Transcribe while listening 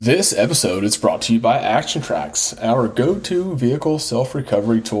This episode is brought to you by Action Tracks, our go-to vehicle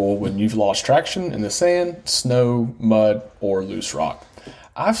self-recovery tool when you've lost traction in the sand, snow, mud, or loose rock.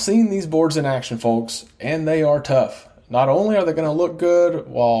 I've seen these boards in action, folks, and they are tough. Not only are they going to look good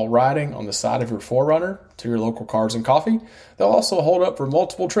while riding on the side of your 4Runner to your local Cars and Coffee, they'll also hold up for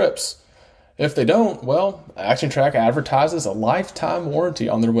multiple trips. If they don't, well, Action Track advertises a lifetime warranty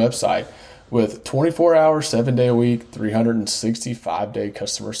on their website with 24-hour, 7-day-a-week, 365-day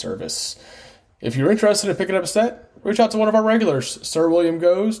customer service. If you're interested in picking up a set, reach out to one of our regulars, Sir William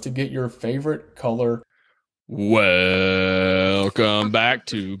Goes, to get your favorite color. Welcome back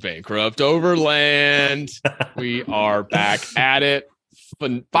to Bankrupt Overland. We are back at it.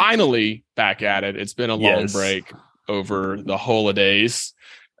 Finally back at it. It's been a long break over the holidays.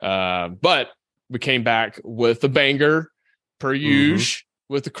 But we came back with a banger per usual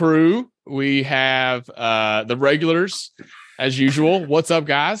with the crew. We have the regulars as usual. What's up,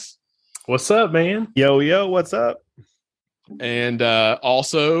 guys? What's up, man? Yo, what's up? And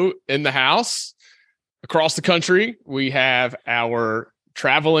also in the house across the country, we have our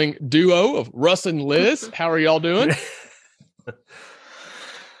traveling duo of Russ and Liz. How are y'all doing?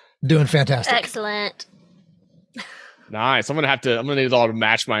 Doing fantastic. Excellent. Nice. I'm gonna need y'all to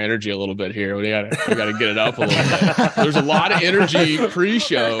match my energy a little bit here. We gotta get it up a little bit. There's a lot of energy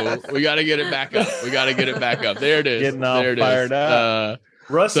pre-show. We gotta get it back up. There it is. Getting all fired up.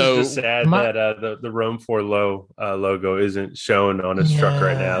 Russ is just sad that the Rome 4 Low logo isn't shown on his truck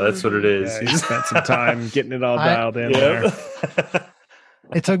right now. That's what it is. Yeah, he spent some time getting it all dialed in there.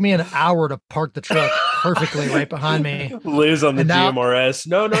 It took me an hour to park the truck perfectly right behind me. Liz on the GMRS.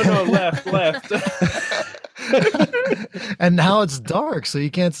 No, left. And now it's dark, so you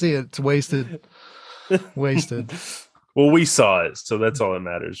can't see it. It's wasted. Well, we saw it, so that's all that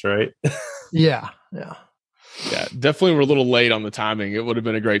matters, right? Yeah. Definitely we're a little late on the timing. It would have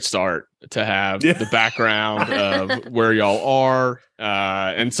been a great start to have the background of where y'all are.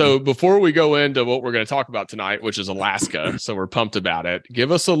 And so before we go into what we're going to talk about tonight, which is Alaska, so we're pumped about it,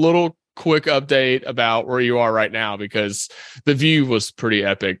 give us a little quick update about where you are right now, because the view was pretty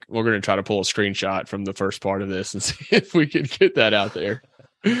epic. We're going to try to pull a screenshot from the first part of this and see if we can get that out there.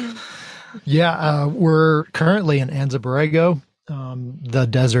 Yeah, we're currently in Anza Borrego, the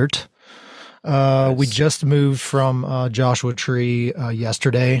desert. Nice. We just moved from Joshua Tree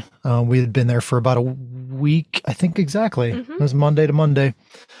yesterday. We had been there for about a week, I think exactly. It was Monday to Monday.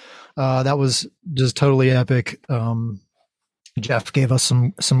 That was just totally epic. Jeff gave us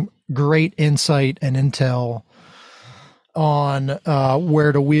some great insight and intel on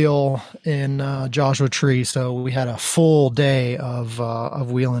where to wheel in Joshua Tree. So we had a full day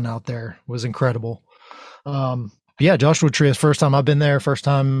of wheeling out there. It was incredible. Yeah, Joshua Tree is first time I've been there. First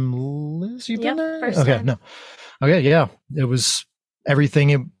time, Liz, you've been there? First time. No. Okay, yeah. It was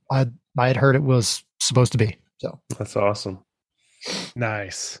everything I had heard it was supposed to be. So that's awesome.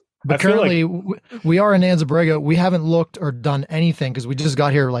 Nice. But currently, we are in Anza Borrego. We haven't looked or done anything because we just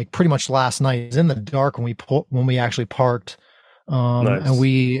got here like pretty much last night. It was in the dark when we actually parked. Nice.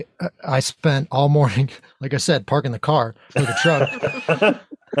 And I spent all morning, like I said, parking the car or the truck.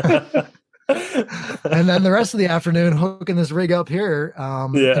 And then the rest of the afternoon hooking this rig up here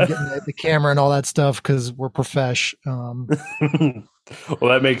and getting the camera and all that stuff because we're profesh. Well,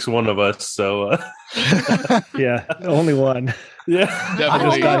 that makes one of us. So yeah, only one. Yeah, definitely. I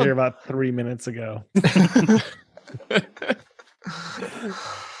just got here about 3 minutes ago.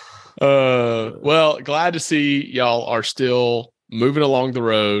 Well, glad to see y'all are still moving along the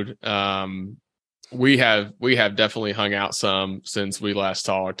road. We have definitely hung out some since we last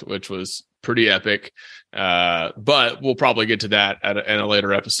talked, which was pretty epic. But we'll probably get to that in a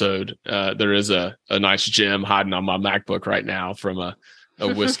later episode. There is a nice gem hiding on my MacBook right now from a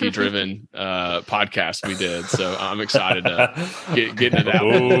whiskey driven podcast we did. So I'm excited to get into that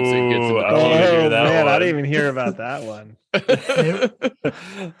one. I didn't even hear about that one.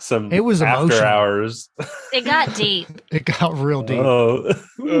 It was after emotional. Hours. It got deep. It got real deep.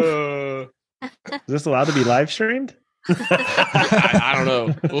 Is this allowed to be live streamed? I don't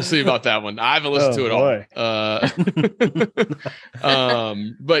know. We'll see about that one. I haven't listened to it all.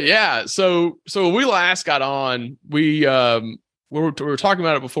 But yeah, so when we last got on, we were talking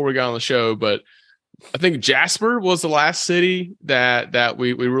about it before we got on the show, but I think Jasper was the last city that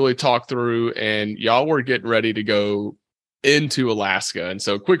we really talked through, and y'all were getting ready to go into Alaska. And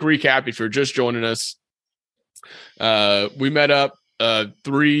so quick recap, if you're just joining us, we met up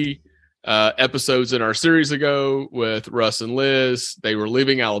 3 episodes in our series ago with Russ and Liz. They were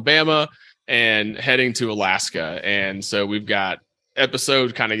leaving Alabama and heading to Alaska. And so we've got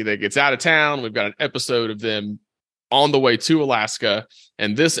episode kind of that gets out of town. We've got an episode of them on the way to Alaska.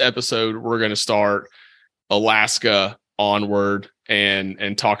 And this episode, we're going to start Alaska onward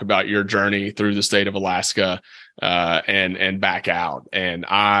and talk about your journey through the state of Alaska and back out. And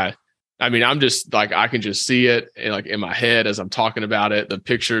I mean, I'm just like, I can just see it in my head as I'm talking about it, the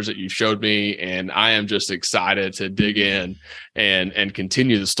pictures that you showed me, and I am just excited to dig in and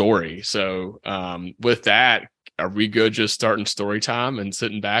continue the story. So with that, are we good just starting story time and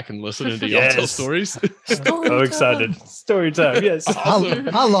sitting back and listening to y'all tell stories? So excited. Story time. Yes. Awesome.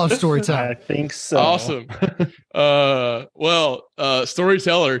 I love story time. I think so. Awesome.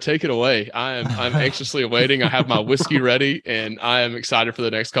 Storyteller, take it away. I'm anxiously awaiting. I have my whiskey ready and I am excited for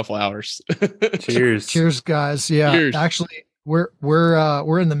the next couple hours. Cheers, guys. Yeah. Cheers. Actually,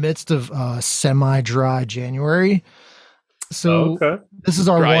 we're in the midst of semi-dry January. So this is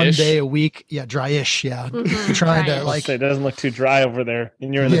our dry-ish. 1 day a week. Yeah, dryish. Yeah. Trying to like it doesn't look too dry over there.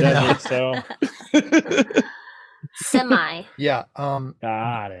 And you're in the desert, so semi. Yeah.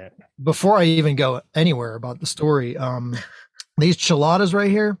 Got it. Before I even go anywhere about the story, these chiladas right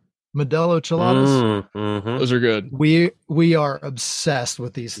here, Modelo chiladas. Those are good. We are obsessed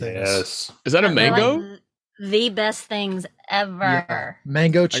with these things. Yes. Is that a mango? Like the best things ever. Yeah.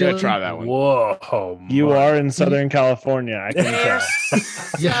 Mango chili. I gotta try that one. Whoa. You are in Southern California. I can They're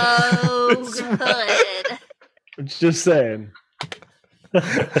tell. so good. Just saying.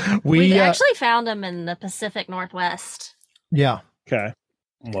 We actually found them in the Pacific Northwest. Yeah. Okay.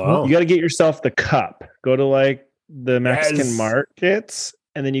 Wow. You got to get yourself the cup. Go to like the Mexican markets,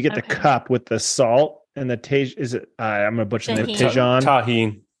 and then you get the cup with the salt and the Is it? I'm gonna butcher the Tejon.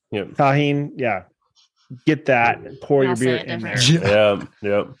 Tahine. Yep. Tahine. Yeah. Get that and pour your beer in there. Yep.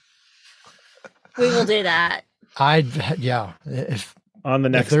 We will do that. If on the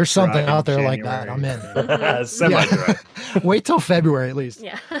next, if there's something out there January. like that, I'm in. Semi-dry. Wait till February at least.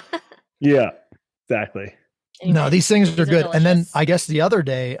 Yeah. Yeah. Exactly. No, these things are good. Delicious. And then I guess the other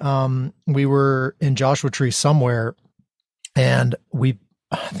day, we were in Joshua Tree somewhere, and I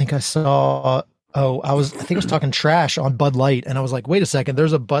think I was talking trash on Bud Light, and I was like, wait a second,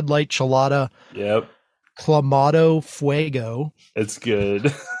 there's a Bud Light Chilada. Yep. Clamato Fuego. It's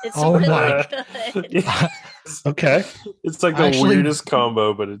good. It's really good. Okay. It's like the weirdest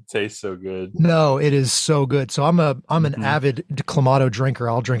combo, but it tastes so good. No, it is so good. So I'm an avid Clamato drinker.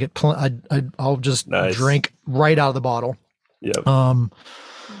 I'll drink it. I'll just drink right out of the bottle. Yep.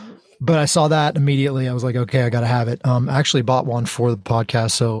 But I saw that immediately. I was like, okay, I got to have it. I actually bought one for the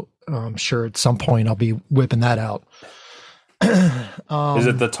podcast, so I'm sure at some point I'll be whipping that out. Is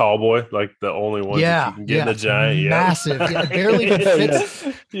it the tall boy, like the only one that you can get in the giant? Massive. Yeah, it barely even fits.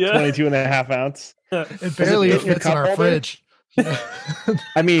 22.5 ounce. It barely fits in our fridge.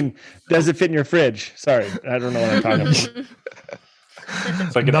 I mean, does it fit in your fridge? Sorry, I don't know what I'm talking about.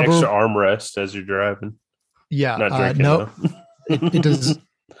 It's like an extra armrest as you're driving. Yeah. Not drinking. No, it does.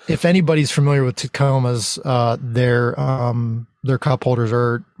 If anybody's familiar with Tacomas, their cup holders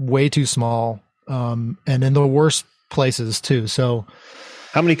are way too small, and in the worst places too. So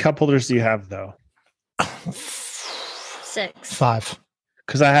how many cup holders do you have though? 6. 5.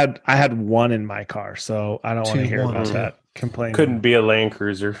 Because I had one in my car, so I don't want to hear about that complaint. Couldn't be a Land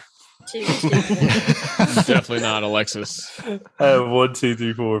Cruiser. 2. Definitely not a Lexus. I have 1, 2,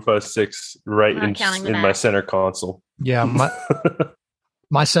 3, 4, 5, 6 right in my center console. Yeah,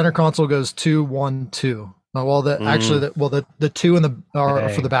 my center console goes 2, 1, 2. Well, the 2 in the are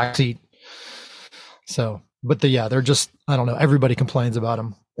for the back seat. So, but they're just, I don't know. Everybody complains about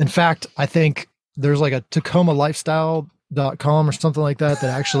them. In fact, I think there's like a TacomaLifestyle.com or something like that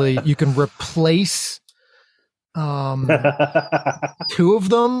actually you can replace 2 of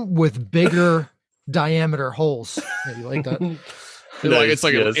them with bigger diameter holes. Yeah, you like that? It's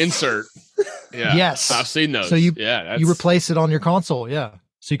like an insert. Yeah. Yes. I've seen those. So you replace it on your console. Yeah.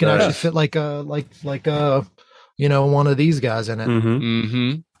 So you can actually fit like one of these guys in it.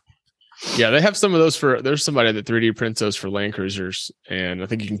 Mm-hmm. Yeah, they have some of those there's somebody that 3D prints those for Land Cruisers, and I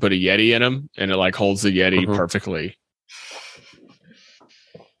think you can put a Yeti in them, and it like holds the Yeti perfectly.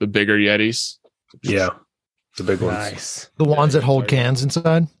 The bigger Yetis. Yeah. The big ones. Nice. The ones that hold cans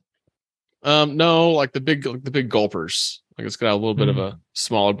inside? No, like the big gulpers. Like it's got a little bit of a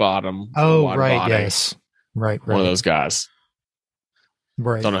smaller bottom. Oh, right. Body. Yes. Right. One of those guys.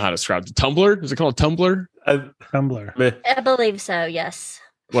 Right. Don't know how to describe the tumbler. Is it called a tumbler? Tumbler. I believe so. Yes.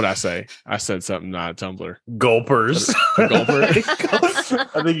 What'd I say? I said something, not a tumbler. Gulpers. A gulper?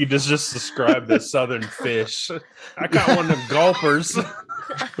 I think you just described the southern fish. I got one of them gulpers.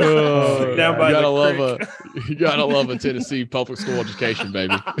 Down by you gotta love a Tennessee public school education,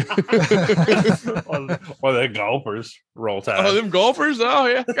 baby. Or the golfers roll tide. Oh, them golfers? Oh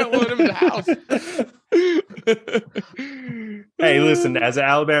yeah, I got one of them in the house. Hey, listen, as an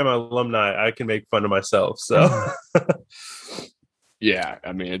Alabama alumni, I can make fun of myself. So yeah,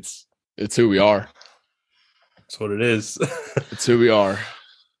 I mean it's who we are. That's what it is. It's who we are.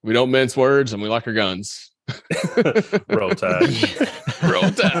 We don't mince words and we like our guns. Roll Tide. Roll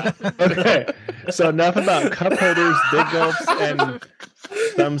Tide. Okay, so enough about cup holders, big gulps, and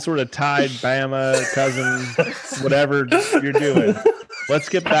some sort of Tide, Bama, cousin, whatever you're doing. Let's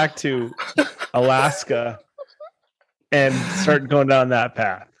get back to Alaska and start going down that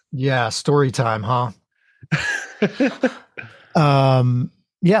path. Yeah, story time, huh?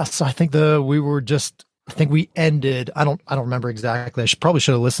 Yes, I think we ended. I don't remember exactly. I probably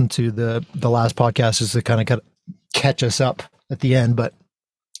should have listened to the last podcast just to kind of catch us up at the end, but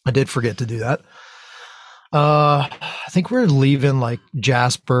I did forget to do that. I think we're leaving like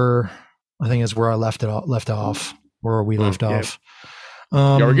Jasper. I think is where I left off, where we left off.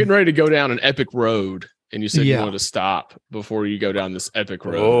 Yeah, we're getting ready to go down an epic road, and you said you Yeah. wanted to stop before you go down this epic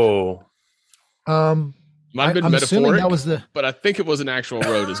road. Oh, Might have been I'm assuming metaphoric, that was the. but I think it was an actual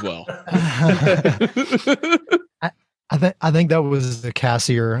road as well. I think that was the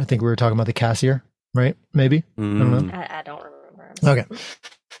Cassier. I think we were talking about the Cassier, right? Maybe. I don't know. I don't remember. Okay.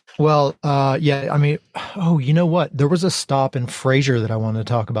 Well, yeah, I mean, oh, you know what? There was a stop in Fraser that I wanted to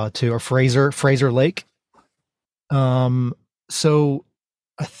talk about too, or Fraser Lake. So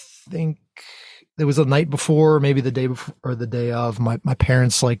I think it was the night before, maybe the day before or the day of, my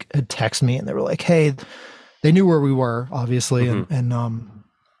parents like had texted me and they were like, hey, they knew where we were, obviously. And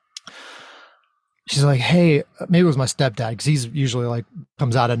she's like, hey, maybe it was my stepdad, because he's usually like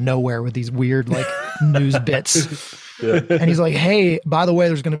comes out of nowhere with these weird like news bits. yeah. And he's like, hey, by the way,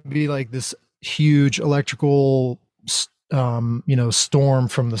 there's going to be like this huge electrical, storm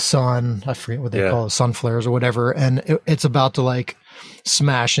from the sun. I forget what they call it, sun flares or whatever. And it's about to like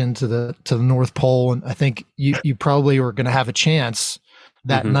smash into the North Pole. And I think you probably were going to have a chance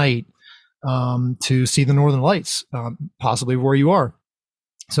that night to see the Northern Lights, possibly where you are.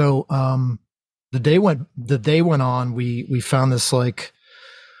 So the day went on. We found this like.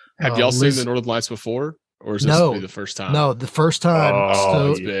 Have y'all seen the Northern Lights before? Or is this the first time? No, the first time.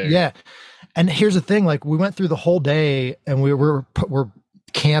 Oh, so, big. yeah. And here's the thing, like we went through the whole day and we're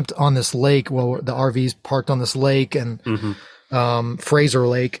camped on this lake. Well, the RV's parked on this lake and Fraser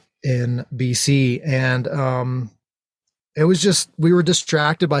Lake in BC. And it was just, we were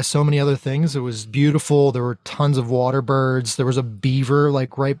distracted by so many other things. It was beautiful. There were tons of water birds. There was a beaver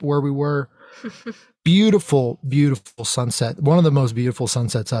like right where we were. Beautiful, beautiful sunset. One of the most beautiful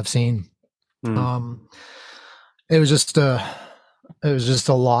sunsets I've seen. It was just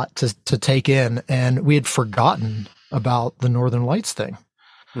a lot to take in, and we had forgotten about the Northern Lights thing.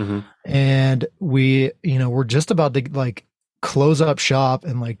 And we're just about to like close up shop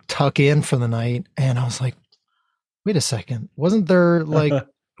and like tuck in for the night. And I was like, wait a second, wasn't there like,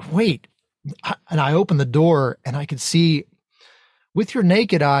 wait, and I opened the door and I could see with your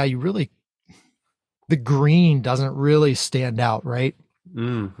naked eye, the green doesn't really stand out, right?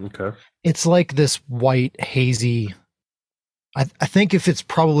 Okay. It's like this white, hazy. I think if it's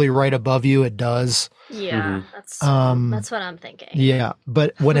probably right above you, it does. Yeah, that's what I'm thinking. Yeah,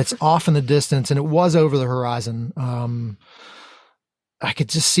 but when it's off in the distance, and it was over the horizon, I could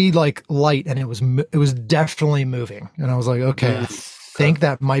just see like light, and it was definitely moving. And I was like, okay, I think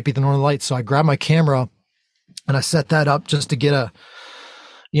that might be the Northern Lights. So I grabbed my camera, and I set that up just to get a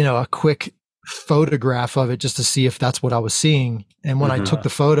quick photograph of it, just to see if that's what I was seeing. And when I took the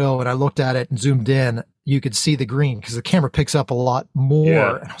photo and I looked at it and zoomed in, you could see the green because the camera picks up a lot more.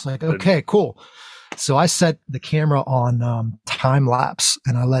 Yeah. And I was like, okay, cool. So I set the camera on time lapse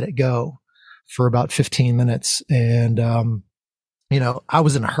and I let it go for about 15 minutes. And, I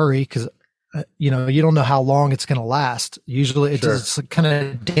was in a hurry because, you don't know how long it's going to last. Usually it just kind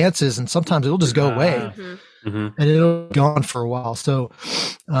of dances and sometimes it'll just go away and it'll be gone for a while. So,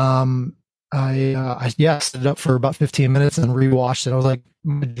 I set it up for about 15 minutes and rewatched it. I was like,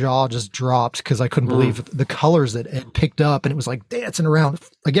 my jaw just dropped because I couldn't believe the colors that it picked up, and it was like dancing around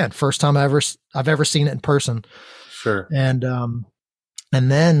again. First time I've ever seen it in person. Sure. And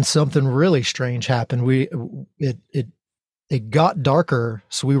then something really strange happened. It got darker,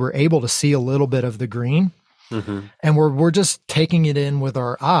 so we were able to see a little bit of the green. And we're just taking it in with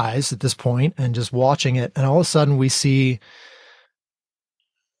our eyes at this point and just watching it. And all of a sudden we see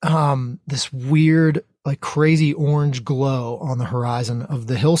this weird, like crazy orange glow on the horizon of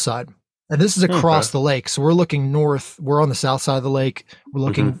the hillside. And this is across the lake. So we're looking north. We're on the south side of the lake. We're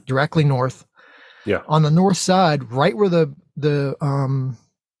looking directly north. Yeah. On the north side, right where the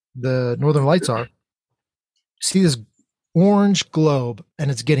Northern Lights are, see this orange globe, and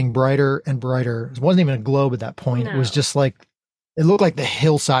it's getting brighter and brighter. It wasn't even a globe at that point. No. It was just like, it looked like the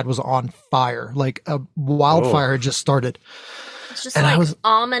hillside was on fire, like a wildfire had just started. It's just And like I was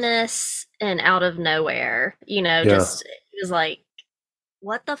ominous and out of nowhere, just it was like,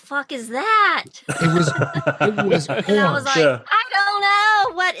 what the fuck is that? It was And I was like, I don't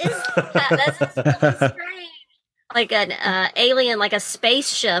know, what is that? That's really strange. Like an alien, like a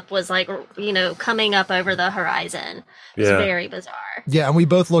spaceship was like, coming up over the horizon. It's very bizarre. Yeah, and we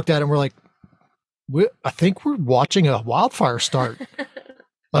both looked at it and we're like, I think we're watching a wildfire start.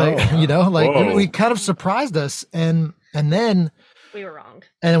 We kind of surprised us, and then we were wrong.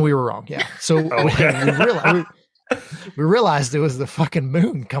 And then we were wrong. Yeah. So we realized it was the fucking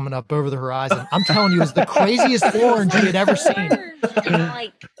moon coming up over the horizon. I'm telling you, it was the craziest orange we had ever seen.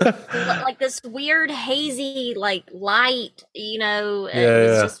 Like this weird hazy light. It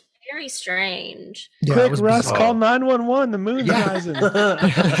was just very strange. Yeah, quick, Russ, call 911. The moon's rising.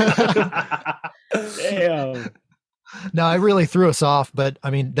 Damn. No, it really threw us off. But I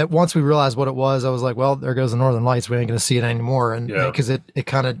mean, that once we realized what it was, I was like, well, there goes the Northern Lights. We ain't going to see it anymore. And because it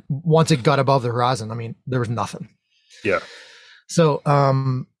kind of, once it got above the horizon, I mean, there was nothing. Yeah. So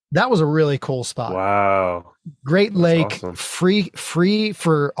that was a really cool spot. Wow. Great Lake, awesome. free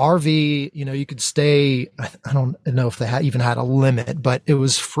for RV. You could stay. I don't know if they even had a limit, but it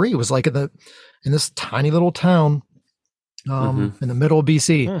was free. It was like in this tiny little town in the middle of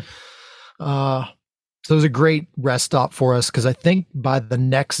BC. So it was a great rest stop for us because I think by the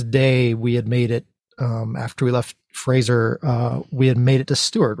next day we had made it. After we left Fraser, we had made it to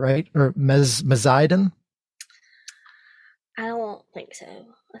Stewart, right? Or Maziden? I don't think so.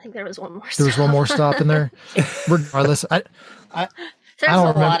 I think there was one more stop. There was one more stop in there. Regardless, there's a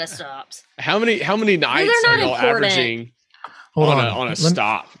lot of stops. How many nights are y'all averaging on a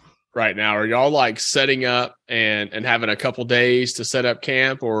stop right now? Are y'all like setting up and having a couple days to set up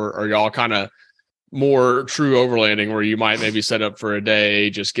camp, or are y'all kind of more true overlanding where you might maybe set up for a day,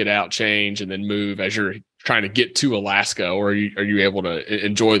 just get out, change, and then move as you're trying to get to Alaska? Or are you able to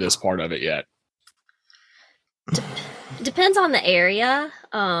enjoy this part of it yet? Depends on the area.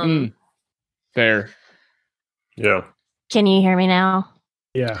 Fair. Yeah. Can you hear me now?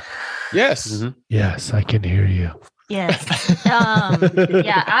 Yeah. Yes. Mm-hmm. Yes, I can hear you. Yes.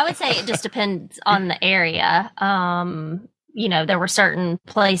 I would say it just depends on the area. There were certain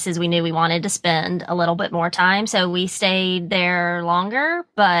places we knew we wanted to spend a little bit more time, so we stayed there longer.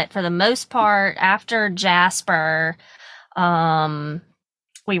 But for the most part, after Jasper,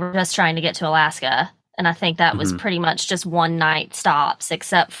 we were just trying to get to Alaska. And I think that was pretty much just one night stops,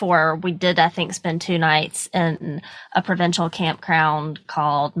 except for we did, I think, spend 2 nights in a provincial campground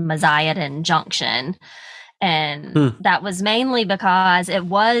called Mazayadin Junction. And that was mainly because it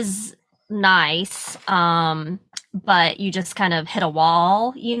was nice, but you just kind of hit a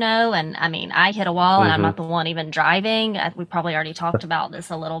wall, and I mean, I hit a wall and I'm not the one even driving. We probably already talked about this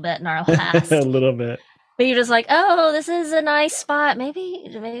a little bit in our last. A little bit. But you're just like, oh, this is a nice spot. Maybe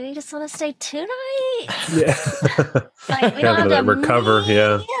you just want to stay 2 nights. Yeah. Like, we don't have to recover.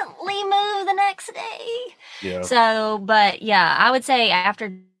 immediately move the next day. Yeah. So, but yeah, I would say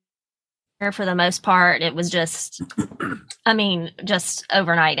after, for the most part, it was just, just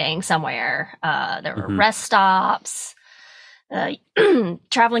overnighting somewhere. There were rest stops.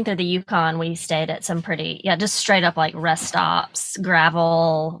 Traveling through the Yukon, we stayed at some just straight up like rest stops,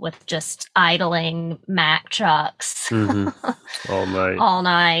 gravel with just idling Mack trucks all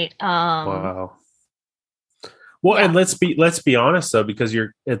night. Wow. Well, and let's be honest though, because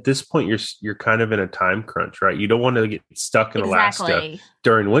you're at this point you're kind of in a time crunch, right? You don't want to get stuck in Alaska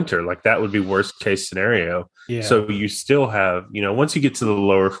during winter. Like that would be worst case scenario. Yeah. So you still have, once you get to the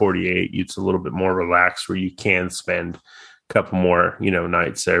lower 48, it's a little bit more relaxed where you can spend couple more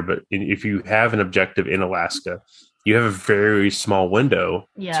nights there, but if you have an objective in Alaska, you have a very small window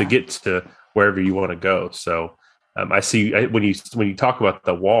to get to wherever you want to go. So I see when you talk about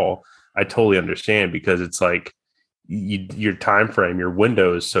the wall, I totally understand, because it's like your time frame, your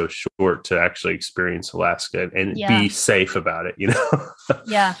window is so short to actually experience Alaska and be safe about it,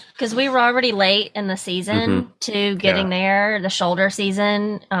 Yeah, because we were already late in the season to getting there, the shoulder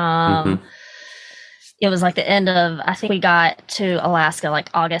season. It was like the end of, I think we got to Alaska like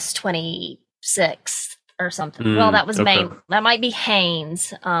August 26th or something. Well, that was May. That might be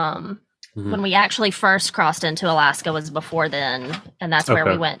Haines. When we actually first crossed into Alaska was before then. And that's where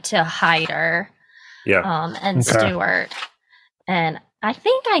we went to Hyder and Stewart. And I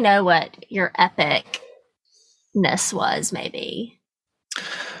think I know what your epicness was, maybe.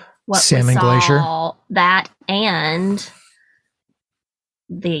 Salmon Glacier. That and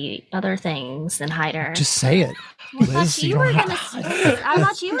the other things than Hyder. Just say it. I thought you were gonna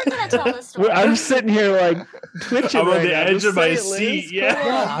tell the story. I'm sitting here like twitching. I'm on the edge of my seat.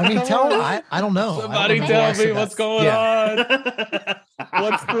 Yeah, I mean, tell me. I don't know. Somebody tell me what's going on.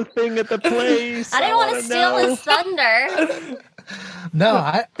 What's the thing at the place? I didn't want to steal his thunder.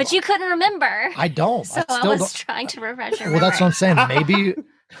 No, but you couldn't rember. I don't. So I was trying to refresh your memory. Well, that's what I'm saying.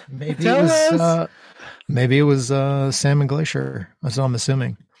 Maybe it was Salmon Glacier. That's what I'm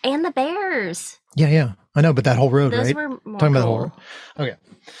assuming. And the bears. Yeah. I know, but that whole road, Those right? Were more Talking about the whole road. Okay.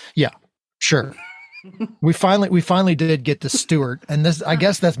 Yeah, sure. we finally did get to Stewart, and this, I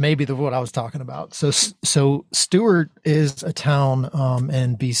guess that's maybe what I was talking about. So Stewart is a town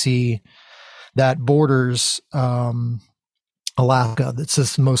in BC that borders Alaska. That's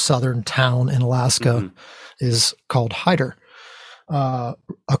the most southern town in Alaska is called Hyder.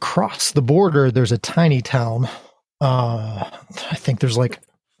 Across the border, there's a tiny town. I think there's like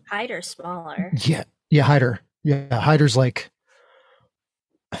Hyder's smaller. Yeah, Hyder. Yeah, Hyder's like,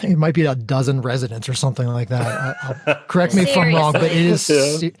 I think it might be a dozen residents or something like that. Correct me if I'm wrong, but it is.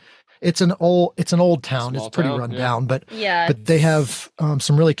 It's an old town. It's pretty run down, but they have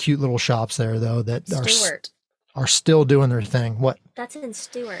some really cute little shops there though that are still doing their thing. What? That's in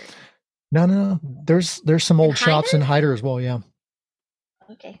Stewart. No. There's some old shops in Hyder as well. Yeah.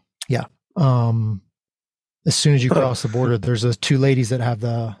 Okay. Yeah. As soon as you cross the border, there's those two ladies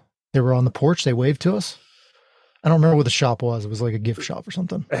that they were on the porch. They waved to us. I don't remember what the shop was. It was like a gift shop or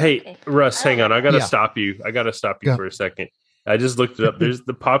something. Hey, Russ, hang on. I got to stop you. For a second. I just looked it up. There's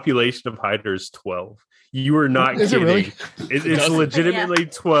the population of Hyder is 12. You are not kidding. It really? It's legitimately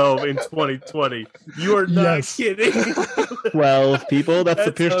 12 in 2020. You are not kidding. 12 people. That's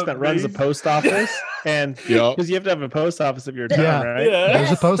the person that runs the post office. And because you have to have a post office of your town, right? Yeah.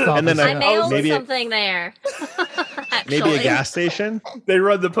 There's a post office. And then I mailed something there. Maybe a gas station. They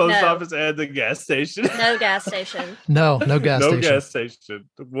run the post office and the gas station. No gas station. No gas station. No gas station.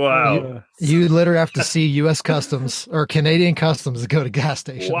 Wow. You literally have to see U.S. Customs or Canadian Customs to go to gas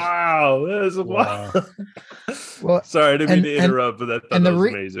stations. Wow. That is wild. Well, sorry, I didn't mean to interrupt, but that was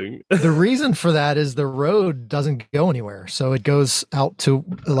amazing. The reason for that is the road doesn't go anywhere. So it goes out to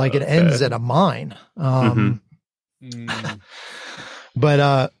it ends at a mine.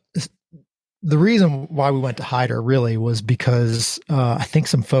 But the reason why we went to Hyder really was because I think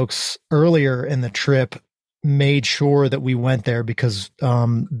some folks earlier in the trip made sure that we went there because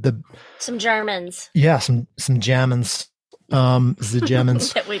some Germans. Yeah, some Germans. The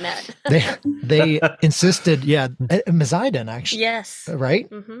Germans that we met. they insisted, Mazaidan actually. Yes. Right?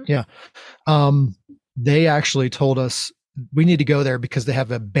 Mm-hmm. Yeah. They actually told us we need to go there because they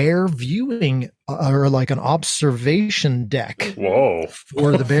have a bear viewing or like an observation deck. Whoa.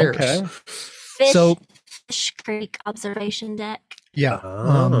 For the bears. Okay. Fish Creek observation deck.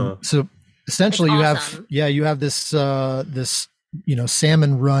 Yeah. So essentially you have this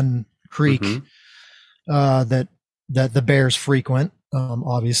salmon run creek that the bears frequent,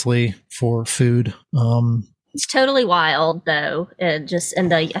 obviously for food. It's totally wild though. I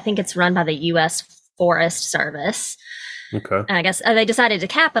think it's run by the U.S. Forest Service. Okay. And I guess they decided to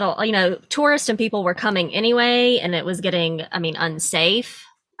tourists and people were coming anyway, and it was getting, unsafe.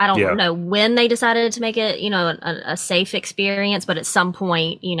 I don't know when they decided to make it, a safe experience, but at some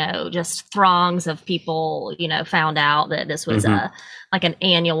point, just throngs of people, found out that this was an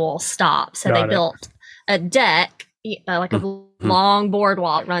annual stop. So they built a deck, like a long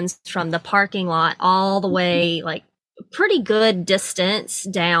boardwalk runs from the parking lot all the way, like pretty good distance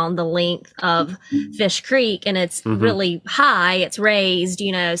down the length of Fish Creek. And it's really high. It's raised,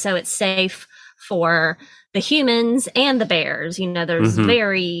 so it's safe for the humans and the bears. There's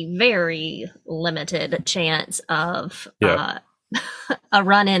very, very limited chance of a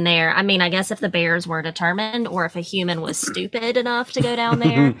run in there. I guess if the bears were determined or if a human was stupid enough to go down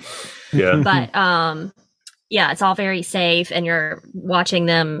there. But it's all very safe, and you're watching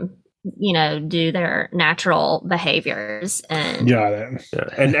them do their natural behaviors. And got it. Yeah.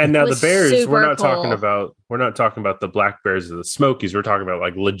 And now the bears, we're not talking about the black bears or the Smokies. We're talking about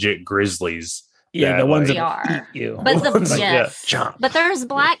like legit grizzlies. Yeah, the ones that are. Eat you. But but there's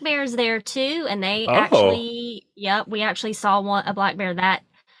black bears there too, and they we actually saw a black bear that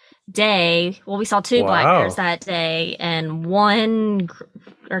day. Well, we saw two black bears that day, and one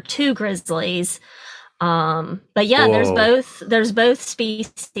or two grizzlies. But there's both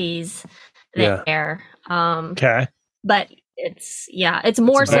species there. Okay. But it's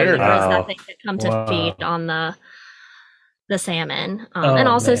more so the grizzlies I think that come to feed on the salmon. And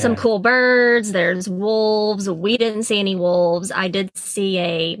also some cool birds. There's wolves. We didn't see any wolves. I did see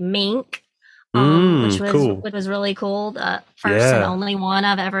a mink which was really cool. The first and only one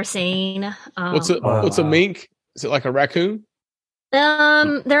I've ever seen. What's a mink? Is it like a raccoon?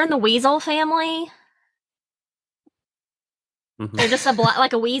 They're in the weasel family. Mm-hmm. They're just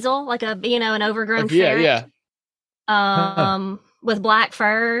like a weasel, like a an overgrown ferret. With black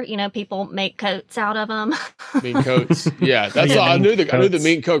fur. People make coats out of them. Mink coats. Yeah, that's all. I knew the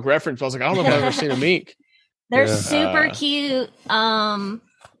mink coat reference. I was like, I don't know if I've ever seen a mink. They're super cute.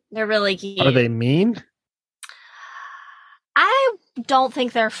 They're really cute. Are they mean? I don't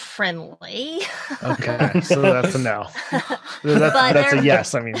think they're friendly. Okay, so that's a no. That's a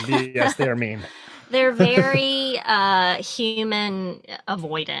yes. I mean, yes, they are mean. They're very human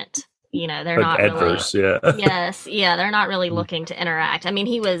avoidant. They're not adverse, really. Yes, they're not really looking to interact. I mean,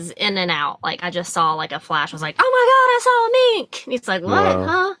 he was in and out. Like I just saw like a flash. I was like, oh my god, I saw a mink. And he's like,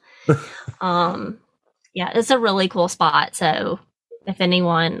 what? Huh? It's a really cool spot. So if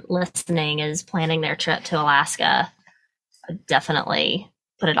anyone listening is planning their trip to Alaska, definitely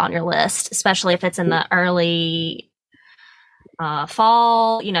put it on your list, especially if it's in the early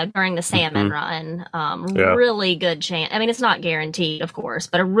fall, during the salmon run. Really good chance. I mean, it's not guaranteed, of course,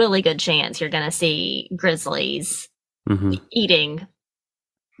 but a really good chance you're going to see grizzlies eating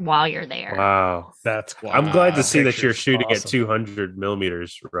while you're there. Wow. I'm glad to see that you're shooting at 200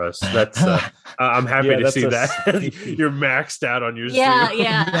 millimeters, Russ. That's I'm happy to see that. You're maxed out on your zoom. Yeah.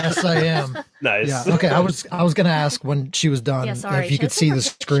 Yes, I am. Nice. Yeah. Okay. I was going to ask when she was done if you could see the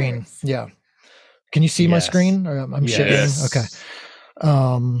screen. Pictures. Yeah. Can you see my screen? I'm shaking. Okay.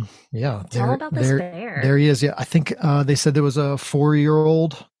 Tell about this bear. There he is. Yeah. I think they said there was a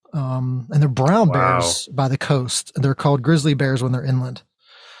 4-year-old, and they're brown bears by the coast. They're called grizzly bears when they're inland,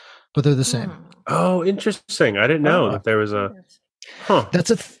 but they're the same. Oh, interesting. I didn't know that there was a. Huh.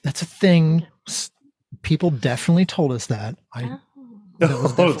 That's a thing. People definitely told us that.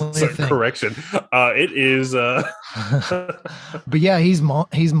 Correction. It is. But yeah, he's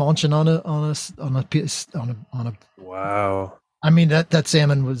munching on a piece. Wow. I mean that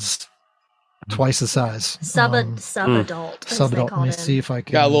salmon was twice the size. Subadult. Subadult. Let me see if I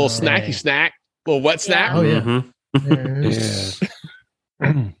can. Got a little snacky snack, a little wet snack. Oh yeah.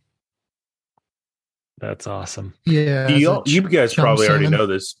 That's awesome. Yeah. You guys probably already know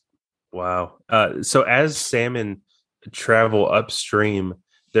this. Wow. So as salmon travel upstream,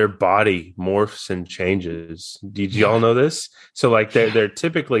 their body morphs and changes. Did y'all know this? So like they're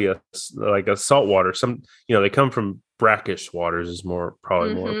typically a saltwater. Some they come from brackish waters is more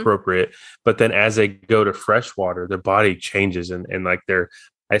appropriate. But then as they go to fresh water, their body changes and like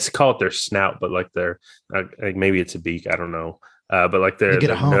I call it their snout, but like their like maybe it's a beak. I don't know. But like their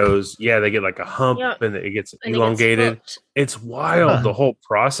nose, they get like a hump and it gets elongated. It's wild the whole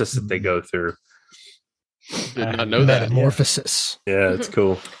process that they go through. Did not know that. Metamorphosis. Yeah, it's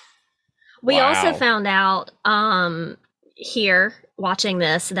cool. We also found out here watching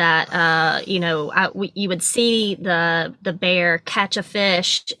this that you would see the bear catch a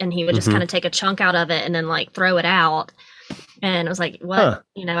fish and he would just kind of take a chunk out of it and then like throw it out. And it was like, what? Huh.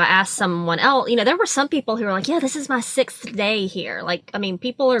 I asked someone else, there were some people who were like, yeah, this is my 6th day here. Like, I mean,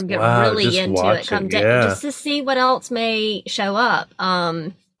 people are really into it. Come just to see what else may show up.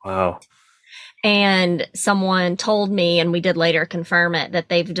 Wow. And someone told me, and we did later confirm it, that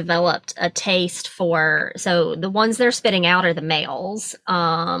they've developed a taste for, so the ones they're spitting out are the males.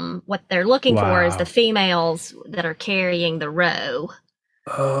 What they're looking for is the females that are carrying the roe.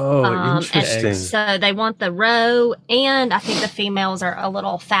 Oh, interesting. So they want the roe, and I think the females are a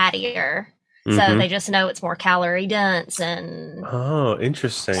little fattier. So they just know it's more calorie dense and. Oh,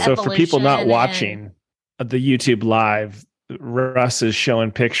 interesting. So for people not watching the YouTube live, Russ is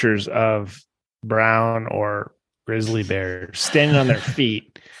showing pictures of brown or grizzly bears standing on their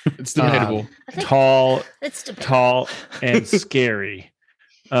feet. It's debatable. Tall and scary.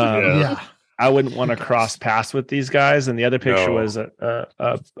 I wouldn't want to cross paths with these guys. And the other picture was a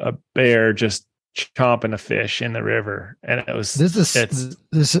bear just chomping a fish in the river, and it was this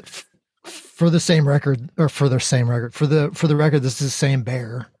for the same record, or for the same record for the record. This is the same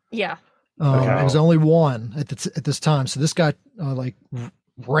bear. Yeah. It was only one at this time. So this guy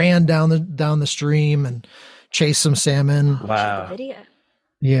ran down the stream and chased some salmon. Wow. Video.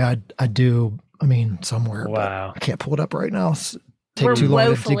 Yeah, I do. I mean, somewhere. Wow. I can't pull it up right now. We're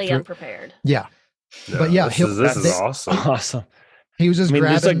woefully unprepared. Yeah. No, but yeah, this is awesome. Awesome. He was just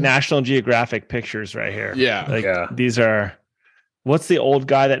grabbing. These like National Geographic pictures right here. Yeah. These are. What's the old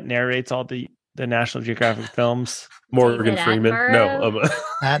guy that narrates all the National Geographic films? Morgan Freeman. No.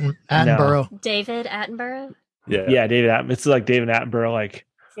 Attenborough. No. David Attenborough. Yeah, David Attenborough. It's like David Attenborough,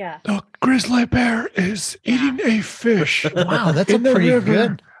 yeah. The grizzly bear is eating a fish. Wow, that's a pretty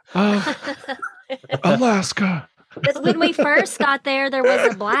good. Alaska. But when we first got there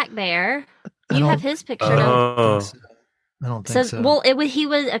was a black bear. You have his picture. I don't think so. Well, he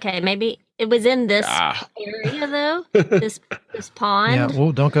was okay. Maybe it was in this area though. This pond. Yeah.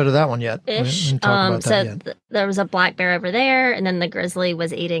 Well, don't go to that one yet. Ish. There was a black bear over there, and then the grizzly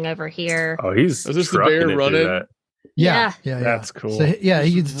was eating over here. Oh, is this the bear running? Yeah. That's cool. So,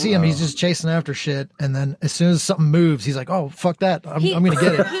 you can see him. He's just chasing after shit, and then as soon as something moves, he's like, "Oh, fuck that! I'm going to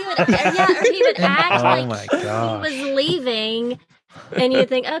get it." He would act like he was leaving, and you'd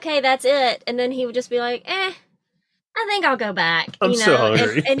think, "Okay, that's it," and then he would just be like, I think I'll go back. I'm so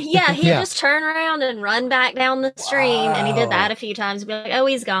hungry. And he'd just turn around and run back down the stream. And he did that a few times. Be like, oh,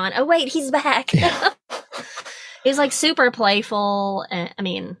 he's gone. Oh, wait, he's back. Yeah. He was like super playful. I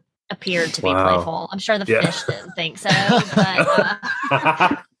mean, appeared to be playful. I'm sure the fish didn't think so.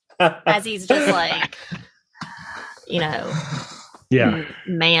 But as he's just like,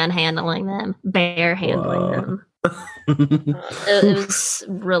 manhandling them, bear handling them. It was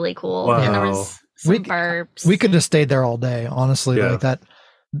really cool. Wow. And there was we could have stayed there all day, honestly, like that,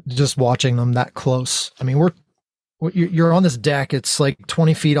 just watching them that close. I mean, you're on this deck. It's like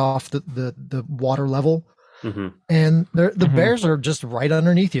 20 feet off the water level, and the bears are just right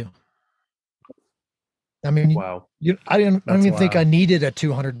underneath you. I mean, I don't even think I needed a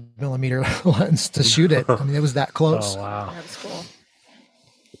 200 millimeter lens to shoot it. I mean, it was that close. Oh, wow. That was cool.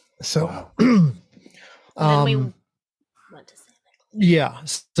 So, then we went to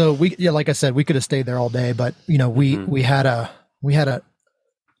so like I said, we could have stayed there all day, but we had a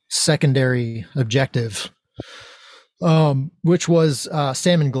secondary objective, which was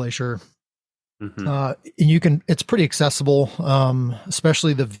Salmon Glacier. And it's pretty accessible,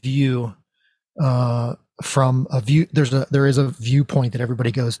 especially the view from a view. There is a viewpoint that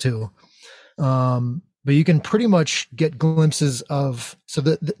everybody goes to, but you can pretty much get glimpses of. So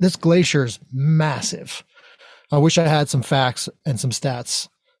this glacier is massive. I wish I had some facts and some stats,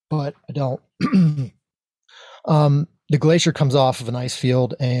 but I don't. The glacier comes off of an ice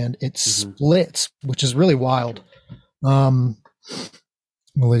field and it splits, which is really wild. Well,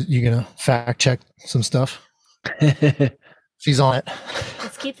 you gonna fact check some stuff? She's on it.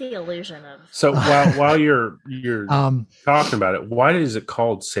 Let's keep the illusion of. So while you're talking about it, why is it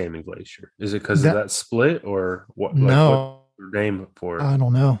called Salmon Glacier? Is it because of that split, or what? No. Name for it? I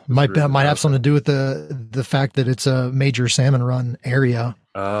don't know. Might have something to do with the fact that it's a major salmon run area.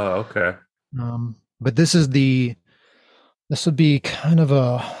 Oh, okay. But this would be kind of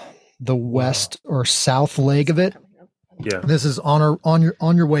the west or south leg of it. Yeah. This is on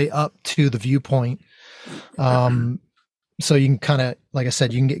your way up to the viewpoint. So you can kind of, like I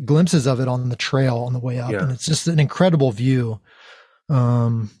said, you can get glimpses of it on the trail on the way up, and it's just an incredible view.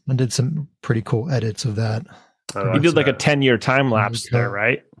 I did some pretty cool edits of that. You did like a 10-year time lapse there,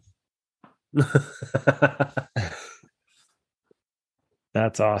 right?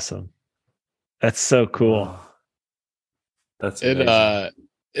 That's awesome. That's so cool. That's amazing.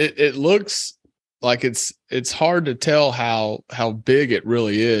 It looks like it's hard to tell how big it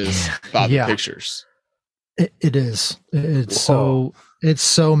really is by the pictures. It is. It's so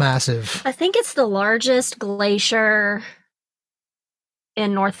massive. I think it's the largest glacier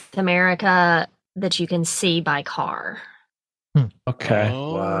in North America that you can see by car. Okay.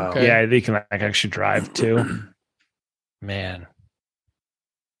 Oh, wow. Okay. Yeah, they can actually drive too. Man.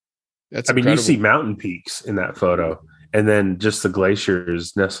 That's incredible. You see mountain peaks in that photo, and then just the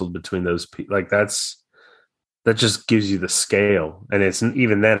glaciers nestled between those peaks. Like that just gives you the scale. And it's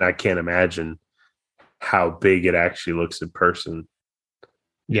even then I can't imagine how big it actually looks in person.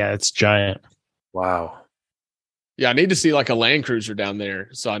 Yeah, it's giant. Wow. Yeah, I need to see like a Land Cruiser down there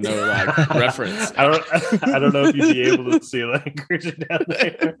so I know like reference. I don't know if you'd be able to see a Land Cruiser down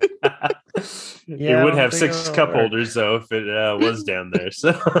there. It would have 6 cup holders though if it was down there.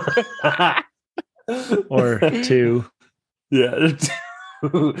 So or 2. Yeah.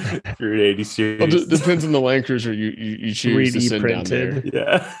 380 series. Well, it depends on the Land Cruiser you choose 3D to send printed. down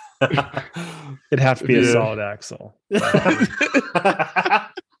there. Yeah. It'd have to be a solid axle.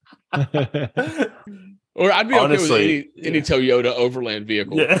 Or I'd be okay with any Toyota Overland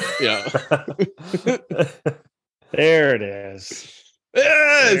vehicle. Yeah. There it is.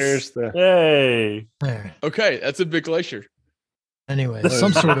 Yes. Hey. There. Okay, that's a big glacier. Anyway,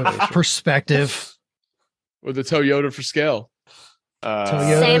 some sort of perspective with a Toyota for scale.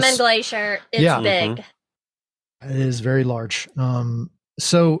 Salmon Glacier. It's big. It is very large.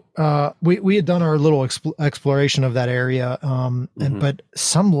 So we had done our little exploration of that area, but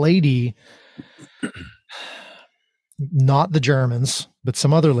some lady, not the Germans, but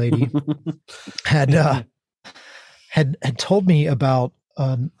some other lady had told me about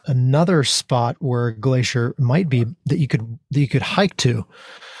another spot where a glacier might be that you could hike to.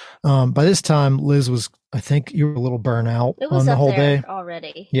 By this time, Liz was, I think you were a little burnt out on the whole day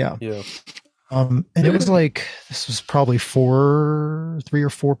already. Yeah. And it was like, this was probably 3 or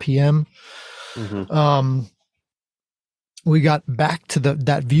 4 PM. Mm-hmm. We got back to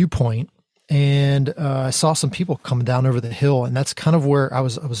that viewpoint, and I saw some people coming down over the hill, and that's kind of where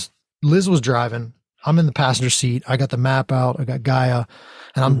Liz was driving. I'm in the passenger seat. I got the map out. I got Gaia,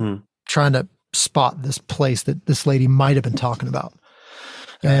 and I'm trying to spot this place that this lady might have been talking about.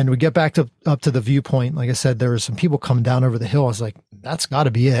 And we get back up to the viewpoint. Like I said, there were some people coming down over the hill. I was like, that's got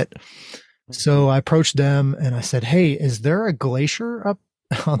to be it. So I approached them and I said, hey, is there a glacier up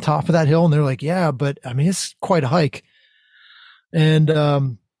on top of that hill? And they're like, yeah, but I mean, it's quite a hike. And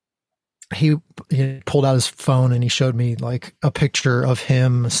he pulled out his phone and he showed me like a picture of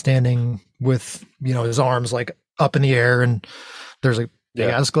him standing with, his arms like up in the air, and there's a big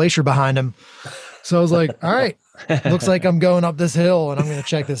ass glacier behind him. So I was like, all right, looks like I'm going up this hill and I'm going to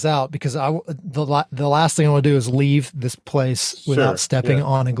check this out, because the last thing I want to do is leave this place without stepping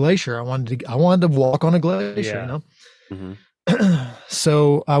on a glacier. I wanted to walk on a glacier, Mm-hmm.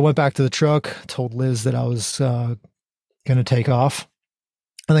 So I went back to the truck, told Liz that I was going to take off.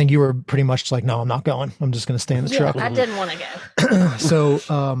 I think you were pretty much like, no, I'm not going. I'm just going to stay in the truck. I didn't want to go. So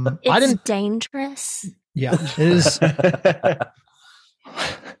I didn't. Dangerous. Yeah, it is.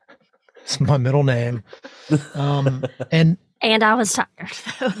 It's my middle name. And I was tired.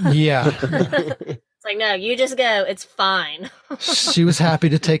 Yeah. It's like, no, you just go. It's fine. She was happy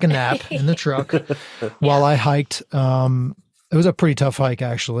to take a nap in the truck while I hiked. It was a pretty tough hike,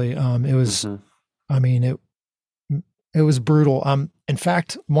 actually. It was, I mean, it was brutal. In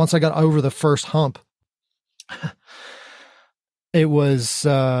fact, once I got over the first hump, it was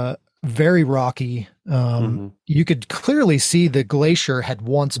very rocky. You could clearly see the glacier had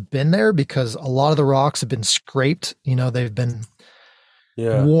once been there, because a lot of the rocks have been scraped. They've been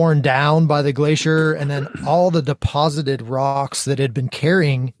worn down by the glacier, and then all the deposited rocks that had been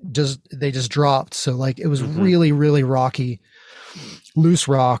carrying just dropped. So like it was really, really rocky, loose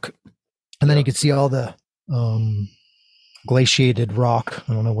rock. And then you could see all the glaciated rock.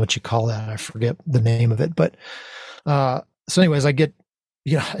 I don't know what you call that. I forget the name of it. But so anyways, it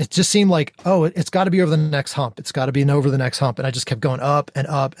just seemed like, it's got to be over the next hump. It's got to be over the next hump. And I just kept going up and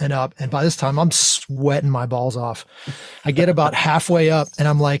up and up. And by this time I'm sweating my balls off. I get about halfway up and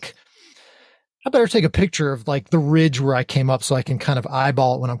I'm like, I better take a picture of like the ridge where I came up so I can kind of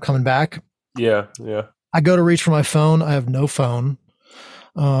eyeball it when I'm coming back. Yeah. I go to reach for my phone. I have no phone.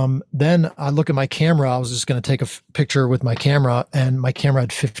 Then I look at my camera. I was just going to take a picture with my camera, and my camera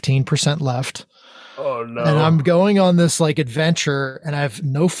had 15% left. Oh no. And I'm going on this like adventure, and I have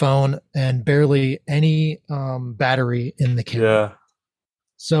no phone and barely any battery in the camera. Yeah.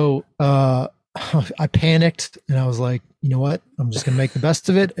 So I panicked, and I was like, you know what? I'm just going to make the best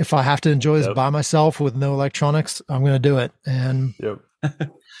of it. If I have to enjoy this by myself with no electronics, I'm going to do it. And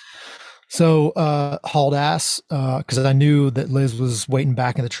so hauled ass, because I knew that Liz was waiting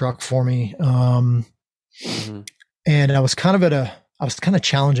back in the truck for me. And I was kind of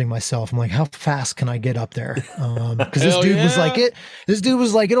challenging myself. I'm like, how fast can I get up there? Because this dude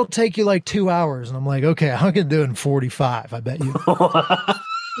was like, it'll take you like 2 hours. And I'm like, okay, I can do it in 45. I bet you.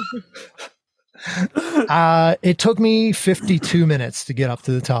 It took me 52 minutes to get up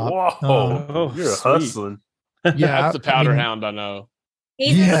to the top. Whoa, you're hustling. Yeah, that's the powder hound. I know.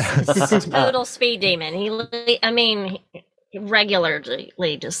 He's a total speed demon. He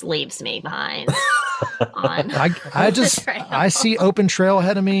regularly just leaves me behind. I see open trail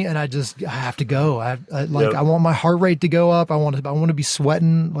ahead of me, and I have to go. I want my heart rate to go up. I want to be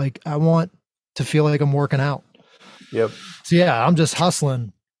sweating. Like I want to feel like I'm working out. Yep. So yeah, I'm just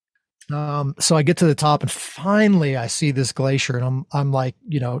hustling. So I get to the top, and finally I see this glacier, and I'm like,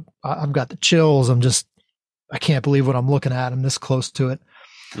 I've got the chills. I can't believe what I'm looking at. I'm this close to it.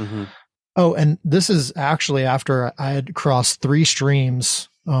 Oh, and this is actually after I had crossed 3 streams,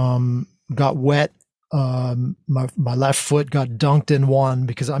 got wet. My left foot got dunked in one,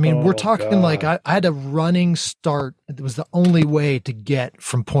 because we're talking like I had a running start. It was the only way to get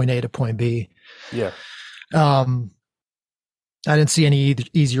from point A to point B. Yeah. I didn't see any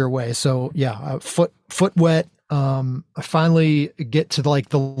easier way. So yeah, foot wet. I finally get to like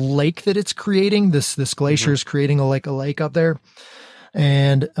the lake that it's creating. This glacier is creating a lake up there.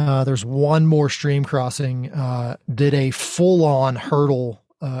 And there's one more stream crossing. Did a full-on hurdle,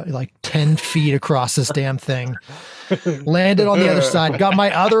 like 10 feet across this damn thing. Landed on the other side. Got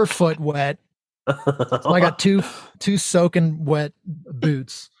my other foot wet. So I got two soaking wet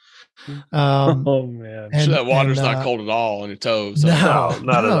boots. Oh man, so that water's not cold at all in your toes. No,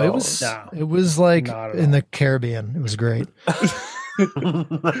 not at all. It was like in the Caribbean. It was great.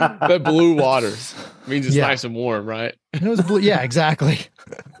 That blue water means it's nice and warm, right? It was blue. Yeah, exactly.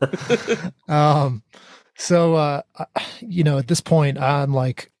 So at this point, I'm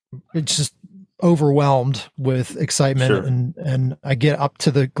like, it's just overwhelmed with excitement, and I get up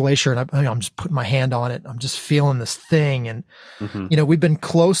to the glacier, and I'm just putting my hand on it. I'm just feeling this thing, and we've been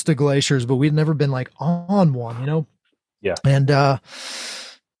close to glaciers, but we've never been like on one, Yeah. And I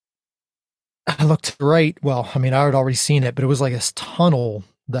looked to the right. Well, I mean, I had already seen it, but it was like this tunnel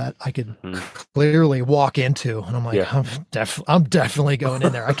that I could clearly walk into, and I'm like, I'm definitely going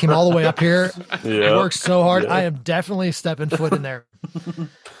in there. I came all the way up here. I worked so hard. I am definitely stepping foot in there.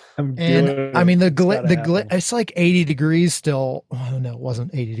 And I mean, it's like 80 degrees still. Oh, no, it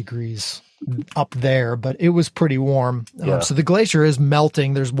wasn't 80 degrees up there, but it was pretty warm. So the glacier is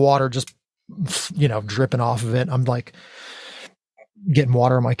melting. There's water just, dripping off of it. I'm like getting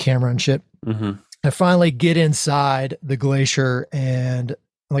water on my camera and shit. I finally get inside the glacier, and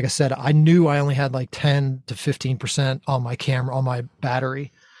like I said, I knew I only had like 10 to 15% on my camera, on my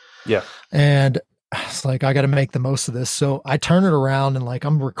battery. Yeah. And it's like, I got to make the most of this. So I turn it around, and like,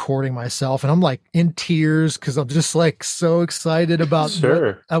 I'm recording myself, and I'm like in tears, cause I'm just like so excited about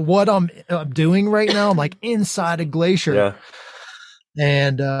what I'm doing right now. I'm like inside a glacier. Yeah.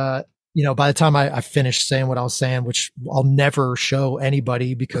 And, by the time I finished saying what I was saying, which I'll never show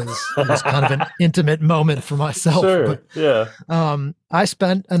anybody because it was kind of an intimate moment for myself. But, I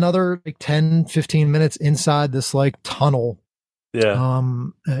spent another like 10, 15 minutes inside this like tunnel. Yeah.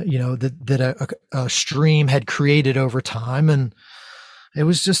 That a stream had created over time, and it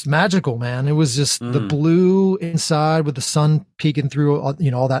was just magical, man. It was just the blue inside with the sun peeking through, all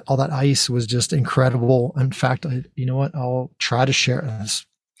that ice was just incredible. In fact, I'll try to share this.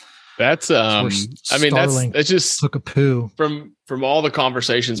 That's that's just took a poo from all the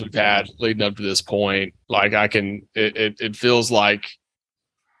conversations we've had leading up to this point. Like it feels like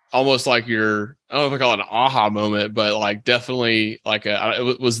almost like I don't know if I call it an aha moment, but like definitely like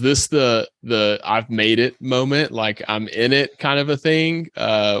was this the I've made it moment? Like I'm in it kind of a thing,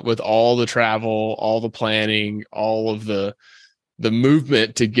 with all the travel, all the planning, all of the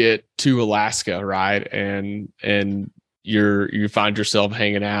movement to get to Alaska. Right. And you find yourself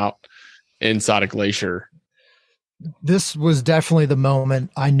hanging out inside a glacier. This was definitely the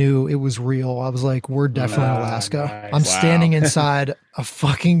moment I knew it was real. I was like, we're definitely in Alaska. Nice. I'm standing inside a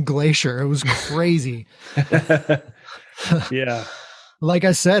fucking glacier. It was crazy. Yeah. Like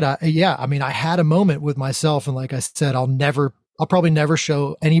I said, I had a moment with myself. And like I said, I'll probably never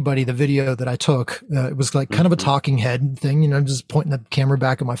show anybody the video that I took. It was like kind of a talking head thing, just pointing the camera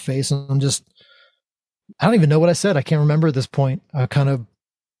back at my face. And I don't even know what I said. I can't remember at this point. I kind of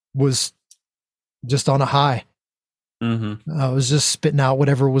was just on a high. I was just spitting out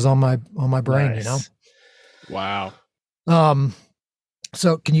whatever was on my brain, Nice. Wow.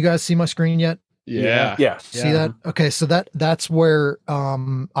 So can you guys see my screen yet? Yeah. See that? Okay. So that's where,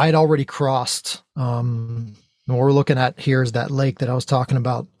 I had already crossed, and what we're looking at here is that lake that I was talking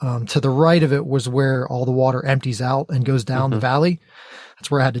about. To the right of it was where all the water empties out and goes down the valley. That's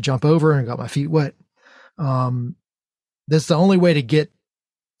where I had to jump over and got my feet wet. That's the only way to get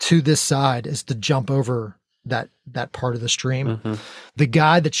to this side is to jump over that part of the stream. The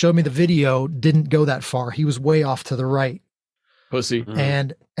guy that showed me the video didn't go that far. He was way off to the right. Pussy.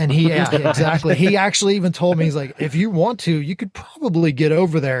 And he, exactly. He actually even told me, he's like, if you want to, you could probably get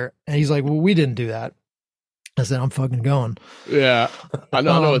over there. And he's like, well, we didn't do that. I said, I'm fucking going. Yeah. I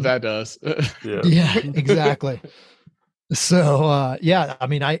know what that does. Yeah, exactly. So,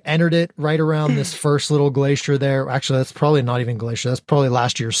 I entered it right around this first little glacier there. Actually, that's probably not even glacier. That's probably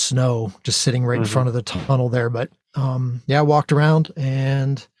last year's snow just sitting right in front of the tunnel there. But, I walked around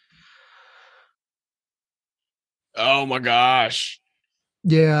and. Oh my gosh.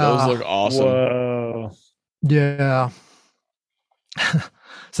 Yeah. Those look awesome. Whoa. Yeah.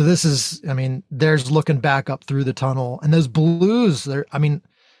 So this is, there's looking back up through the tunnel, and those blues there.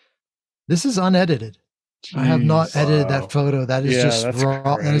 This is unedited. Jeez, I have not edited that photo. That is just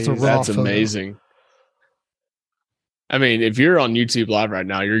raw. Crazy. That is a raw That's photo. Amazing. If you're on YouTube Live right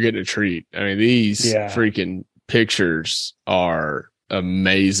now, you're getting a treat. These freaking pictures are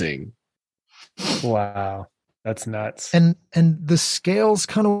amazing. Wow. That's nuts. And the scale's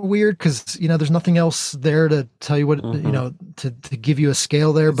kind of weird because, there's nothing else there to tell you what, to give you a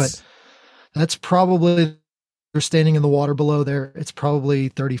scale there, but that's probably, you're standing in the water below there. It's probably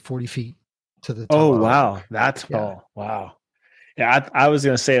 30, 40 feet to the top. Oh, wow. That's tall. Wow. Yeah. I was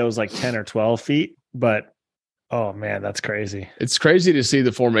going to say it was like 10 or 12 feet, but Oh man, that's crazy. It's crazy to see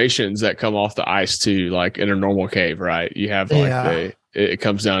the formations that come off the ice too, like in a normal cave, right? You have like it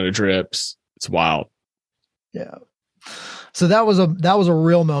comes down to drips. It's wild. Yeah. So that was a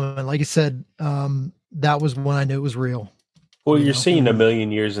real moment. Like you said, that was when I knew it was real. Well, you're seeing a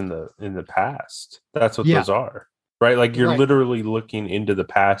million years in the past. That's what those are. Right? Like you're literally looking into the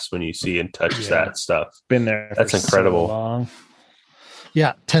past when you see and touch that stuff. Been there. That's incredible. So long.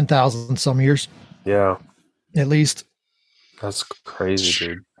 Yeah, 10,000 some years. Yeah. At least. That's crazy,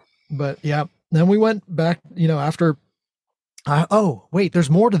 dude. But yeah, then we went back, after wait, there's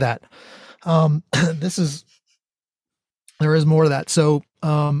more to that. There is more to that. So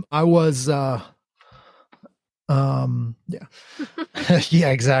I was yeah,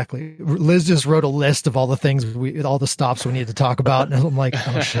 exactly. Liz just wrote a list of all the things all the stops we need to talk about. And I'm like,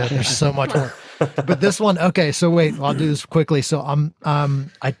 oh shit, there's so much more. But this one, okay. So wait, I'll do this quickly. So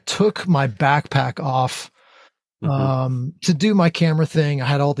I took my backpack off to do my camera thing. I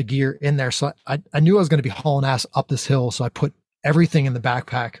had all the gear in there. So I knew I was going to be hauling ass up this hill. So I put everything in the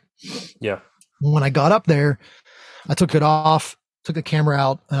backpack. Yeah. When I got up there, I took it off, took the camera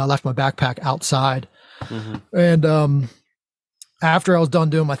out, and I left my backpack outside. And after I was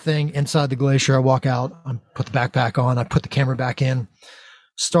done doing my thing inside the glacier, I walk out, I put the backpack on, I put the camera back in,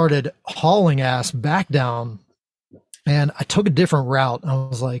 started hauling ass back down, and I took a different route. I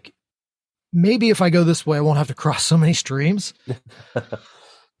was like, maybe if I go this way, I won't have to cross so many streams.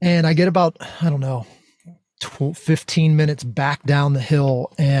 And I get about, 15 minutes back down the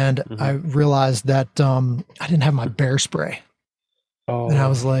hill, and I realized that I didn't have my bear spray. And I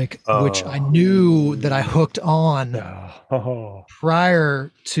was like, which I knew that I hooked on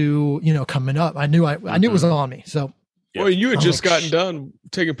prior to, coming up. I knew it was on me. So, well, you had just gotten done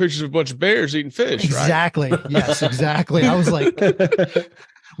taking pictures of a bunch of bears eating fish, exactly. Right? Yes, exactly. I was like,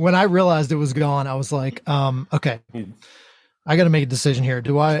 when I realized it was gone, I was like, okay, I got to make a decision here.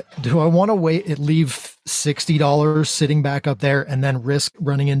 Do I want to wait and leave $60 sitting back up there and then risk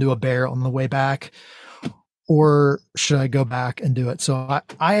running into a bear on the way back? Or should I go back and do it? So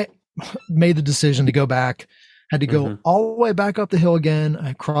I made the decision to go back, had to go all the way back up the hill again.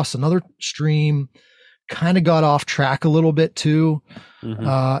 I crossed another stream, kind of got off track a little bit too.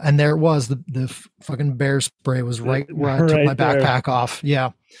 And there it was, the fucking bear spray was right where I took my backpack off.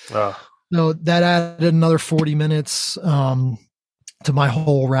 Yeah. So that added another 40 minutes to my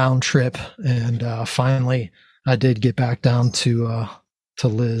whole round trip. And finally I did get back down to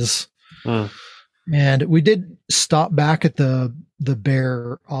Liz. And we did stop back at the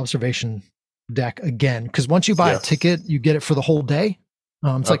bear observation deck again, because once you buy a ticket, you get it for the whole day.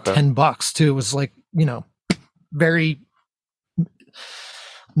 It's like $10 too. It was like, very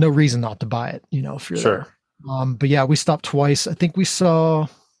no reason not to buy it, if you're there. But yeah, we stopped twice. I think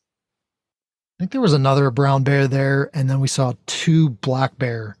there was another brown bear there, and then we saw 2 black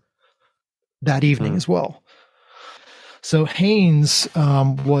bear that evening as well. So Haines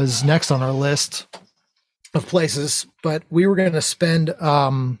was next on our list of places, but we were going to spend,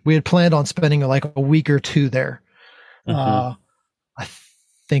 we had planned on spending like a week or 2 there. I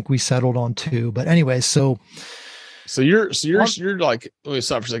think we settled on 2, but anyways, so you're like, let me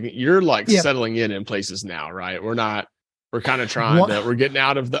stop for a second. You're like settling in places now, right? We're kind of trying we're getting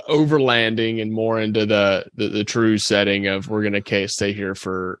out of the overlanding and more into the true setting of we're going to stay here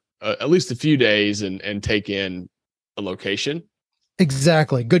for at least a few days and take in a location.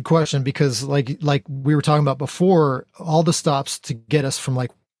 Exactly. Good question. Because like we were talking about before, all the stops to get us from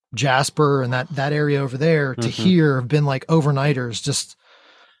like Jasper and that area over there to here have been like overnighters. Just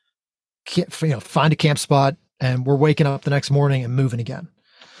find a camp spot, and we're waking up the next morning and moving again.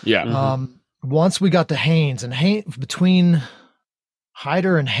 Yeah. Once we got to Haines, and between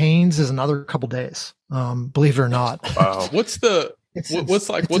Hyder and Haines is another couple days. Believe it or not. Wow. What's our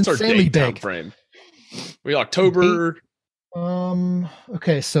date time frame? We October.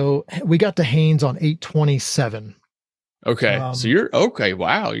 Okay, so we got to Haines on 8/27. Okay, so you're okay.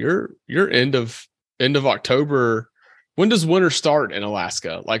 Wow, you're end of October. When does winter start in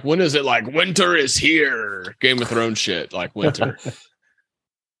Alaska? Like, when is it like winter is here? Game of Thrones shit, like winter.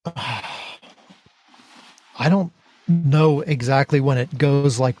 I don't know exactly when it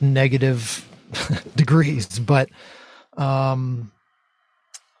goes like negative degrees, but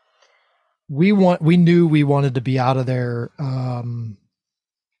we knew we wanted to be out of there.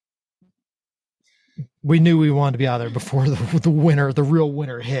 We knew we wanted to be out of there before the real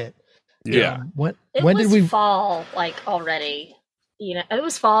winter hit. Yeah. When did we fall like already? It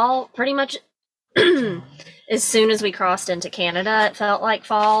was fall pretty much as soon as we crossed into Canada. It felt like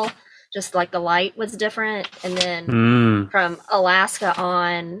fall. just like the light was different. And then from Alaska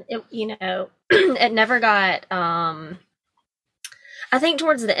on, it, it never got, I think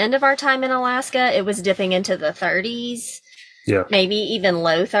towards the end of our time in Alaska, it was dipping into the 30s, maybe even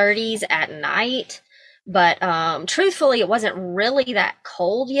low 30s at night. But truthfully, it wasn't really that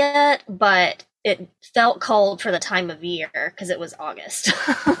cold yet, but it felt cold for the time of year because it was August.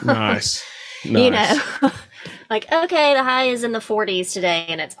 Nice. Like, okay, the high is in the 40s today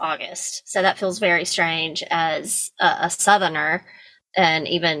and it's August. So that feels very strange as a Southerner. And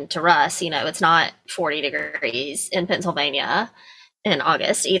even to Russ, it's not 40 degrees in Pennsylvania in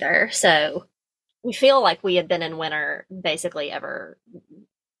August either. So we feel like we had been in winter basically ever.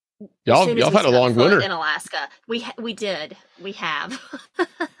 Y'all had a long winter in Alaska. We did. We have.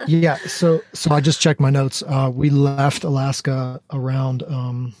 Yeah. So I just checked my notes. We left Alaska around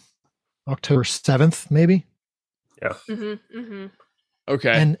October 7th, maybe. Yeah.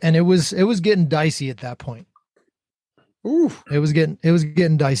 Okay. And it was getting dicey at that point. Ooh. It was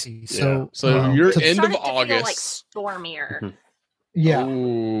getting dicey. So you're end of Feel August. like stormier. Yeah.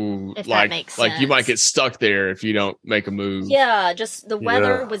 Ooh, if that makes sense. Like you might get stuck there if you don't make a move. Yeah, just the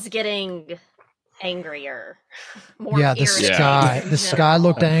weather was getting angrier. More the sky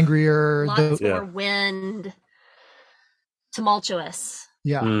looked angrier. Lots more wind. Tumultuous.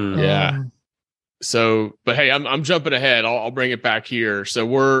 Yeah. Yeah. So, but hey, I'm jumping ahead. I'll bring it back here. So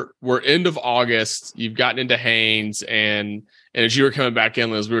we're end of August. You've gotten into Haines, and as you were coming back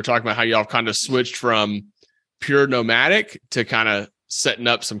in, Liz, we were talking about how y'all kind of switched from pure nomadic to kind of setting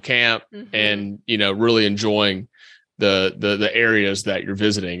up some camp and really enjoying the areas that you're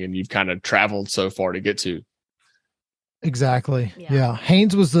visiting, and you've kind of traveled so far to get to. Exactly. Yeah.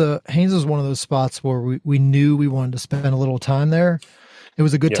 Haines was one of those spots where we knew we wanted to spend a little time there. It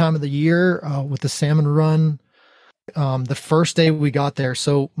was a good time of the year with the salmon run. The first day we got there,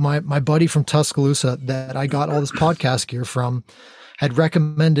 so my buddy from Tuscaloosa that I got all this podcast gear from had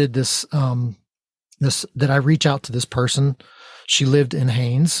recommended this that I reach out to this person. She lived in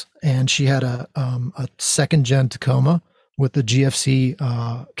Haines, and she had a second gen Tacoma with the GFC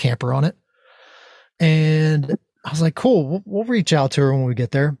camper on it. And I was like, cool, we'll reach out to her when we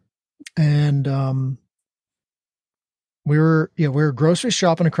get there. And we were grocery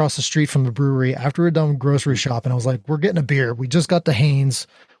shopping across the street from the brewery. After we were done grocery shopping, I was like, we're getting a beer. We just got to Haines.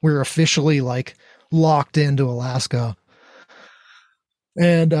 We were officially like locked into Alaska.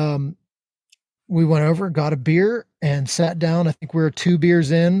 And we went over, got a beer, and sat down. I think we were 2 beers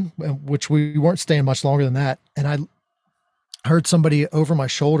in, which we weren't staying much longer than that. And I heard somebody over my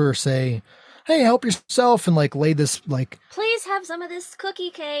shoulder say, "Hey, help yourself," and like lay this like, "Please have some of this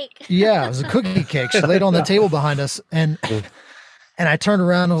cookie cake." Yeah, it was a cookie cake. She laid on the table behind us, and I turned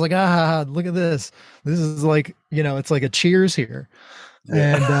around and I was like, look at this. This is like, it's like a Cheers here.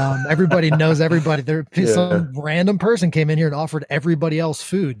 And everybody knows everybody. Some random person came in here and offered everybody else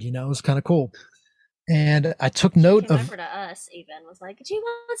food. It was kind of cool. And I took note of to us even was like, "Do you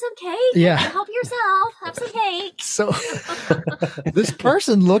want some cake? Yeah, help yourself. Have some cake." So this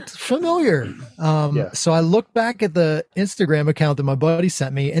person looked familiar. So I looked back at the Instagram account that my buddy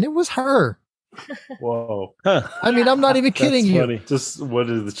sent me, and it was her. Whoa! I mean, I'm not even kidding you. Funny. Just what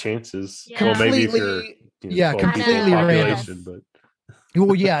are the chances? Yeah. Well, maybe if you're completely random. But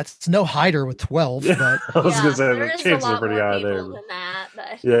well, yeah, it's no hider with 12. But I was gonna say the chances are pretty high there.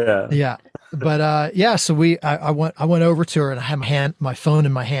 Yeah. But so I went over to her, and I had my phone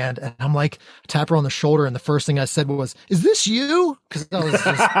in my hand, and I'm like, tap her on the shoulder, and the first thing I said was, "Is this you?" Because I was just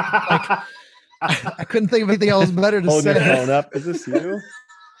like, I couldn't think of anything else better to Hold say. Your phone up. Is this you?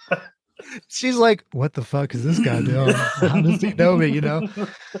 She's like, "What the fuck is this guy doing? How does he know me?" And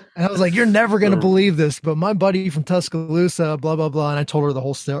I was like, "You're never gonna believe this, but my buddy from Tuscaloosa, blah blah blah." And I told her the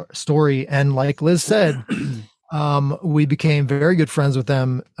whole story, and like Liz said. We became very good friends with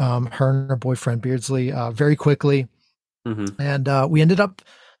them, her and her boyfriend Beardsley, very quickly. And we ended up,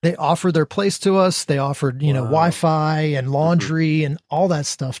 they offered their place to us. They offered, Wi-Fi and laundry and all that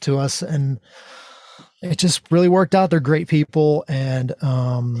stuff to us. And it just really worked out. They're great people. And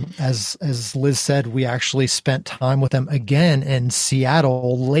as Liz said, we actually spent time with them again in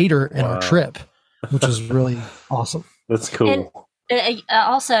Seattle later in our trip, which was really awesome. That's cool. And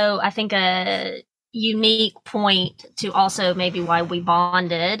also, I think unique point to also maybe why we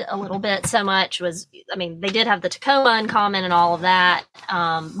bonded a little bit so much was, I mean, they did have the Tacoma in common and all of that,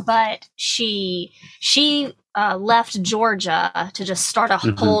 but she left Georgia to just start a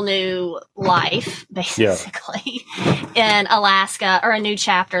whole new life, basically, in Alaska, or a new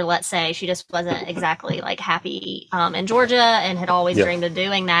chapter, let's say. She just wasn't exactly like happy in Georgia and had always dreamed of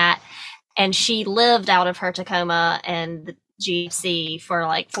doing that. And she lived out of her Tacoma and GFC for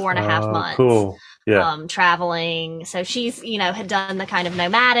like 4.5 months. Cool. Yeah. Traveling. So she's, had done the kind of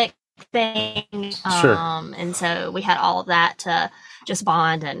nomadic thing. Sure. And so we had all of that to just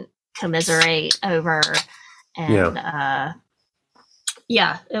bond and commiserate over. And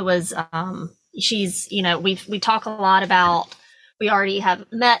it was she's, we talk a lot about, we already have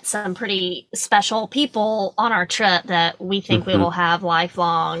met some pretty special people on our trip that we think we will have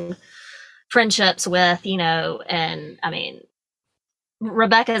lifelong friendships with, and I mean,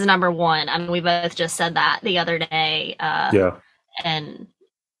 Rebecca is number one. I mean, we both just said that the other day. And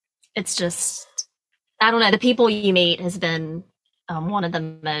it's just, I don't know, the people you meet has been one of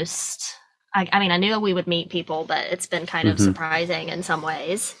the most, I mean, I knew we would meet people, but it's been kind of surprising in some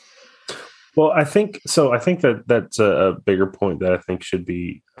ways. Well, I think that that's a bigger point that I think should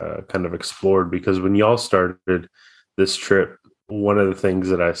be kind of explored, because when y'all started this trip, one of the things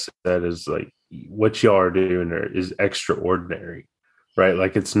that I said is like, what y'all are doing there is extraordinary, right?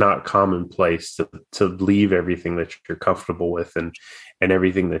 Like, it's not commonplace to leave everything that you're comfortable with and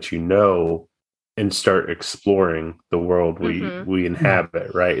everything that and start exploring the world we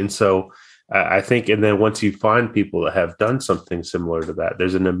inhabit, right? And so I think, and then once you find people that have done something similar to that,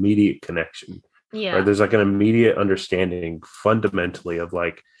 there's an immediate connection. Yeah. Right? There's like an immediate understanding fundamentally of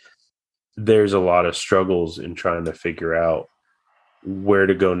like, there's a lot of struggles in trying to figure out where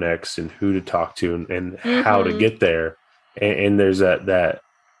to go next and who to talk to and how to get there. And there's that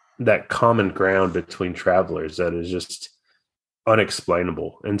common ground between travelers that is just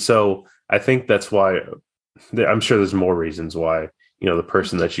unexplainable. And so I think that's why, I'm sure there's more reasons why, the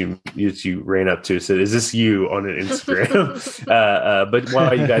person that you ran up to said, "Is this you?" on an Instagram. But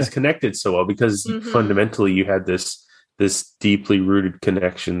why you guys connected so well, because fundamentally you had this deeply rooted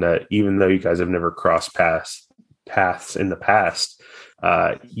connection that even though you guys have never crossed paths in the past,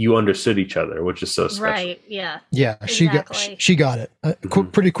 you understood each other, which is so special. Right. Yeah. Yeah. Exactly. She got it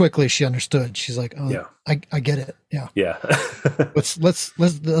pretty quickly. She understood. She's like, "Oh, yeah. I get it." Yeah. Yeah.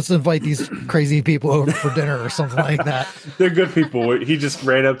 let's invite these crazy people over for dinner or something like that. They're good people. He just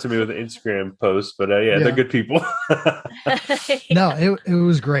ran up to me with an Instagram post, but they're good people. No, it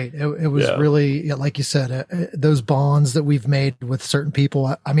was great. It was really, like you said, those bonds that we've made with certain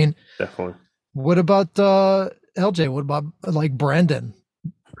people. I mean, definitely. What about LJ? What about like Brandon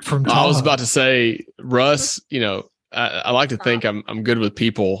from Tahoe? I was about to say, Russ, I like to think I'm good with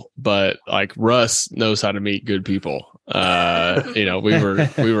people, but like Russ knows how to meet good people.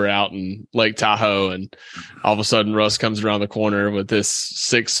 We were out in Lake Tahoe, and all of a sudden Russ comes around the corner with this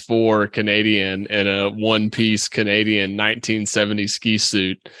 6'4" Canadian in a one-piece Canadian 1970 ski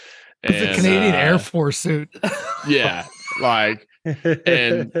suit. It's a Canadian Air Force suit. Yeah, like.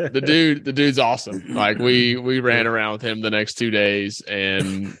 And the dude's awesome. Like we ran around with him the next 2 days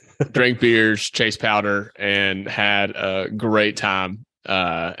and drank beers, chased powder, and had a great time.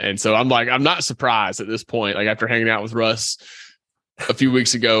 And so I'm not surprised at this point. Like, after hanging out with Russ a few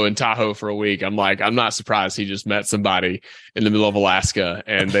weeks ago in Tahoe for a week, I'm not surprised he just met somebody in the middle of Alaska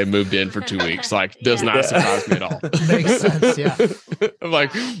and they moved in for 2 weeks. Like, does not surprise me at all. Makes sense. Yeah. I'm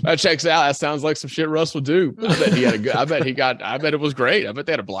like, that checks out. That sounds like some shit Russ would do. I bet he had a good, I bet it was great. I bet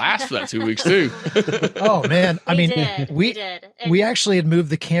they had a blast for that 2 weeks too. Oh man. I mean, we actually had moved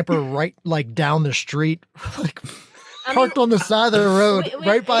the camper right like down the street, like parked on the side of the road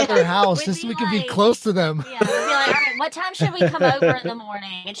right by their house just so we could be close to them. Yeah, we'd be like, all right, what time should we come over in the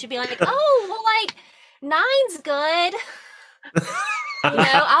morning? And she'd be like, oh, well, like 9's good.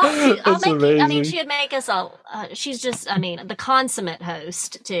 I'll make amazing. I mean, she'd make us she's just, the consummate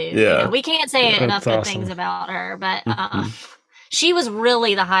host too. Yeah. We can't say enough good things about her, but she was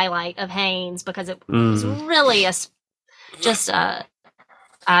really the highlight of Haines, because it was really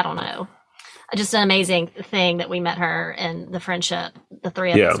I don't know, just an amazing thing that we met her, and the friendship the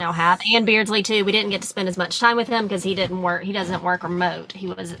three of us now have. And Beardsley too. We didn't get to spend as much time with him because he doesn't work remote. He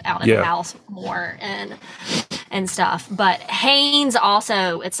was out in the house more and stuff. But Haines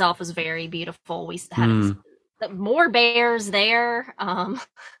also itself was very beautiful. We had more bears there at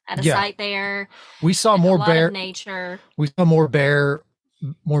a site there. We saw more nature. We saw more bears,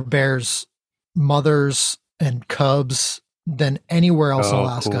 mothers and cubs than anywhere else in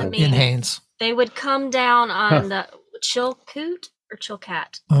Alaska. Cool. In Haines. They would come down on the Chilkoot or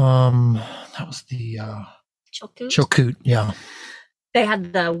Chilkat. That was the Chilkoot. Yeah. They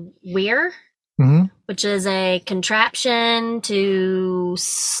had the weir, which is a contraption to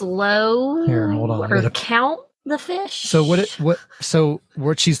slow or count the fish. So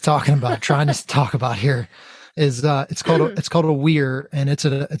what she's talking about, trying to talk about here, is it's called a weir, and it's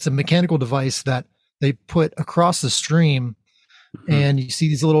a mechanical device that they put across the stream, and you see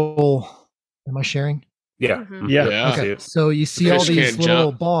these little. Am I sharing? Yeah. Mhm. Yeah. Okay. So you see The all fish these can't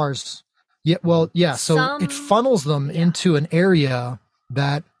little jump. bars. Yeah. Well, yeah. So it funnels them into an area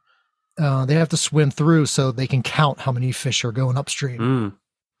that they have to swim through so they can count how many fish are going upstream.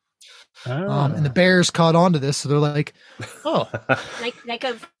 And the bears caught on to this, so they're like, "Oh, they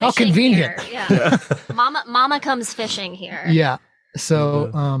go how convenient!" Here. Yeah, Mama comes fishing here. Yeah.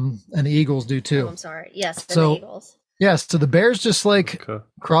 So, and the eagles do too. Oh, I'm sorry. Yes. So the eagles. Yes. So the bears just like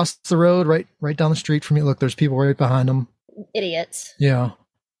cross the road right down the street from you. Look, there's people right behind them. Idiots. Yeah.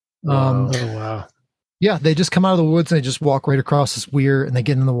 Wow. Yeah, they just come out of the woods and they just walk right across this weir and they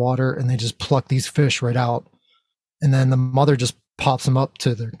get in the water and they just pluck these fish right out. And then the mother just pops them up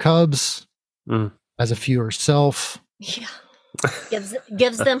to their cubs, has a few herself. Yeah.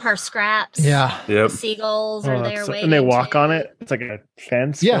 Gives them her scraps. Yeah. The seagulls are there waiting. And they walk on it. It's like a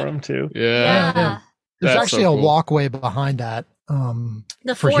fence for them too. Yeah. There's actually a walkway behind that.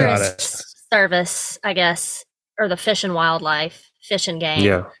 The Forest Service, I guess, or the Fish and Wildlife, Fish and Game.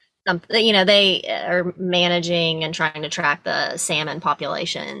 Yeah. They are managing and trying to track the salmon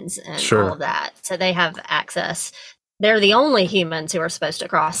populations and all of that. So they have access. They're the only humans who are supposed to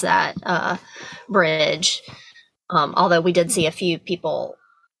cross that bridge. Although we did see a few people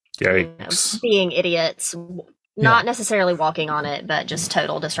being idiots, not necessarily walking on it, but just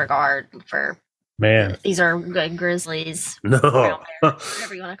total disregard for. Man, these are good grizzlies. No,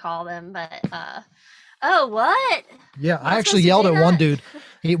 whatever you want to call them, but. Oh, what? Yeah, I actually yelled at one dude.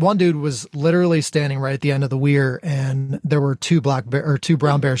 One dude was literally standing right at the end of the weir, and there were two brown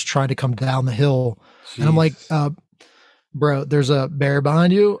bears trying to come down the hill. Jeez. And I'm like, bro, there's a bear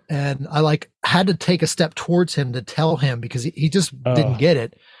behind you. And I had to take a step towards him to tell him because he just didn't get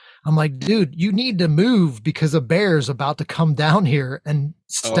it. I'm like, dude, you need to move because a bear's about to come down here and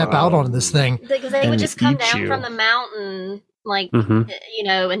step out on this thing. Because they would just come down from the mountain.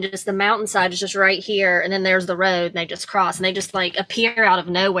 And just the mountainside is just right here, and then there's the road, and they just cross, and they just appear out of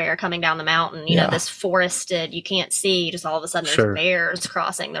nowhere coming down the mountain. You know, this forested, you can't see. Just all of a sudden, there's bears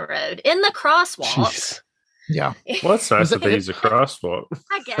crossing the road in the crosswalk. Jeez. Yeah, well, it's nice that they use a crosswalk.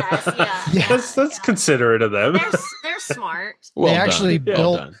 I guess, yeah. That's considerate of them. They're smart. Well, they actually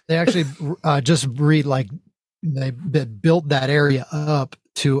built. They actually they built that area up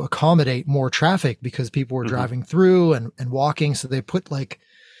to accommodate more traffic because people were driving through and walking. So they put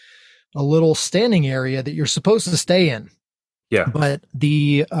a little standing area that you're supposed to stay in. Yeah. But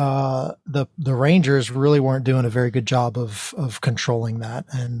the rangers really weren't doing a very good job of controlling that.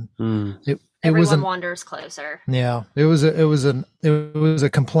 And everyone wanders closer. Yeah. It was a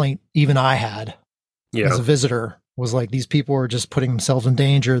complaint even I had as a visitor was like, these people are just putting themselves in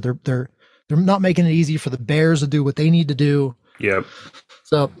danger. They're not making it easy for the bears to do what they need to do. Yep.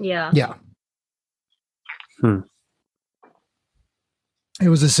 So yeah. It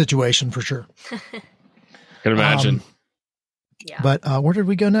was a situation for sure. Can imagine. But where did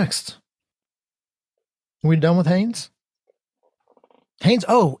we go next? Are we done with Haines? Haines.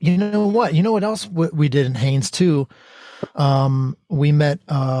 Oh, you know what? You know what else we did in Haines too? We met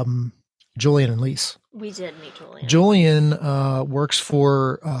Julian and Lise. We did meet Julian. Julian works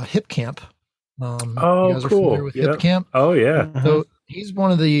for Hip Camp. You guys are familiar with Hip Camp? Oh yeah. So he's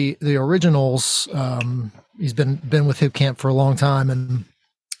one of the originals. He's been with Hip Camp for a long time, and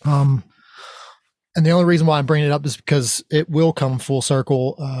the only reason why I'm bringing it up is because it will come full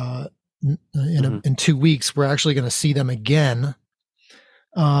circle. In 2 weeks, we're actually going to see them again.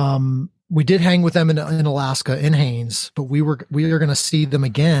 We did hang with them in Alaska in Haines, but we are going to see them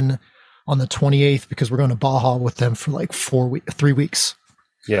again on the 28th because we're going to Baja with them for 3 weeks.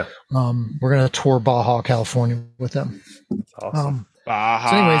 Yeah. We're going to tour Baja, California with them. Awesome. Baja.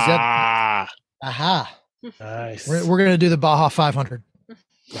 So anyways, Aha. Nice. We're going to do the Baja 500.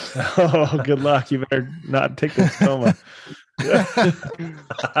 Oh, good luck. You better not take the Tacoma.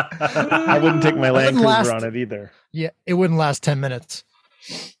 I wouldn't take my Land Cruiser on it either. Yeah, it wouldn't last 10 minutes.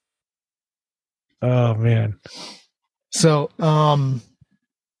 Oh, man. So,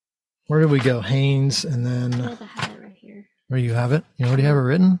 where did we go? Haines, and then... I have it right here. Where you have it? You already have it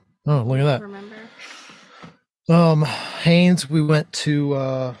written? Oh, look at that. Remember? Haines, we went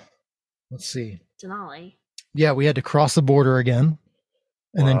to, let's see. Denali. Yeah, we had to cross the border again,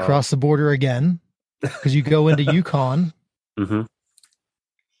 and then cross the border again, because you go into Yukon. Mm-hmm.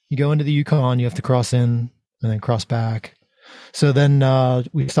 You go into the Yukon, you have to cross in, and then cross back. So then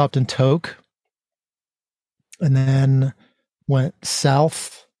we stopped in Tok, and then went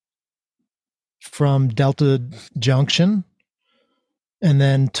south from Delta Junction, and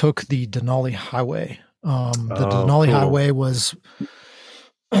then took the Denali Highway. The Denali Highway was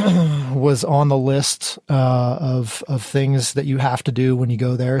was on the list of things that you have to do when you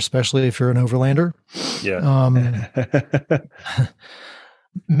go there, especially if you're an overlander. Yeah.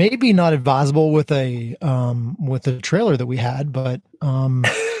 Maybe not advisable with a trailer that we had, but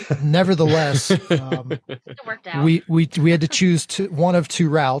nevertheless, it worked out. We had to choose one of two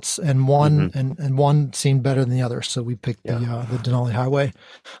routes, and one and one seemed better than the other, so we picked the Denali Highway.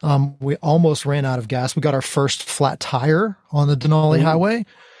 We almost ran out of gas. We got our first flat tire on the Denali Highway.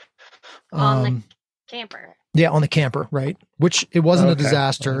 On the camper. Yeah, on the camper, right? Which it wasn't a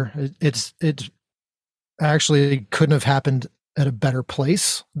disaster. It actually couldn't have happened at a better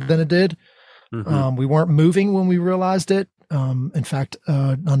place than it did. We weren't moving when we realized it. In fact,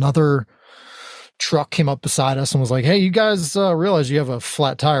 another truck came up beside us and was like, "Hey, you guys realize you have a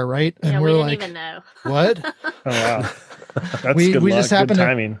flat tire, right?" And we didn't like, even know. "What?" Oh wow, that's we good luck, just happened good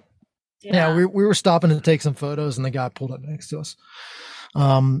timing. We were stopping to take some photos, and the guy pulled up next to us.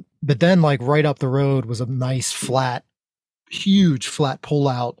 But then, like right up the road was a nice huge flat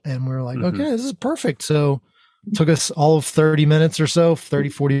pullout, and we were like, "Okay, this is perfect." So it took us all of 30 minutes or so,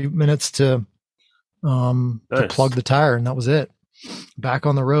 40 minutes to plug the tire, and that was it. Back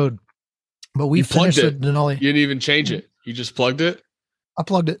on the road. But we finished it. Denali. You didn't even change it. You just plugged it? I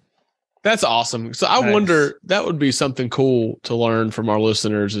plugged it. That's awesome. So I wonder, that would be something cool to learn from our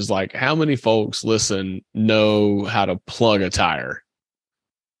listeners, is like how many folks know how to plug a tire.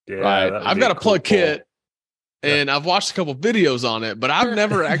 Yeah, right. I've got a plug kit. And I've watched a couple videos on it, but I've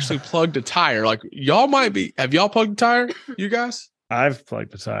never actually plugged a tire. Like have y'all plugged a tire, you guys? I've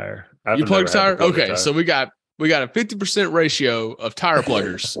plugged a tire. You plugged a tire? Okay. So we got a 50% ratio of tire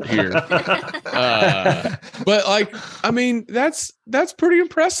pluggers here. But like, I mean, that's pretty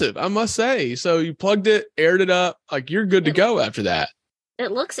impressive, I must say. So you plugged it, aired it up, like you're good to go after that.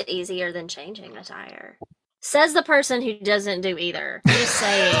 It looks easier than changing a tire. Says the person who doesn't do either. Just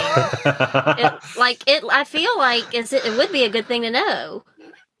saying. I feel like it would be a good thing to know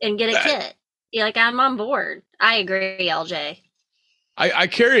and get a kit. Yeah, like I'm on board. I agree, LJ. I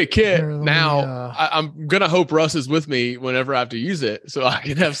carry a kit now. I'm gonna hope Russ is with me whenever I have to use it, so I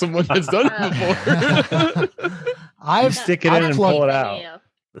can have someone that's done it before. I've stick it in and pull it out.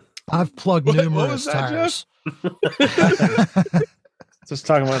 I've plugged numerous tires. Just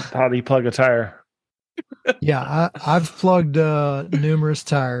talking about how do you plug a tire. Yeah, I've plugged numerous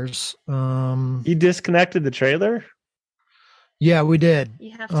tires. You disconnected the trailer? Yeah, we did.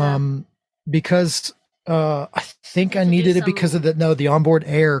 You have to because I think I needed it because of the onboard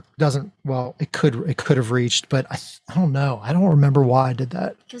air doesn't. Well, it could have reached, but I don't know. I don't remember why I did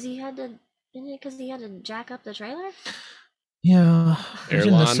that. Because you had to jack up the trailer. Yeah, we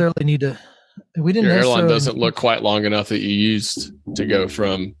didn't necessarily need to. We didn't. Your airline doesn't look quite long enough that you used to go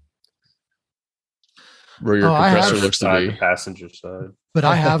from where your compressor looks to be. The passenger side. But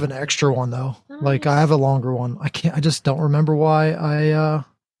I have an extra one though. Like I have a longer one. I just don't remember why I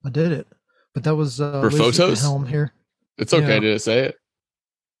did it. But that was for photos. Helm here. It's okay to say it.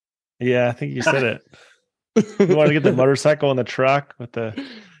 Yeah, I think you said it. You want to get the motorcycle in the truck with the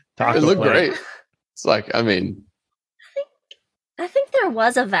taco. It looked great. It's like, I mean, I think there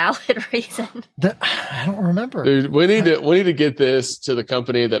was a valid reason. I don't remember. Dude, we need to get this to the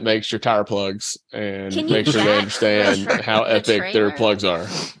company that makes your tire plugs and make sure they understand how epic their plugs are.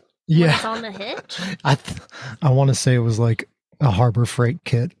 Yeah, it's on the hitch. I want to say it was like a Harbor Freight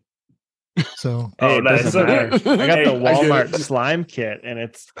kit. So nice. I got the Walmart slime kit, and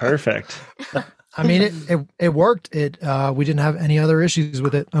it's perfect. I mean, it worked. We didn't have any other issues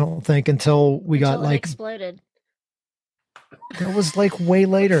with it, I don't think, until we got like exploded. It was like way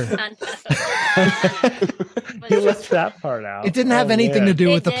later. You left that part out. It didn't have anything to do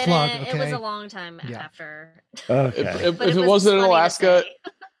with the plug. Okay? It was a long time after. Okay. If it wasn't in Alaska,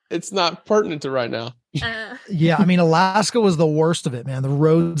 it's not pertinent to right now. Yeah, I mean, Alaska was the worst of it, man. The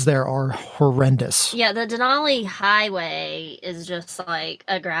roads there are horrendous. Yeah, the Denali Highway is just like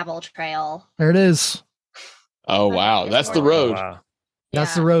a gravel trail. There it is. Oh wow, that's the road. Wow.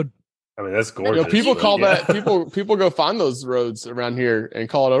 That's the road. I mean, that's gorgeous. People call that people go find those roads around here and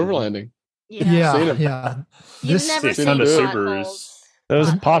call it overlanding. Yeah. You've never seen Subarus.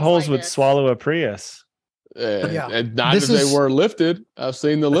 Those potholes would swallow a Prius. And not if they were lifted. I've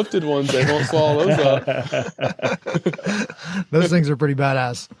seen the lifted ones. They won't swallow those up. Those things are pretty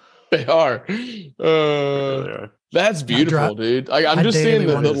badass. They are. That's beautiful, dude. Like, I'm just seeing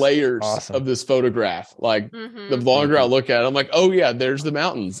the layers of this photograph. Like the longer I look at it, I'm like, oh yeah, there's the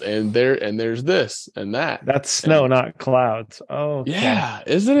mountains, and there's this and that. That's snow, not clouds. Oh yeah,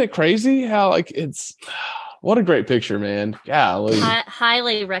 isn't it crazy how like it's. What a great picture, man. Golly. I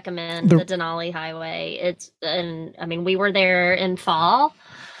highly recommend the Denali Highway. I mean, we were there in fall.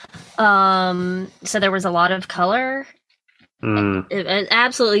 So there was a lot of color. It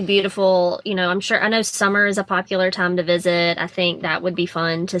absolutely beautiful. You know, I know summer is a popular time to visit. I think that would be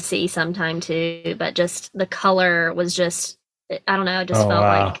fun to see sometime too. But just the color was just, I don't know, I just felt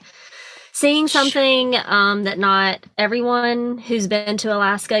like seeing something that not everyone who's been to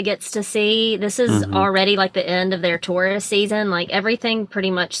Alaska gets to see. This is already like the end of their tourist season. Like everything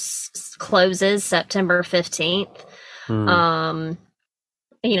pretty much closes September 15th.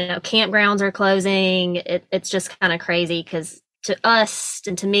 You know, campgrounds are closing. It's just kind of crazy because to us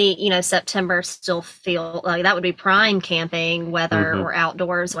and to me, you know, September still feel like that would be prime camping weather or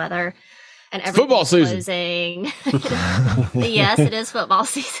outdoors weather. And football season. Closing. Yes, it is football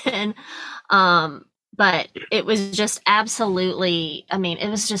season. But it was just absolutely, I mean, it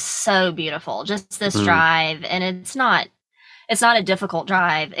was just so beautiful. Just this drive. And it's not a difficult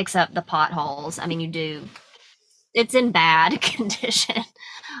drive except the potholes. I mean, it's in bad condition.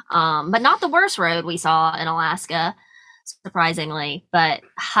 But not the worst road we saw in Alaska, surprisingly, but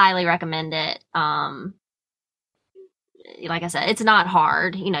highly recommend it. Like I said, it's not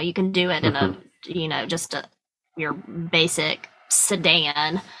hard. You know, you can do it in a, you know, your basic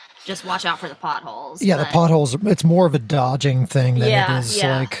sedan. Just watch out for the potholes. Yeah, the potholes, it's more of a dodging thing than it is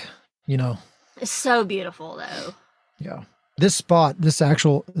like, you know. It's so beautiful, though. Yeah. This spot, this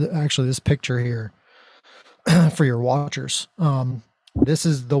picture here for your watchers, this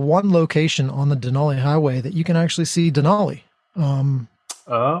is the one location on the Denali Highway that you can actually see Denali.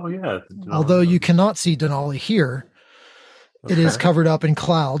 Although you cannot see Denali here, it is covered up in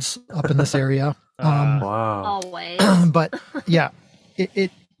clouds up in this area. Wow. Always. But yeah, it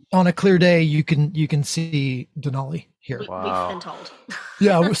on a clear day you can see Denali here. We've been told.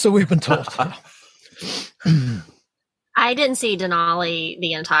 Yeah, so we've been told. I didn't see Denali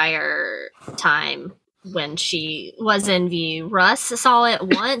the entire time when she was in view. Russ saw it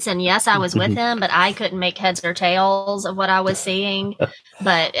once, and yes, I was with him, but I couldn't make heads or tails of what I was seeing.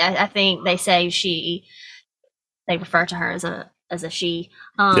 But I think they say they refer to her as a she.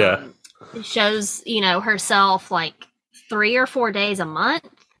 Shows, you know, herself like 3 or 4 days a month,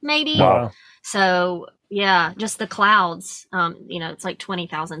 maybe. Wow. So yeah, just the clouds. You know, it's like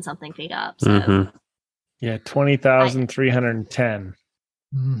 20,000 something feet up. So yeah, 20,310.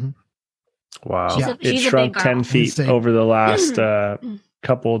 Wow. It shrunk 10 feet over the last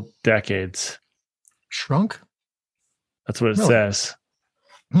couple decades. Shrunk? That's what it says.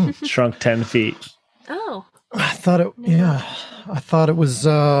 Shrunk 10 feet. Oh. I thought it was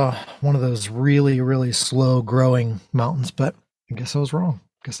one of those really, really slow growing mountains, but I guess I was wrong.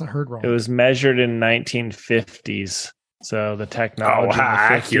 I guess I heard wrong. It was measured in 1950s. So the technology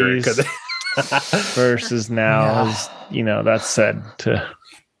in the 50s versus now is, you know, that's said to.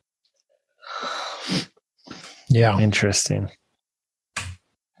 Yeah. Interesting.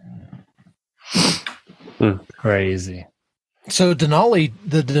 Crazy. So the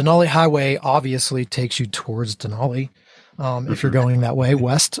Denali Highway obviously takes you towards Denali. If you're going that way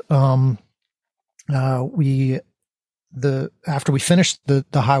west, after we finished the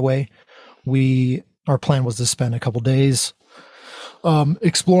highway, our plan was to spend a couple days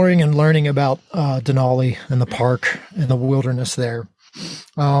exploring and learning about Denali and the park and the wilderness there.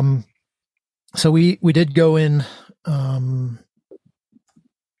 So we did go in to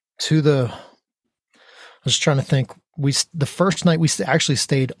I was trying to think. The first night we actually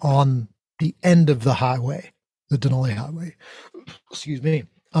stayed on the end of the highway, the Denali Highway. Excuse me.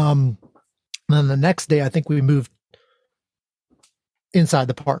 And then the next day, I think we moved inside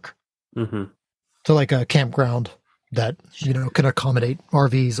the park to like a campground that, you know, can accommodate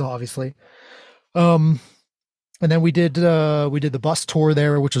RVs, obviously. And then we did the bus tour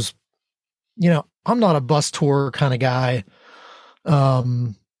there, which was, you know, I'm not a bus tour kind of guy.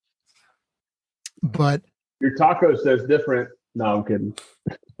 But your taco says different. No, I'm kidding.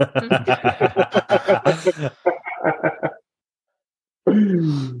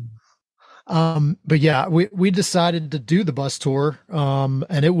 But yeah, we decided to do the bus tour.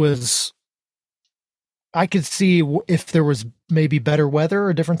 And it was, I could see if there was maybe better weather,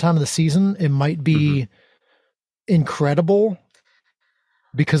 a different time of the season, it might be incredible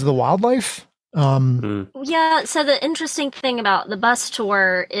because of the wildlife. Yeah. So the interesting thing about the bus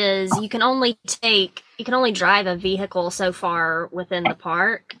tour is you can only drive a vehicle so far within the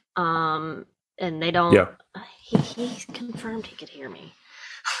park. And they don't, he confirmed he could hear me.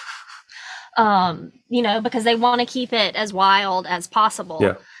 You know, because they want to keep it as wild as possible.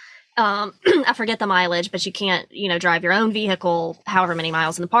 Yeah. I forget the mileage, but you can't, you know, drive your own vehicle however many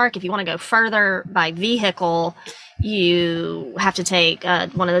miles in the park. If you want to go further by vehicle, you have to take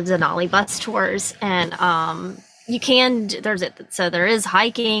one of the Denali bus tours. And, you can, there is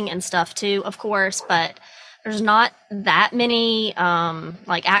hiking and stuff too, of course, but there's not that many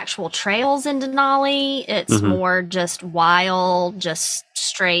like actual trails in Denali. It's more just wild, just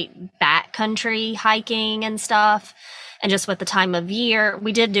straight backcountry hiking and stuff. And just with the time of year,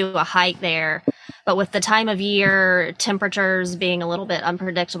 we did do a hike there, but with the time of year, temperatures being a little bit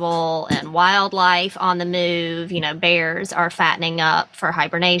unpredictable and wildlife on the move, bears are fattening up for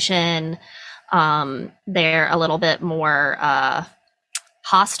hibernation. They're a little bit more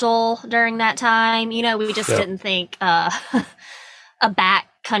hostile during that time. We just didn't think a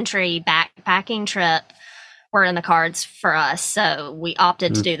backcountry backpacking trip were in the cards for us. So we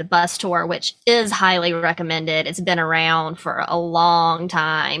opted to do the bus tour, which is highly recommended. It's been around for a long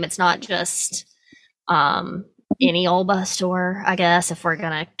time. It's not just any old bus tour, I guess, if we're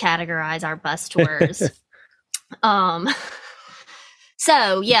going to categorize our bus tours.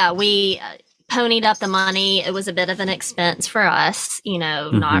 So yeah, we ponied up the money. It was a bit of an expense for us,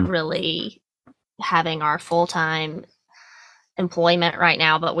 not really having our full-time employment right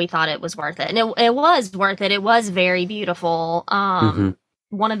now, but we thought it was worth it. And it was worth it. It was very beautiful.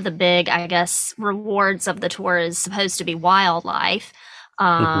 One of the big, I guess, rewards of the tour is supposed to be wildlife.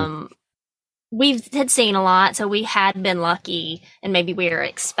 We had seen a lot, so we had been lucky, and maybe we were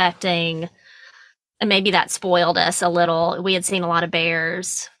expecting, and maybe that spoiled us a little. We had seen a lot of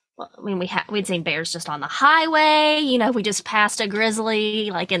bears. I mean, we'd seen bears just on the highway. We just passed a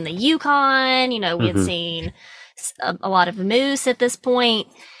grizzly, like in the Yukon. We had seen a lot of moose at this point,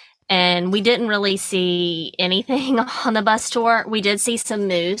 and we didn't really see anything on the bus tour. We did see some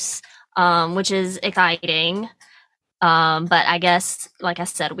moose, which is exciting. But I guess, like I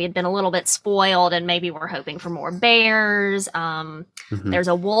said, we had been a little bit spoiled, and maybe we're hoping for more bears. There's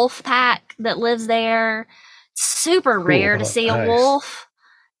a wolf pack that lives there. Super rare to see a wolf,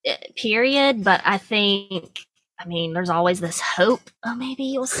 period. But I mean, there's always this hope. Oh, maybe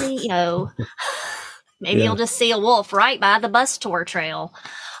you'll see, maybe you'll just see a wolf right by the bus tour trail.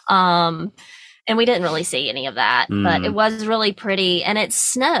 And we didn't really see any of that, but it was really pretty, and it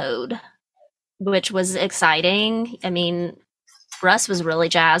snowed, which was exciting. I mean, Russ was really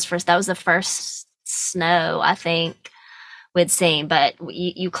jazzed for us. That was the first snow I think we'd seen, but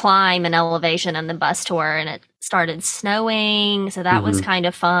you climb an elevation on the bus tour, and it started snowing. So that was kind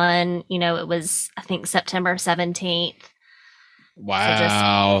of fun. It was, I think, September 17th.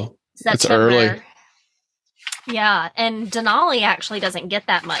 Wow. So that's early. Yeah, and Denali actually doesn't get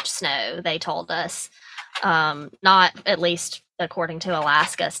that much snow, they told us. Not at least according to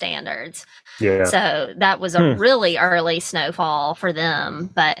Alaska standards. Yeah. So that was a really early snowfall for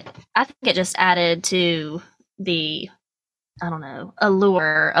them, but I think it just added to the,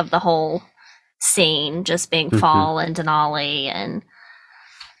 allure of the whole scene, just being fall in Denali and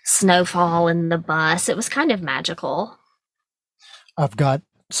snowfall in the bus. It was kind of magical. I've got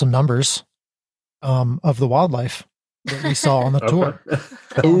some numbers of the wildlife that we saw on the tour.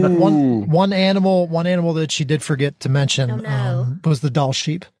 One animal that she did forget to mention was the Dall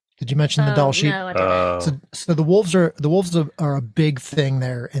sheep. Did you mention the Dall sheep? No, I didn't. So the wolves are a big thing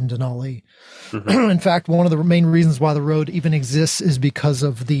there in Denali. In fact, one of the main reasons why the road even exists is because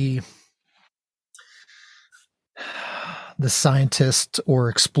of the scientist or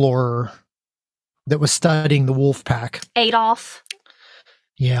explorer that was studying the wolf pack. Adolf.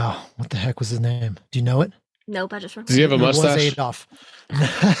 Yeah. What the heck was his name? Do you know it? Nope, I just remember. Does he have a mustache? It was Adolf.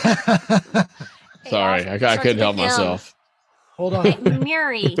 Sorry, I couldn't help myself. Hold on.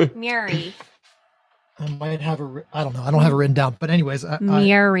 Murray. I might have I don't know. I don't have it written down. But anyways,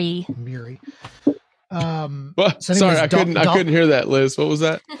 Murray. So sorry, I couldn't hear that, Liz. What was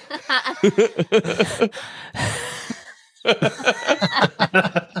that?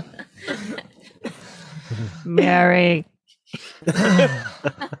 Mary.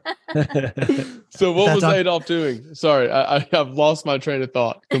 So what was Adolf doing? Sorry, I've lost my train of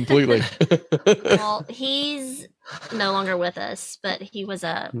thought completely. Well, he's no longer with us, but he was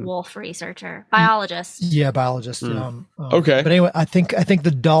a wolf researcher, biologist. Yeah, biologist. Okay, but anyway, I think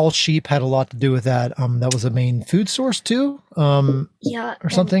the Dall sheep had a lot to do with that. That was a main food source too. Yeah, or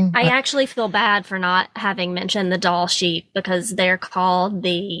something. I actually feel bad for not having mentioned the Dall sheep because they're called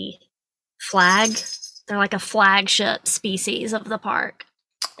the flag. They're like a flagship species of the park.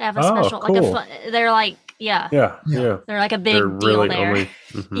 They have a special, cool. They're like, yeah. They're like a big deal there.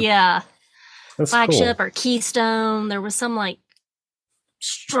 Yeah. That's flagship cool. Or keystone. There was some like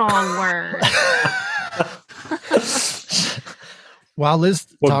strong word. While Liz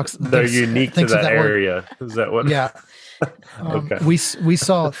talks, they're unique to that area. Word. Is that what? Yeah. Okay. We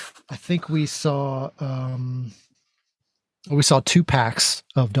saw. I think we saw 2 packs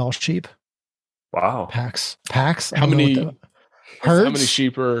of Dall sheep. Wow. Packs. How many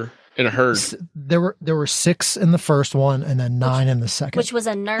sheep are in a herd? There were 6 in the first one, and then 9 in the second. Which was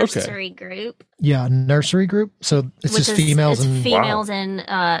a nursery group. Yeah, nursery group. So it's just females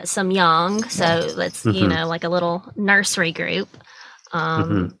and some young. So it's like a little nursery group.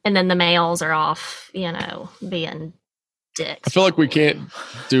 And then the males are off, being dicks. I feel like we can't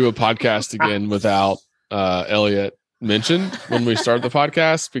do a podcast again without Elliot mentioned when we start the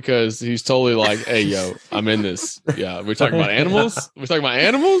podcast, because he's totally like, hey, yo, I'm in this. Yeah. We talking about animals?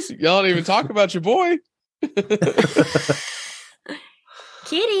 Y'all don't even talk about your boy.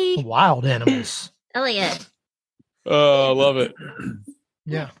 Kitty. Wild animals. Elliot. Oh, I love it.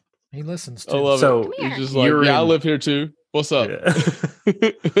 Yeah. He listens too. I love it. He's just like, I live here too. What's up? You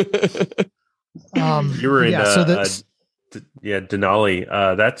were in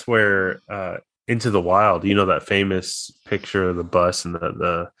Denali. That's where Into the Wild, that famous picture of the bus and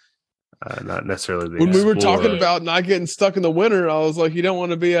the not necessarily the when we were talking about not getting stuck in the winter, I was like, you don't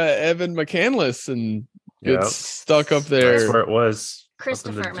want to be a Evan McCandless and get stuck up there. That's where it was.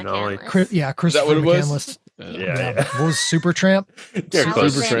 Christopher McCandless. Christopher McCandless. Yeah. What was Supertramp?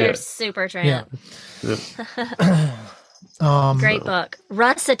 Supertramp. Yeah. Great book.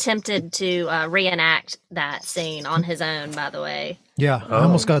 Russ attempted to reenact that scene on his own, by the way. Yeah, I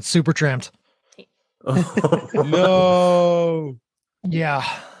almost got Supertramped. No. Yeah.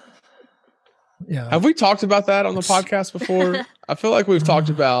 Have we talked about that on the podcast before? I feel like we've talked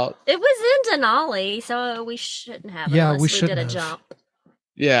about. It was in Denali, so we shouldn't have. Yeah, we did a jump.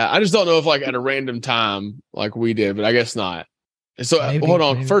 Yeah, I just don't know if like at a random time like we did, but I guess not. So hold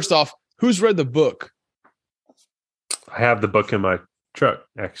on. Maybe. First off, who's read the book? I have the book in my truck.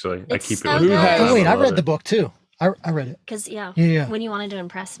 Actually, I keep it. Wait, I read the book too. I read it. Because, yeah, when you wanted to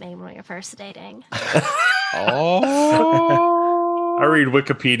impress me when we were first dating. Oh. I read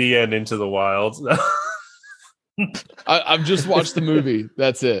Wikipedia and Into the Wild. I've just watched the movie.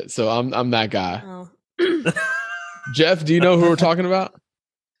 That's it. So I'm that guy. Oh. Jeff, do you know who we're talking about?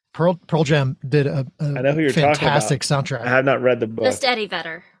 Pearl Jam did a I know who you're fantastic talking about. Soundtrack. I have not read the book. Just Eddie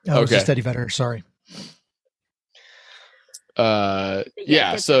Vedder. Oh, okay. Just Eddie Vedder. Sorry. So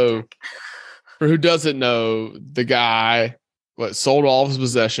for who doesn't know, the guy sold all of his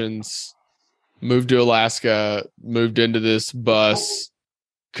possessions, moved to Alaska, moved into this bus,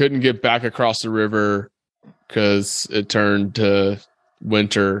 couldn't get back across the river because it turned to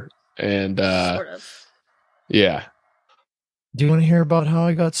winter, and sort of. Yeah. Do you want to hear about how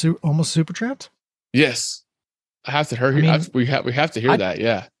I got almost super trapped? Yes, I have to hear. We have to hear that.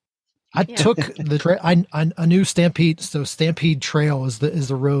 Yeah. I took the trail. I knew Stampede. So Stampede Trail is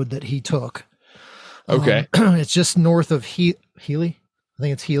the road that he took. Okay. It's just north of Healy. I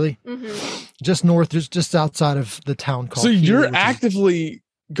think it's Healy. Mm-hmm. Just north, just outside of the town called. So Healy, you're actively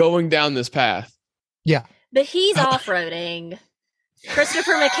going down this path. Yeah. But he's off-roading.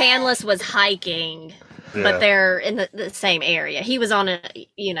 Christopher McCandless was hiking, but they're in the same area. He was on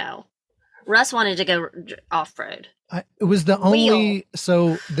Russ wanted to go off-road. It was the only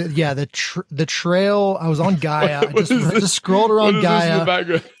the trail. I was on Gaia. I just scrolled around Gaia.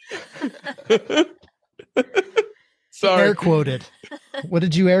 Sorry, air quoted. What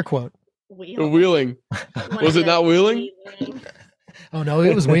did you air quote? Wheeling. Was it not wheeling? Oh no,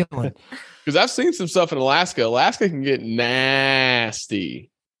 it was wheeling. Because I've seen some stuff in Alaska. Alaska can get nasty.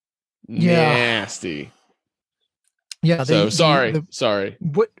 Yeah. Nasty. Yeah. Sorry.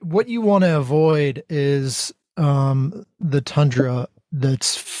 What you want to avoid is the tundra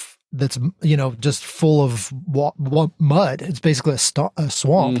that's just full of mud. It's basically a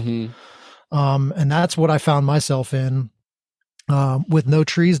swamp. Mm-hmm. And that's what I found myself in, with no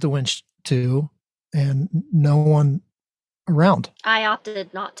trees to winch to and no one around. I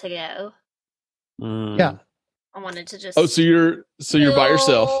opted not to go. Yeah. I wanted to just. Oh, so you're by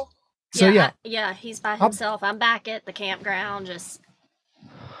yourself. So he's by himself. I'm back at the campground, just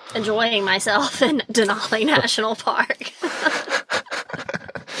enjoying myself in Denali National Park.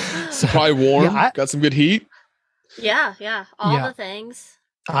 So, probably warm. Got some good heat. Yeah. All the things.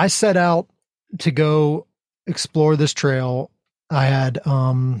 I set out to go explore this trail. I had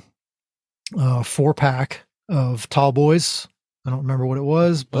a 4-pack of Tall Boys. I don't remember what it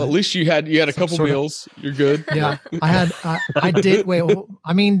was, but at least you had a couple meals. You're good. Yeah, I did. Wait,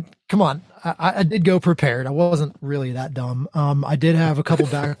 I mean, come on. I did go prepared. I wasn't really that dumb. I did have a couple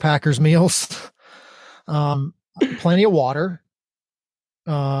backpackers meals, plenty of water.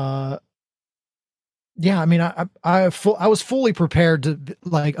 Yeah, I mean, I was fully prepared to,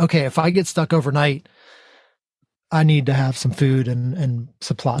 like, okay, if I get stuck overnight, I need to have some food and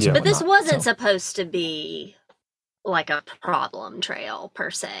supplies. But this wasn't supposed to be like a problem trail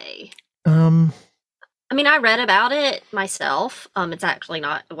per se. I mean, I read about it myself.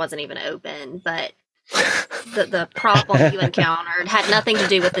 It wasn't even open, but the problem you encountered had nothing to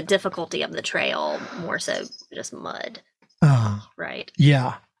do with the difficulty of the trail, more so just mud. Right.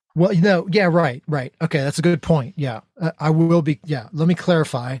 Yeah. Well, yeah, right. Okay, that's a good point. Yeah, I will be. Yeah, let me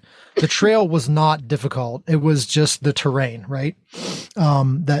clarify. The trail was not difficult. It was just the terrain, right?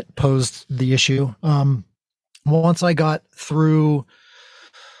 That posed the issue. Once I got through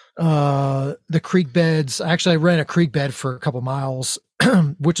the creek beds, actually I ran a creek bed for a couple miles,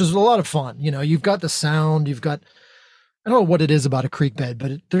 which is a lot of fun. You've got the sound, I don't know what it is about a creek bed,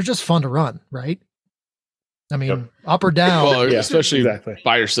 but they're just fun to run, right? I mean, up or down. Well, especially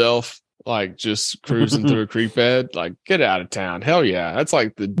by yourself, like just cruising through a creek bed, like get out of town. Hell yeah. That's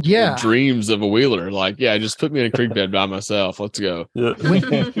like the dreams of a wheeler. Like, yeah, just put me in a creek bed by myself. Let's go. Yeah.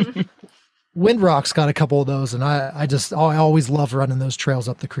 Windrock's got a couple of those, and I always love running those trails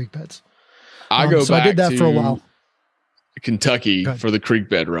up the creek beds. I did that for a while. Kentucky for the creek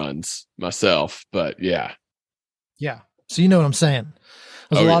bed runs myself, but yeah. Yeah. So you know what I'm saying.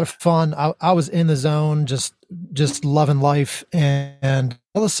 It was a lot of fun. I was in the zone, just loving life. And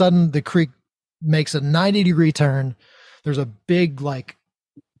all of a sudden the creek makes a 90-degree turn. There's a big, like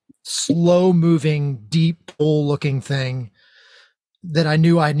slow moving, deep pool looking thing that I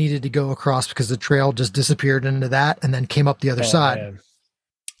knew I needed to go across because the trail just disappeared into that and then came up the other side. Man.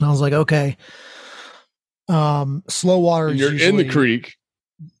 And I was like, okay. Slow water. You're in the creek.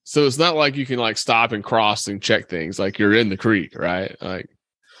 So it's not like you can like stop and cross and check things. Like you're in the creek, right? Like,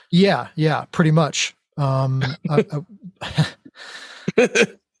 yeah, pretty much. I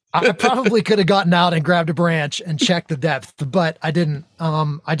probably could have gotten out and grabbed a branch and checked the depth, but I didn't.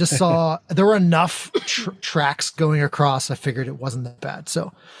 I just saw there were enough tracks going across. I figured it wasn't that bad.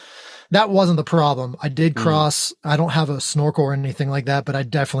 So that wasn't the problem. I did cross. I don't have a snorkel or anything like that, but I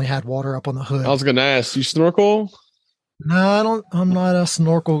definitely had water up on the hood. I was going to ask, you snorkel? No, I don't. I'm not a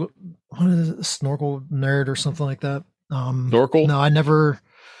snorkel. What is it? A snorkel nerd or something like that. Snorkel? No, I never.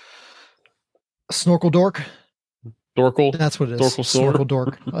 Snorkel dork. Dorkel. That's what it is. Snorkel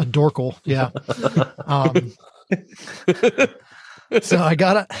dork. A dorkel. Yeah. So I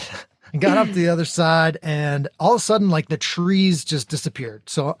got up to the other side, and all of a sudden, like the trees just disappeared.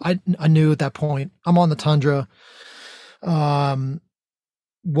 So I knew at that point I'm on the tundra. What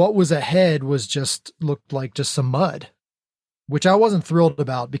was ahead looked like just some mud, which I wasn't thrilled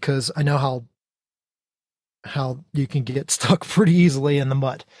about because I know how you can get stuck pretty easily in the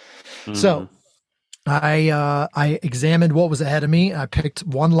mud. Mm. So I examined what was ahead of me. I picked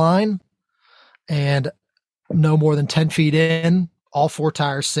one line, and no more than 10 feet in, all four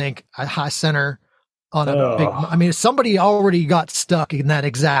tires sink. I high center on a big. I mean, somebody already got stuck in that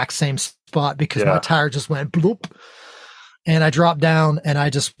exact same spot because my tire just went bloop, and I dropped down and I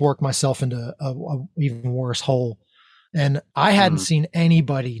just worked myself into a even worse hole. And I hadn't seen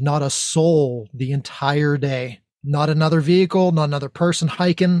anybody, not a soul, the entire day. Not another vehicle, not another person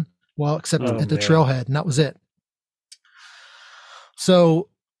hiking. Well, except at the trailhead, and that was it. So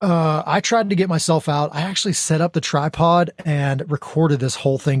I tried to get myself out. I actually set up the tripod and recorded this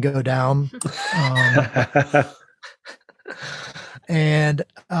whole thing go down. And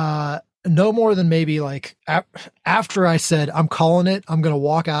no more than maybe like after I said, I'm calling it, I'm going to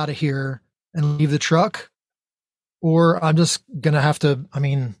walk out of here and leave the truck, or I'm just going to have to,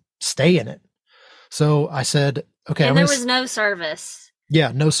 stay in it. So I said, okay. And there was no service.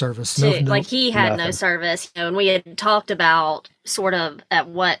 Yeah, no service. No, like he had nothing. No service, and we had talked about sort of at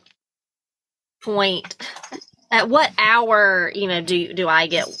what point, at what hour,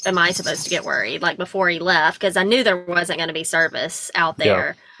 am I supposed to get worried? Like before he left, because I knew there wasn't going to be service out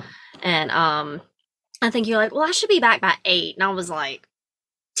there. Yeah. And I think you're like, well, I should be back by 8. And I was like,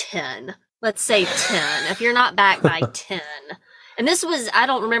 10. Let's say 10. If you're not back by 10. And this was, I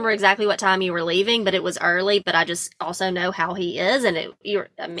don't remember exactly what time you were leaving, but it was early, but I just also know how he is. And 10,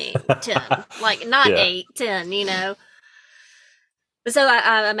 like not 8, 10, So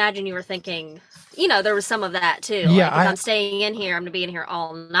I imagine you were thinking, there was some of that too. Yeah. Like, if I'm staying in here, I'm going to be in here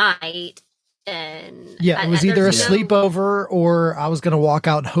all night. And yeah, it was either a sleepover or I was going to walk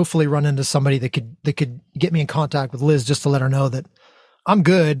out and hopefully run into somebody that could get me in contact with Liz just to let her know that I'm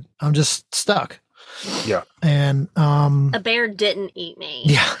good. I'm just stuck. Yeah. And a bear didn't eat me.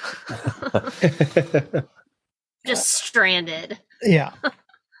 Yeah. Just stranded. Yeah.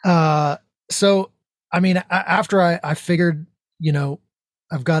 So after I figured,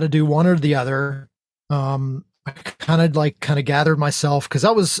 I've got to do one or the other. I kind of gathered myself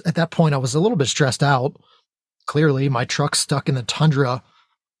because at that point I was a little bit stressed out. Clearly my truck's stuck in the tundra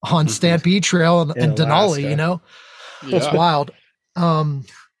on Stampede Trail in Denali, Yeah. It's wild.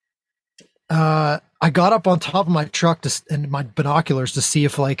 I got up on top of my truck and my binoculars to see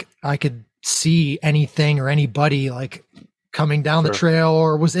if like I could see anything or anybody like coming down the trail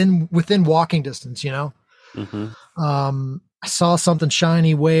or was within walking distance, you know? Mm-hmm. I saw something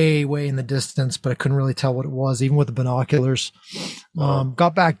shiny way in the distance, but I couldn't really tell what it was, even with the binoculars.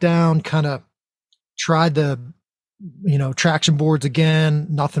 Got back down, kind of tried the, traction boards again.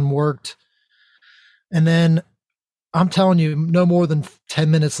 Nothing worked. And then I'm telling you, no more than 10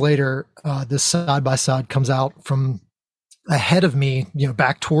 minutes later, this side-by-side comes out from ahead of me,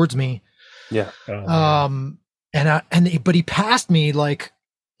 back towards me. Yeah. But he passed me like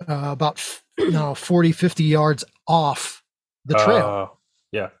about 40, 50 yards off the trail.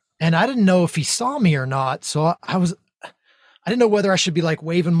 Yeah. And I didn't know if he saw me or not. So I didn't know whether I should be like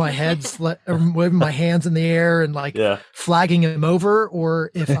waving my waving my hands in the air and like flagging him over,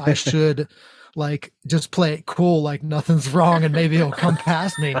 or if I should like just play it cool, like nothing's wrong and maybe he'll come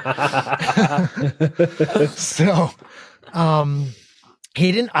past me. So,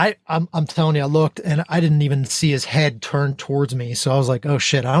 he didn't, I'm telling you, I looked and I didn't even see his head turn towards me. So I was like, oh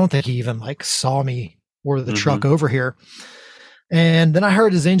shit, I don't think he even like saw me or the truck over here. And then I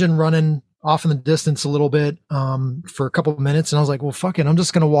heard his engine running off in the distance a little bit, for a couple of minutes. And I was like, well, fuck it. I'm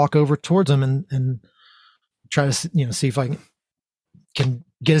just going to walk over towards him and try to, see if I can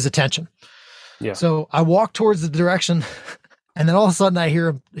get his attention. Yeah. So I walked towards the direction, and then all of a sudden I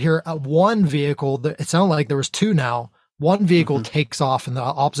hear one vehicle. It sounded like there was two now. One vehicle takes off in the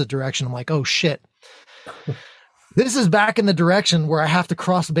opposite direction. I'm like, oh shit. This is back in the direction where I have to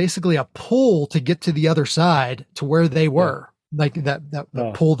cross basically a pool to get to the other side to where they were. Like that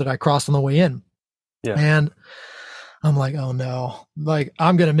pool that I crossed on the way in. Yeah. And I'm like, oh no, like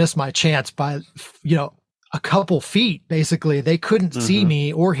I'm going to miss my chance by, a couple feet. Basically they couldn't see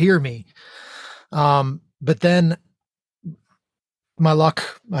me or hear me. But then my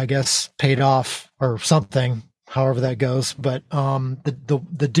luck, I guess, paid off or something, however that goes. But,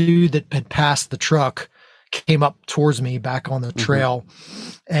 the dude that had passed the truck came up towards me back on the trail,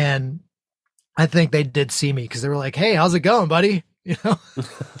 and I think they did see me because they were like, "Hey, how's it going, buddy?" Yeah, I'm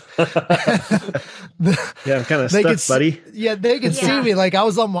kind of stuck, buddy. Yeah, they could see me. Like I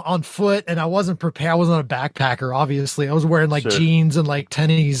was on foot, and I wasn't prepared. I wasn't a backpacker. Obviously, I was wearing like jeans and like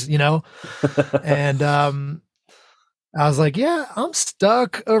tennies, and I was like, "Yeah, I'm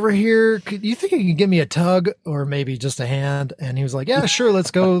stuck over here. You think you can give me a tug or maybe just a hand?" And he was like, "Yeah, sure.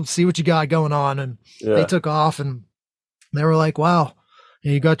 Let's go see what you got going on." And they took off, and they were like, "Wow,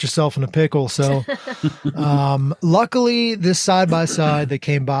 you got yourself in a pickle." So, luckily, this side-by-side that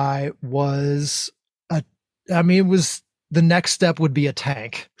came by was it was the next step would be a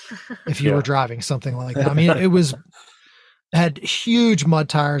tank if you were driving something like that. I mean, had huge mud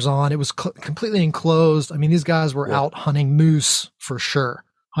tires on. It was completely enclosed. I mean, these guys were out hunting moose for sure,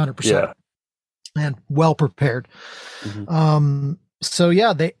 100%, and well prepared. So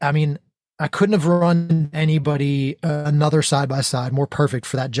yeah, I couldn't have run anybody another side by side more perfect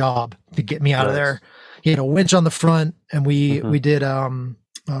for that job to get me out of there. He had a winch on the front, and we did what's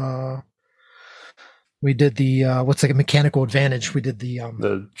like a mechanical advantage. We did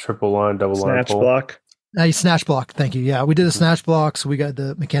the triple line, double line snatch block. Snatch block. Thank you. Yeah, we did a snatch block, so we got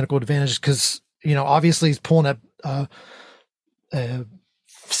the mechanical advantage because obviously he's pulling a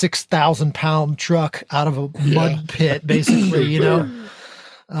 6,000-pound truck out of a mud pit, basically.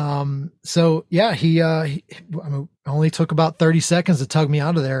 So yeah, he only took about 30 seconds to tug me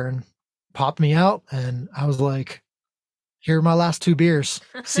out of there and popped me out, and I was like, "Here are my last 2 beers.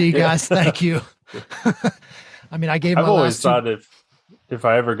 See you guys. Thank you." I mean, I gave. I've always thought if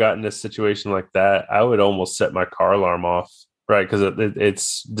I ever got in a situation like that, I would almost set my car alarm off, right? Because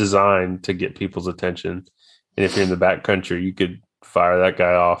it's designed to get people's attention. And if you're in the back country, you could fire that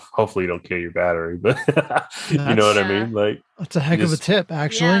guy off. Hopefully, you don't kill your battery, but you know what I mean. Like that's a heck of a tip,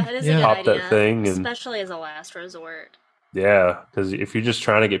 actually. Yeah, it is a good pop idea, that thing, especially as a last resort. Yeah, because if you're just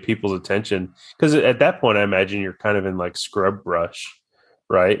trying to get people's attention, because at that point, I imagine you're kind of in like scrub brush,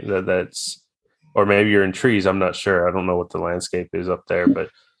 right? That's. Or maybe you're in trees. I'm not sure. I don't know what the landscape is up there, but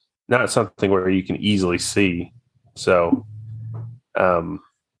not something where you can easily see. So, popping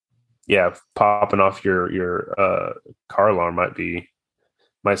off your car alarm might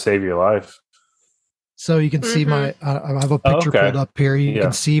save your life. So you can see I have a picture pulled up here. You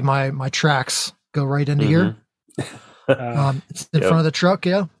can see my tracks go right into here. It's in front of the truck.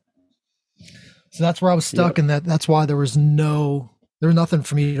 Yeah. So that's where I was stuck, and that's why there was nothing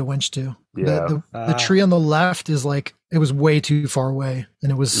for me to winch to. Yeah. The tree on the left is like, it was way too far away,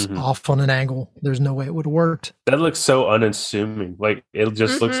 and it was off on an angle. There's no way it would have worked. That looks so unassuming. Like it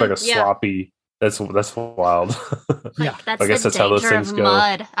just looks like a sloppy That's wild. Yeah, I guess that's how those things go.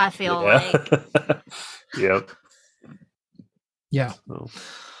 Mud, I feel like. Yep. Yeah.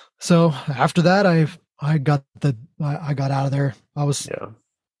 So after that, I got out of there. I was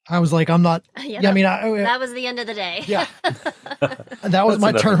like, I'm not. Yeah, I mean, that was the end of the day. Yeah. That was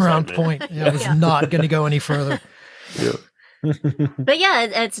my turnaround point. I was not going to go any further. Yeah. But yeah,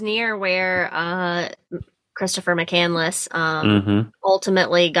 it's near where Christopher McCandless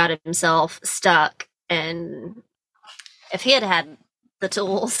ultimately got himself stuck, and if he had the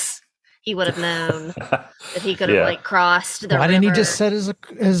tools, he would have known that he could have crossed the Why river. didn't he just set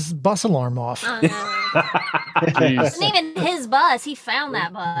his bus alarm off? It wasn't even his bus. He found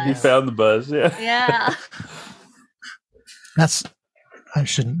that bus. He found the bus. Yeah. Yeah. I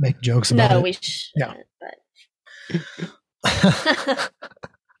shouldn't make jokes about it. No, we shouldn't.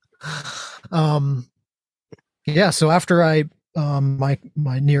 Yeah. So after I my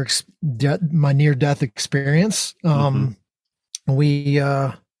near death experience, we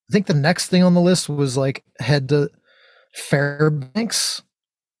I think the next thing on the list was like head to Fairbanks,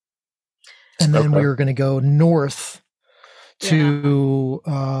 and then we were going to go north to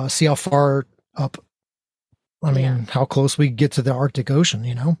see how far up. I mean, how close we get to the Arctic Ocean,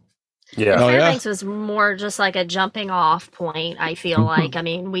 you know? Yeah. Fairbanks was more just like a jumping off point, I feel like. I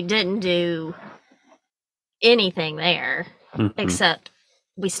mean, we didn't do anything there except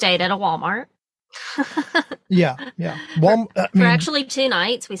we stayed at a Walmart. Yeah. For actually 2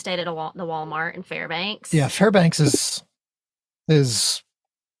 nights, we stayed at the Walmart in Fairbanks. Yeah, Fairbanks is it's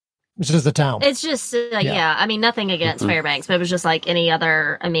just a town. It's just, I mean, nothing against Fairbanks, but it was just like any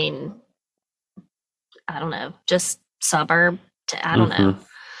other, I mean, I don't know, just suburb. I don't know.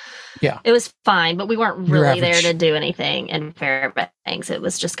 Yeah. It was fine, but we weren't really there to do anything in Fairbanks. It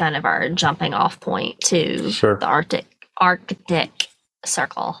was just kind of our jumping off point to the Arctic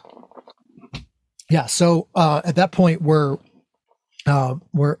Circle. Yeah. So at that point, we're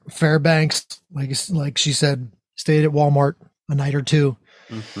Fairbanks, like she said, stayed at Walmart a night or two.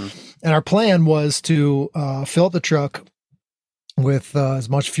 And our plan was to fill up the truck with as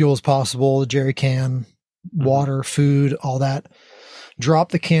much fuel as possible, the jerry can, water, food, all that. Drop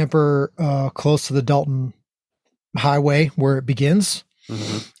the camper close to the Dalton Highway where it begins.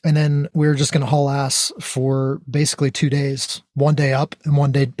 And then we were just going to haul ass for basically 2 days, 1 day up and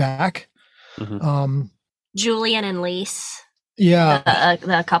 1 day back. Julian and Lise. Yeah.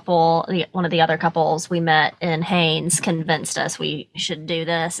 The couple, one of the other couples we met in Haines convinced us we should do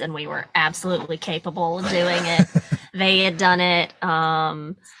this, and we were absolutely capable of doing it. They had done it.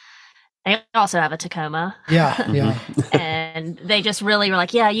 They also have a Tacoma. Yeah. And they just really were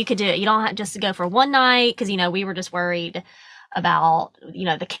like, yeah, you could do it. You don't have just to go for one night. Cause we were just worried about,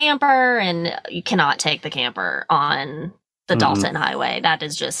 the camper, and you cannot take the camper on the Dalton Highway. That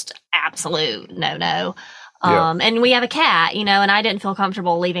is just absolute no. And we have a cat, and I didn't feel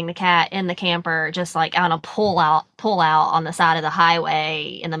comfortable leaving the cat in the camper, just like on a pull out on the side of the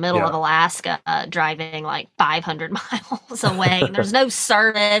highway in the middle of Alaska, driving like 500 miles away. And there's no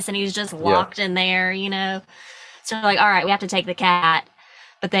service, and he's just locked in there, So we're like, all right, we have to take the cat.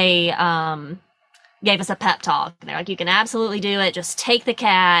 But they gave us a pep talk. They're like, you can absolutely do it. Just take the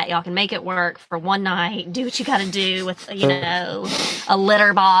cat. Y'all can make it work for one night. Do what you got to do with, a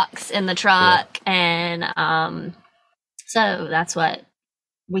litter box in the truck. And so that's what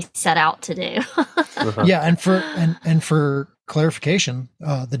we set out to do. Yeah. And for clarification,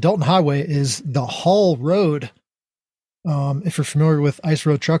 the Dalton Highway is the Hall Road. If you're familiar with Ice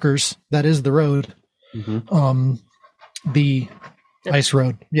Road Truckers, that is the road. The Ice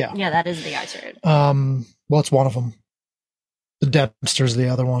Road. Yeah. Yeah, that is the Ice Road. Well, it's one of them. The Dempster's the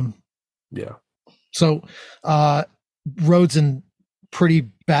other one. Yeah. So, road's in pretty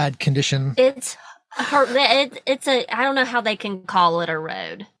bad condition. It's I don't know how they can call it a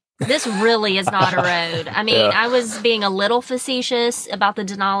road. This really is not a road. I mean, I was being a little facetious about the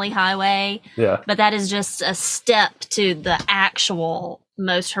Denali Highway. Yeah. But that is just a step to the actual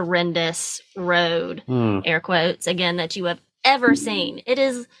most horrendous road, air quotes, again, that you have ever seen. It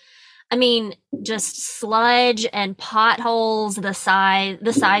is, just sludge and potholes the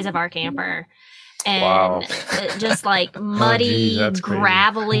size of our camper, and just like muddy,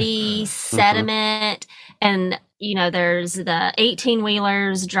 gravelly sediment. And there's the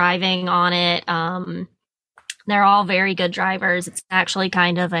 18-wheelers driving on it. They're all very good drivers. It's actually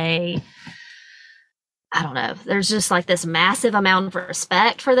kind of I don't know. There's just like this massive amount of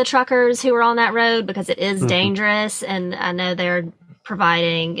respect for the truckers who are on that road, because it is dangerous. And I know they're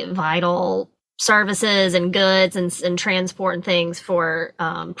providing vital services and goods and transport and things for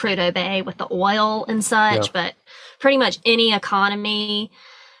Prudhoe Bay with the oil and such. But pretty much any economy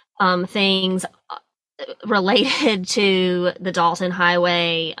things related to the Dalton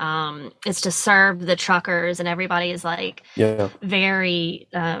Highway. It's to serve the truckers, and everybody is like very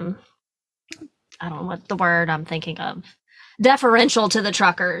I don't know what the word I'm thinking of, deferential to the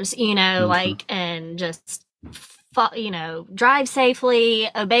truckers, like, and just drive safely,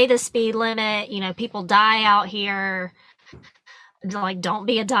 obey the speed limit. People die out here. Like, don't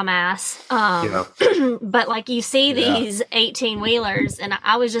be a dumbass. But like, you see these 18-wheelers, and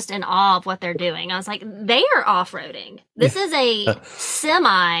I was just in awe of what they're doing. I was like, they are off-roading. This is a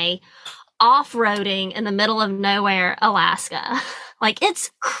semi off-roading in the middle of nowhere, Alaska. Like, it's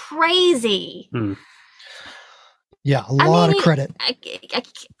crazy. Yeah, a lot of credit.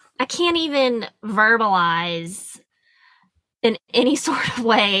 I can't even verbalize in any sort of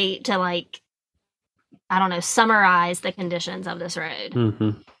way to, like, I don't know, summarize the conditions of this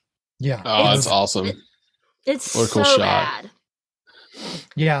road. Yeah. Oh, that's awesome. It's so bad.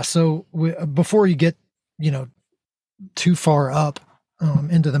 Yeah. So before you get, too far up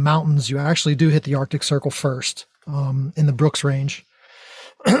into the mountains, you actually do hit the Arctic Circle first in the Brooks Range.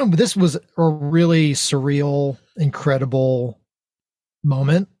 This was a really surreal, incredible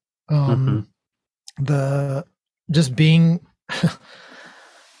moment. The just being...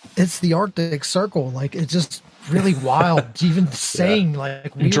 It's the Arctic Circle. Like, it's just really wild. Even saying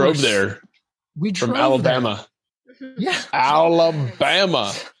like we drove there. We drove from Alabama. There. Yeah,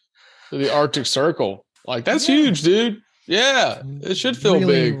 Alabama to the Arctic Circle. Like, that's huge, dude. Yeah, it should feel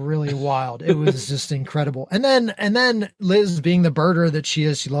really, big. Really wild. It was just incredible. And then Liz, being the birder that she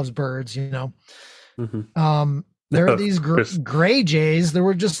is, she loves birds. There are these gray jays that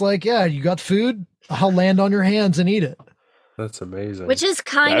were just like, yeah, you got food. I'll land on your hands and eat it. That's amazing. Which is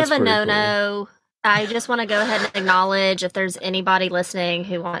kind of a no-no. Cool. I just want to go ahead and acknowledge, if there's anybody listening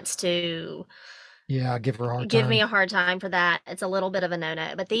who wants to give her a hard time. Give me a hard time for that. It's a little bit of a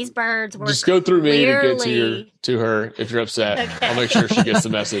no-no. But these birds were just go through me to get to her if you're upset. Okay. I'll make sure she gets the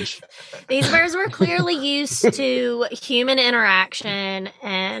message. These birds were clearly used to human interaction,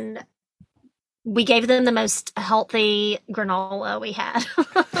 and we gave them the most healthy granola we had.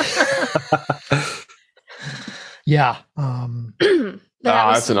 Yeah.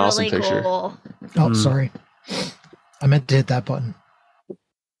 That's an awesome picture. Cool. Oh, sorry. I meant to hit that button.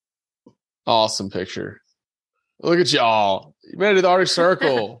 Awesome picture. Look at y'all. You made it to the Arctic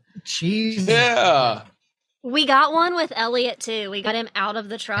Circle. Jeez. Yeah. We got one with Elliot too. We got him out of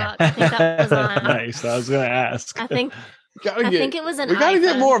the truck. I think that was on. Nice. I was going to ask. I think it was an. We got to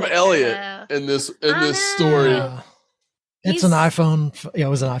get more of Elliot in this story. It's an iPhone. Yeah, it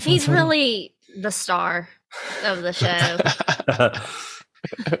was an iPhone. He's really the star of the show.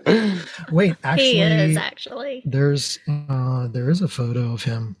 Wait, actually, he is actually. There is a photo of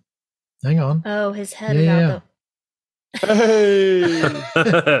him. Hang on. Oh, his head is out the. Hey.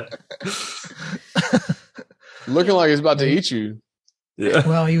 Looking like he's about to eat you. Yeah.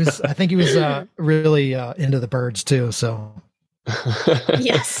 Well, I think he was really into the birds too. So.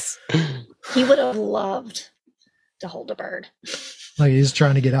 Yes, he would have loved to hold a bird. Like, he's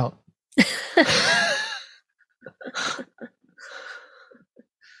trying to get out.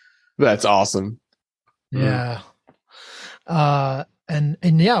 That's awesome. Yeah. So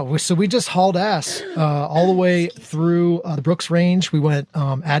we just hauled ass all the way through the Brooks Range. We went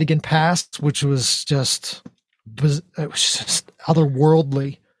Adigan Pass, which was just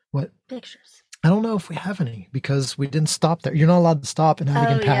otherworldly. What pictures? I don't know if we have any because we didn't stop there. You're not allowed to stop in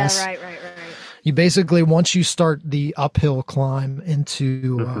Adigan Pass. Yeah, right. You basically, once you start the uphill climb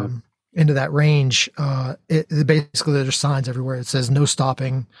into that range, it basically there's signs everywhere. It says no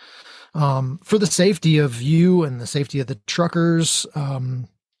stopping. For the safety of you and the safety of the truckers.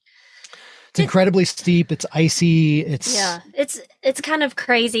 It's incredibly steep. It's icy. It's kind of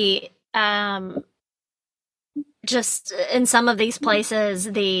crazy. Just in some of these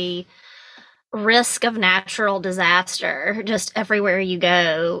places, the risk of natural disaster just everywhere you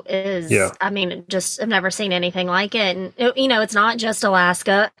go is, I mean, just I've never seen anything like it. And, it's not just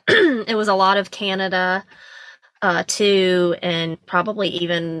Alaska. It was a lot of Canada, too, and probably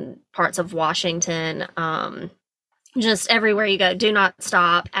even parts of Washington. Just everywhere you go, do not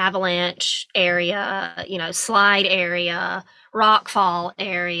stop, avalanche area, slide area, rockfall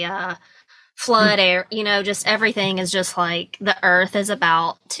area, flood area, just everything is just like the earth is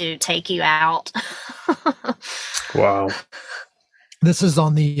about to take you out. Wow. This is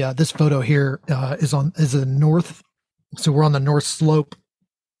on the, this photo here is the north. So we're on the north slope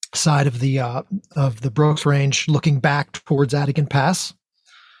side of the Brooks Range, looking back towards Adigan Pass.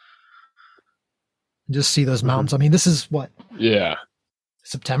 Just see those mountains. I mean, this is what? Yeah.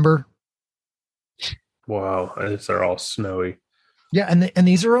 September. Wow. They're all snowy. Yeah, and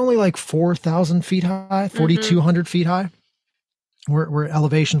these are only like 4,000 feet high, 4,200 feet high. We're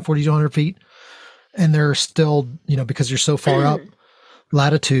elevation 4,200 feet, and they're still, because you're so far up,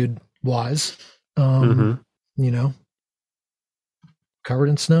 latitude wise, covered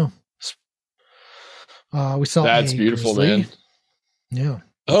in snow. We saw that's beautiful, grizzly. man. Yeah.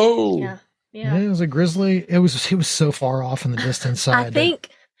 Oh. Yeah. It was a grizzly. It was so far off in the distance side. I think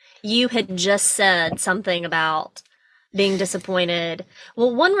you had just said something about being disappointed.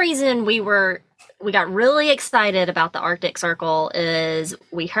 Well, one reason we got really excited about the Arctic Circle is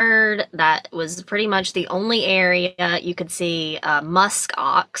we heard that was pretty much the only area you could see musk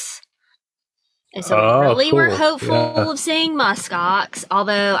ox. And so we really were hopeful of seeing musk ox,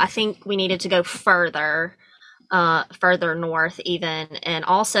 although I think we needed to go further north even. And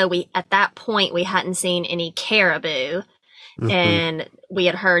also at that point, we hadn't seen any caribou. And we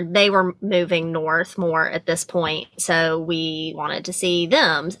had heard they were moving north more at this point. So we wanted to see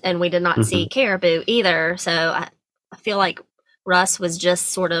them, and we did not see caribou either. So I feel like Russ was just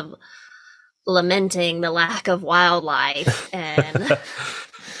sort of lamenting the lack of wildlife. And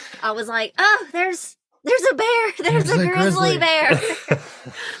I was like, oh, there's a bear. There's a grizzly bear.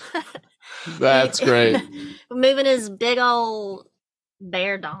 That's great. Moving his big old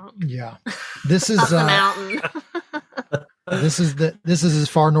bear donk. Yeah. This is up the mountain. This is as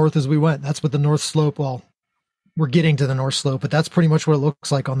far north as we went. That's what the North Slope. Well, we're getting to the North Slope, but that's pretty much what it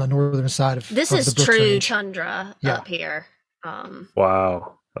looks like on the northern side of. This is true tundra up here.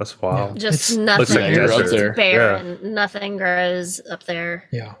 Wow, that's wild. Just nothing up there. Barren. Yeah. Nothing grows up there.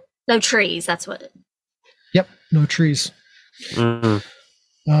 Yeah. No trees. That's what. Yep. No trees.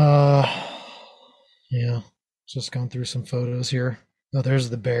 Yeah. Just going through some photos here. Oh, there's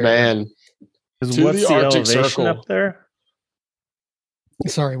the bear. Man. What's the Arctic elevation up there?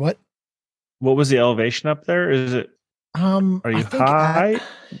 Sorry, what? What was the elevation up there? Is it? Are you high?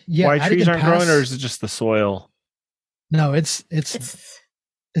 Why trees aren't growing, or is it just the soil? No, it's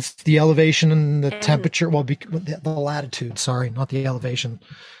the elevation and the temperature. Well, the latitude. Sorry, not the elevation.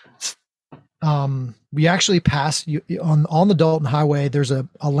 We actually passed on the Dalton Highway. There's a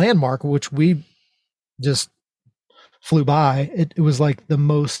landmark which we just flew by. It was like the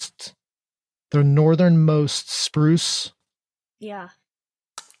northernmost spruce. Yeah.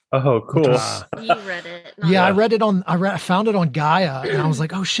 Oh, cool. You read it. Yeah, I read it I found it on Gaia, and I was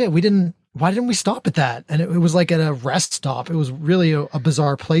like, oh shit, why didn't we stop at that? And it was like at a rest stop. It was really a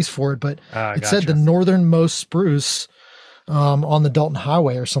bizarre place for it, but it said the northernmost spruce on the Dalton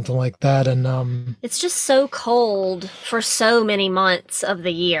Highway or something like that. And it's just so cold for so many months of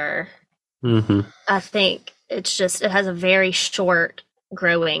the year. I think it has a very short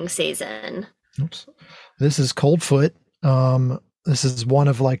growing season. Oops. This is Coldfoot. This is one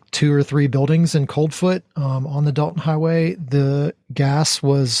of like 2 or 3 buildings in Coldfoot on the Dalton Highway. The gas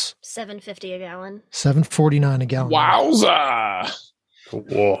was $7.50 a gallon. $7.49 a gallon. Wowza!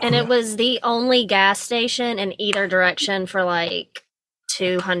 Whoa. And it was the only gas station in either direction for like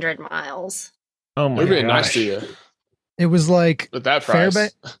 200 miles. Oh my god! They're being nice to you. It was like with that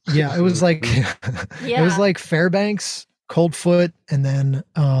price. Yeah, it was like it was like Fairbanks, Coldfoot, and then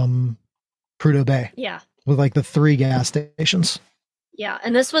Prudhoe Bay. Yeah, with like the 3 gas stations. Yeah,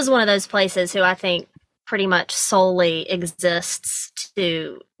 and this was one of those places who I think pretty much solely exists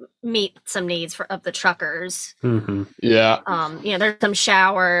to meet some needs of the truckers. Yeah. There's some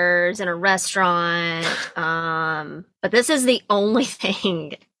showers and a restaurant, but this is the only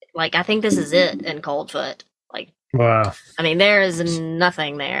thing. Like, I think this is it in Coldfoot. Like, wow. I mean, there is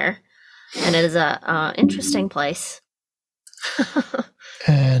nothing there, and it is a interesting place.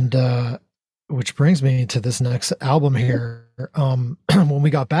 And which brings me to this next album here. When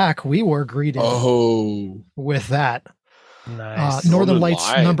we got back, we were greeted with that. Nice. Northern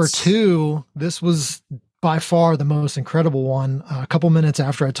Lights number 2. This was by far the most incredible one. A couple minutes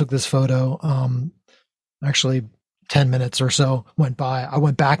after I took this photo, actually 10 minutes or so went by. I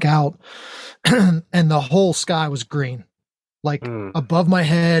went back out and the whole sky was green. Like above my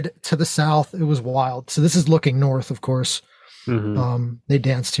head to the south, it was wild. So this is looking north, of course. They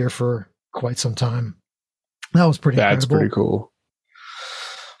danced here for quite some time. That was pretty incredible. That's pretty cool.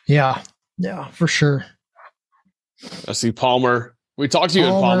 Yeah, for sure. I see Palmer. We talked to you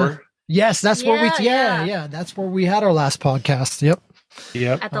in Palmer. Yes, that's where yeah. That's where we had our last podcast. Yep.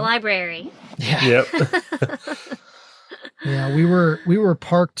 At the library. Yeah. Yep. Yeah, we were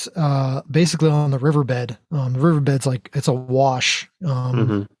parked basically on the riverbed. The riverbed's like it's a wash.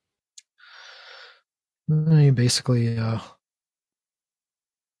 Basically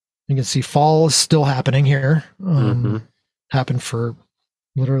you can see fall is still happening here. Happened for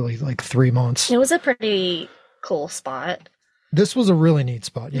literally like 3 months. It was a pretty cool spot. This was a really neat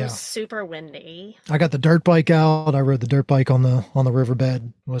spot. Yeah. It was super windy. I got the dirt bike out. I rode the dirt bike on the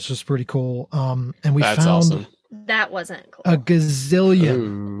riverbed, which was pretty cool. And we found awesome. That wasn't cool. A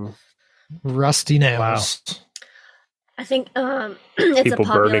gazillion rusty nails. Wow. I think it's People a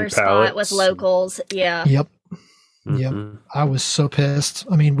popular spot pallets. with locals. Yeah. Yep. Mm-hmm. Yep. I was so pissed.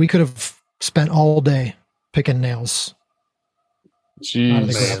 I mean, we could have spent all day picking nails out of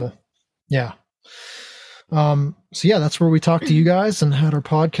the gravel. Yeah. So yeah, that's where we talked to you guys and had our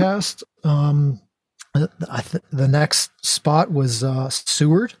podcast. The next spot was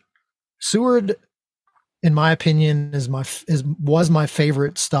Seward. Seward, in my opinion, was my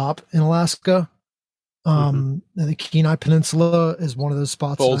favorite stop in Alaska. The Kenai Peninsula is one of those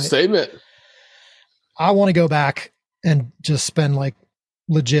spots. Bold statement. I want to go back and just spend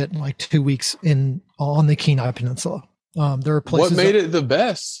legit 2 weeks on the Kenai Peninsula. There are places. What made it the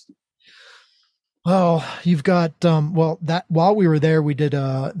best? Oh, you've got that while we were there, we did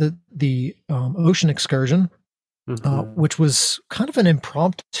the ocean excursion, which was kind of an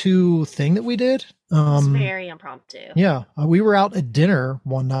impromptu thing that we did. It's very impromptu. Yeah, we were out at dinner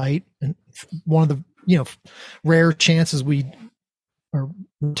one night, and one of the rare chances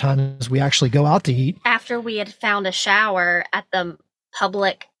times we actually go out to eat. After we had found a shower at the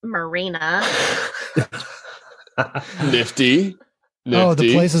public marina. Nifty. Oh,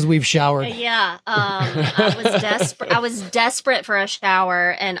 the places we've showered. Yeah. I was desperate for a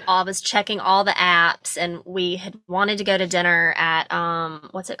shower, and I was checking all the apps, and we had wanted to go to dinner at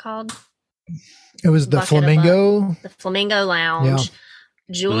what's it called? It was the Flamingo. The Flamingo Lounge. Yeah.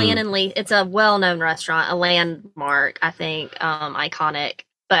 Julian and Lee. It's a well-known restaurant, a landmark, I think, iconic.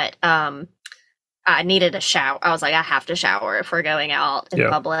 But I needed a shower. I was like, I have to shower if we're going out in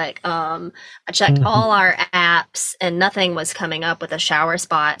public. I checked all our apps and nothing was coming up with a shower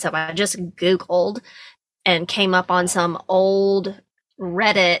spot. So I just Googled and came up on some old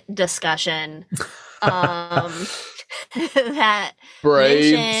Reddit discussion that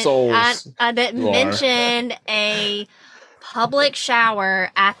brave souls that mentioned a public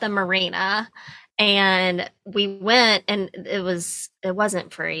shower at the marina. And we went, and it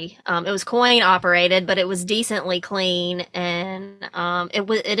wasn't free. It was coin operated, but it was decently clean, and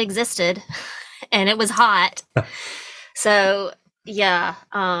it existed, and it was hot. So yeah,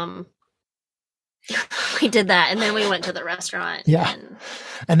 we did that, and then we went to the restaurant. Yeah,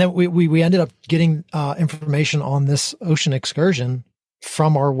 and then we ended up getting information on this ocean excursion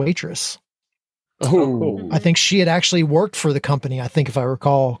from our waitress. Oh, I think she had actually worked for the company. I think, if I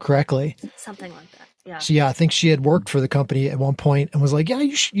recall correctly, something like that. Yeah. So yeah, I think she had worked for the company at one point and was like, "Yeah,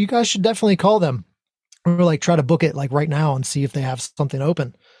 you guys should definitely call them." We were like, try to book it right now and see if they have something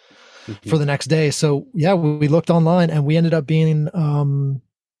open for the next day. So yeah, we looked online and we ended up being one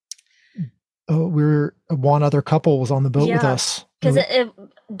other couple was on the boat with us because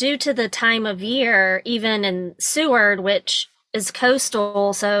due to the time of year, even in Seward, which is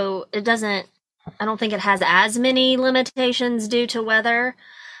coastal, so it doesn't. I don't think it has as many limitations due to weather,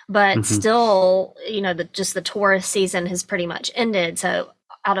 but still, the tourist season has pretty much ended. So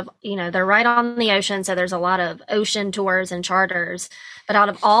they're right on the ocean. So there's a lot of ocean tours and charters, but out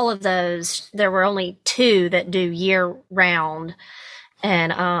of all of those, there were only 2 that do year round.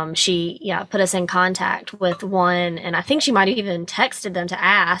 And she put us in contact with one, and I think she might have even texted them to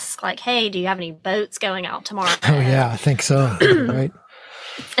ask, like, hey, do you have any boats going out tomorrow? Oh yeah, I think so. Right.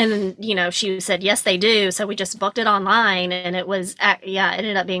 And then, she said, yes, they do. So we just booked it online, and it was, it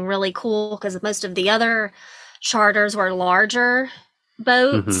ended up being really cool because most of the other charters were larger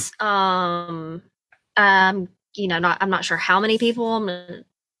boats. I'm not sure how many people,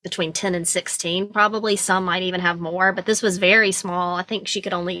 between 10 and 16, probably. Some might even have more, but this was very small. I think she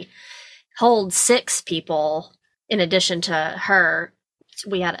could only hold 6 people in addition to her.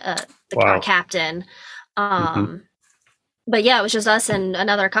 We had our captain. But yeah, it was just us and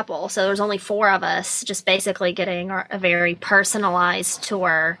another couple. So there was only 4 of us, just basically getting a very personalized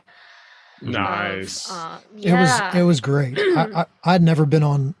tour. Nice. It was great. I'd never been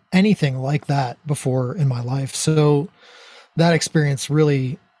on anything like that before in my life. So that experience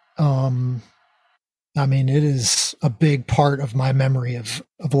really, it is a big part of my memory of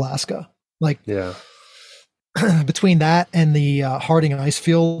Alaska. Between that and the Harding Ice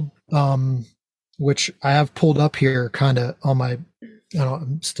Field, which I have pulled up here kind of on my,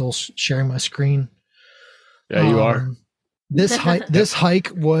 I'm still sharing my screen. Yeah, you are. This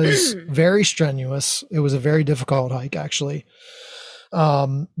hike was very strenuous. It was a very difficult hike, actually.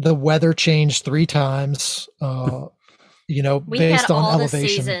 The weather changed 3 times, we based had on all elevation. The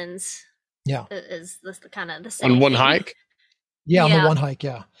seasons. Yeah. Is this kind of the same on one thing? hike? Yeah, on the one hike.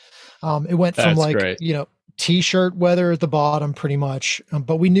 Yeah. It went from great. t-shirt weather at the bottom pretty much,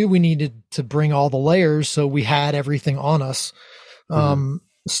 but we knew we needed to bring all the layers, so we had everything on us.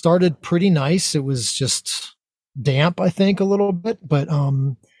 Started pretty nice. It was just damp, I think, a little bit, but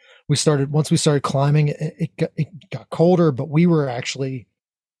once we started climbing, it got colder, but we were actually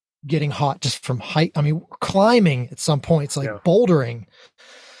getting hot just from height. I mean, climbing at some points, like bouldering.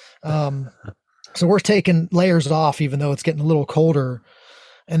 So we're taking layers off, even though it's getting a little colder.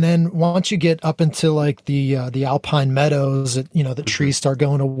 And then once you get up into like the alpine meadows, the trees start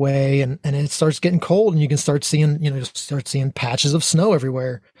going away and it starts getting cold, and you can start seeing patches of snow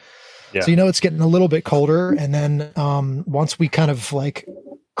everywhere. Yeah. So, it's getting a little bit colder. And then, once we kind of like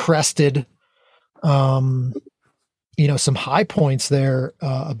crested, some high points there,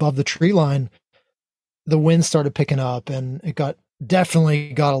 above the tree line, the wind started picking up and it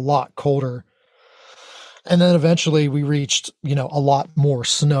definitely got a lot colder. And then eventually we reached, a lot more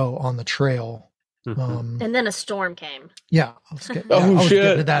snow on the trail. And then a storm came. Yeah. I was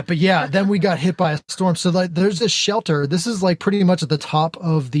getting to that. But yeah, then we got hit by a storm. So like there's this shelter. This is like pretty much at the top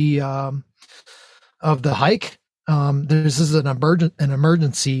of the hike. This is an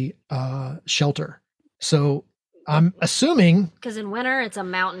emergency shelter. So I'm assuming, because in winter it's a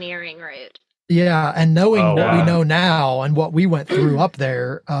mountaineering route. Yeah, and knowing what we know now and what we went through up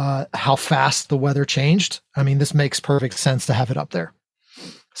there, how fast the weather changed, I mean, this makes perfect sense to have it up there.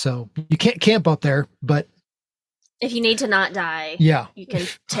 So you can't camp up there, but if you need to not die, you can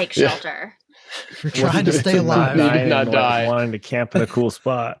take shelter. If you're trying to stay alive, you need not die. Wanting to camp in a cool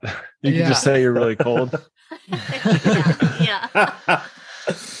spot, you can just say you're really cold. Yeah.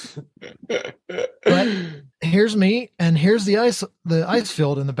 But here's me, and here's the ice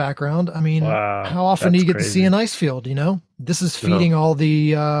field in the background. I mean, how often do you get to see an ice field? This is feeding all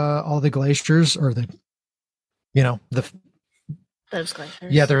the glaciers, or those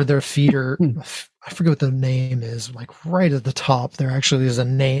glaciers. Yeah, their feeder. I forget what the name is. Like right at the top, there actually is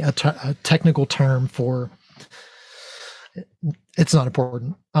a technical term for. It's not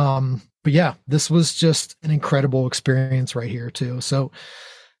important. But yeah, this was just an incredible experience right here too. So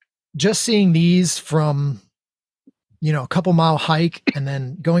just seeing these from, a couple mile hike and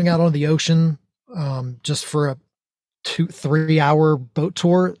then going out on the ocean, just for a 2-3 hour boat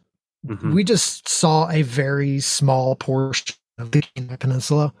tour, we just saw a very small portion of the Kenai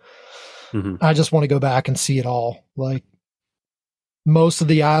Peninsula. I just want to go back and see it all. Like most of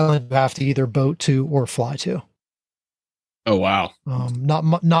the island you have to either boat to or fly to. Oh, wow. Not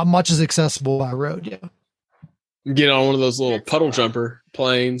much is accessible by road. Yeah. Get on one of those little puddle jumper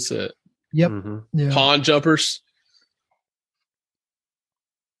planes. Yep. Pond jumpers.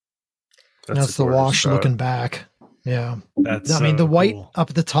 That's the wash looking back. Yeah. The white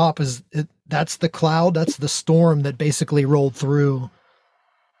up at the top that's the cloud. That's the storm that basically rolled through.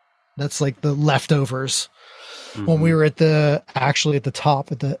 That's like the leftovers. When we were at the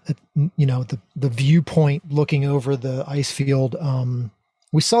top at the viewpoint looking over the ice field,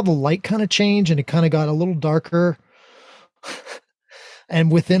 we saw the light kind of change and it kind of got a little darker. And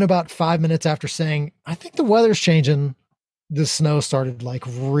within about 5 minutes after saying, I think the weather's changing, the snow started like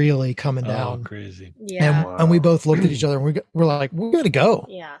really coming down. Crazy. Yeah. And we both looked at each other and we're like, we got to go.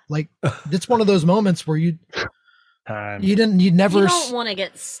 Yeah. Like it's one of those moments where you don't want to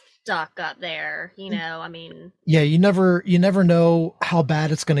get stuck up there, I mean, you never know how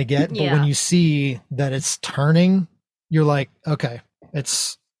bad it's going to get, but when you see that it's turning, you're like, okay,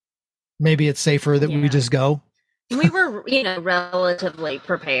 maybe it's safer that we just go. We were, relatively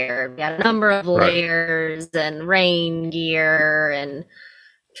prepared. We had a number of layers and rain gear and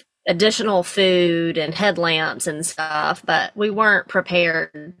additional food and headlamps and stuff, but we weren't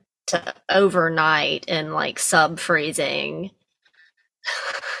prepared to overnight in like sub-freezing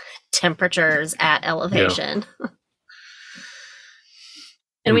temperatures at elevation.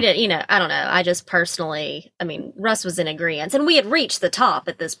 And we did, I don't know. I just personally, Russ was in agreement, and we had reached the top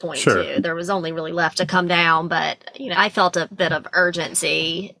at this point too. There was only really left to come down, but I felt a bit of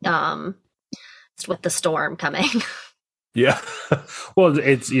urgency with the storm coming. Yeah. Well,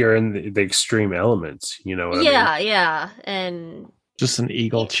 you're in the extreme elements, what I mean? Yeah. And just an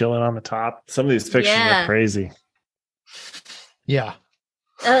eagle chilling on the top. Some of these pictures are crazy. Yeah.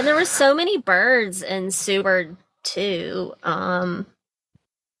 There were so many birds in Seward too,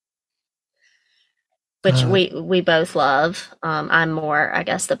 which we both love. I'm more, I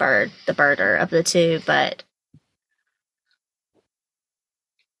guess, the birder of the two, but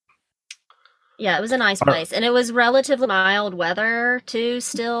yeah, it was a nice place, and it was relatively mild weather too.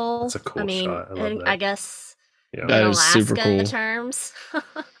 Still, it's a cool shot. I guess that is super cool. Terms. I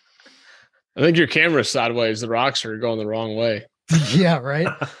think your camera's sideways. The rocks are going the wrong way. Yeah, right.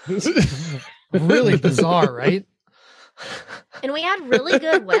 Really bizarre, right? And we had really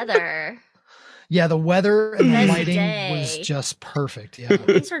good weather. Yeah, the weather and the lighting was just perfect. Yeah.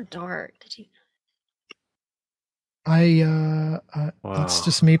 These are dark. Did you? Wow. It's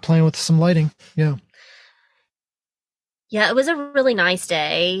just me playing with some lighting. Yeah. Yeah, it was a really nice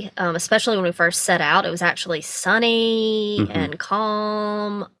day, especially when we first set out. It was actually sunny and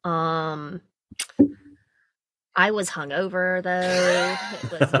calm. I was hungover though.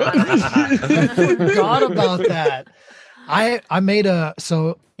 It was I forgot about that. I made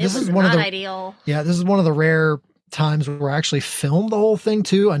this is one of the ideal. Yeah, this is one of the rare times where I actually filmed the whole thing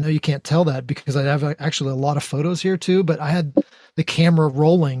too. I know you can't tell that because I have actually a lot of photos here too, but I had the camera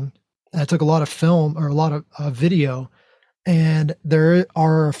rolling. I took a lot of film or a lot of video, and there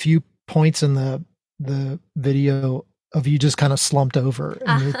are a few points in the video of you just kind of slumped over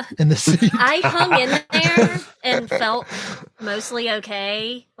in the seat. I hung in there and felt mostly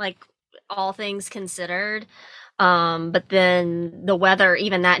okay, like all things considered. But then the weather,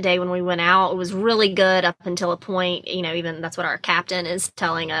 even that day when we went out, it was really good up until a point, even that's what our captain is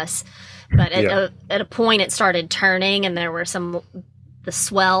telling us. But at a point it started turning and there were the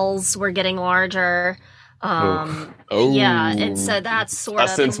swells were getting larger. Yeah. And so that's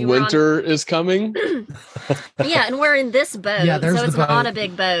since winter is coming. Yeah. And we're in this boat. Yeah, so it's not a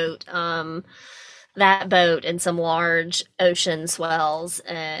big boat. That boat and some large ocean swells.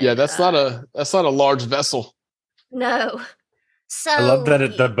 And, that's not a large vessel. No. So I love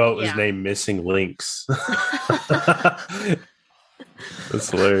that the boat is named Missing Links. That's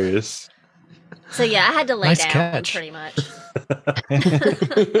hilarious. So I had to lay nice down catch. Pretty much.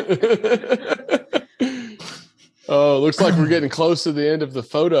 Oh, looks like we're getting close to the end of the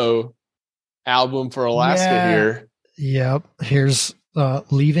photo album for Alaska here. Yep. Here's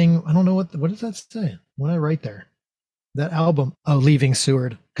leaving. I don't know what does that say? What did I write there? That album. Oh, Leaving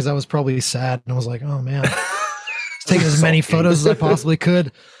Seward. Because I was probably sad and I was like, oh man. Taking as many photos as I possibly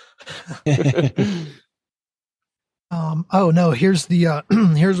could. Oh no, here's the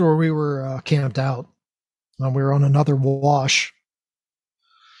here's where we were camped out. We were on another wash.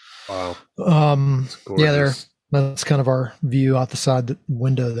 Wow. That's kind of our view out the side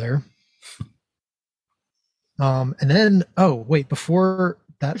window there. And then before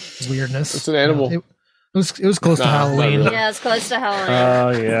that weirdness. It's an animal. It was close to Halloween. Yeah, it's close to Halloween. Oh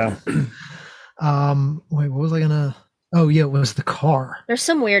yeah. Wait, what was I gonna? Oh yeah, it was the car. There's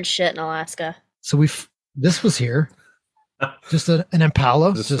some weird shit in Alaska. So this was here, just an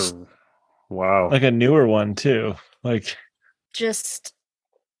Impala. Wow, like a newer one too. Like just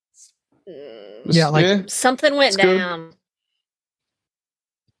Something something went down.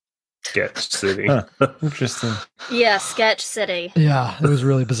 Sketch City. Huh. Interesting. Yeah, Sketch City. Yeah, it was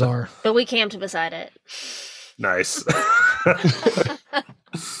really bizarre. But we camped beside it. Nice.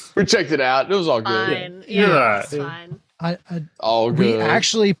 We checked it out. It was all good. Fine. Yeah, it's fine. All good. We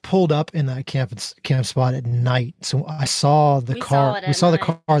actually pulled up in that camp spot at night, so I saw the car. We saw the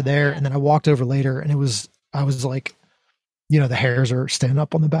car there, and then I walked over later, and I was like, the hairs are standing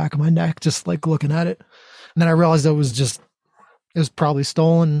up on the back of my neck, just like looking at it. And then I realized it was probably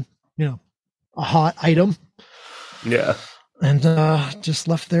stolen, a hot item. Yeah, and just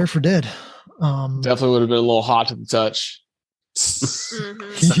left there for dead. Definitely would have been a little hot to the touch.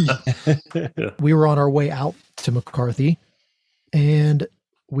 We were on our way out to McCarthy, and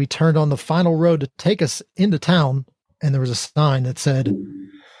we turned on the final road to take us into town, and there was a sign that said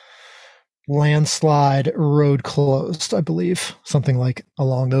landslide road closed, I believe, something like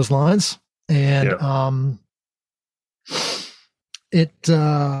along those lines. And it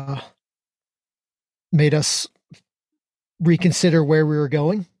made us reconsider where we were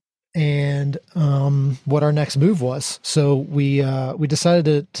going and what our next move was. So we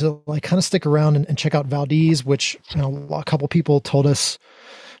decided to like kind of stick around and check out Valdez, which a couple people told us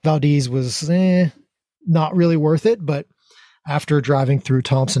Valdez was not really worth it. But after driving through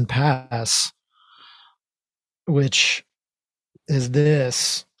Thompson Pass, which is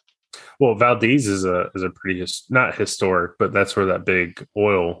this. Well, Valdez is a pretty not historic, but that's where that big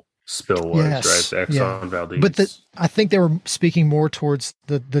oil spill was, right? The Exxon Valdez. But I think they were speaking more towards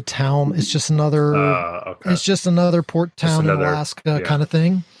the town. It's just another it's just another port town in Alaska kind of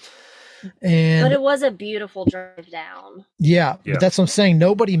thing. But it was a beautiful drive down. Yeah, but that's what I'm saying.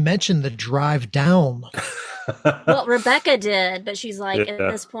 Nobody mentioned the drive down. Well, Rebecca did, but she's like, at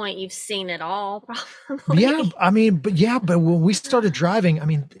this point, you've seen it all, probably. Yeah, but when we started driving,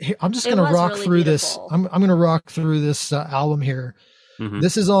 I'm just going to rock really through beautiful. This. I'm going to rock through this album here. Mm-hmm.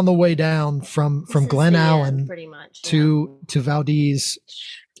 This is on the way down from Glen Allen pretty much, to Valdez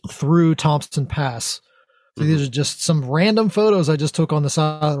through Thompson Pass. So these are just some random photos I just took on the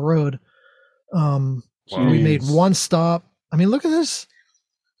side of the road. We made one stop. I mean, look at this.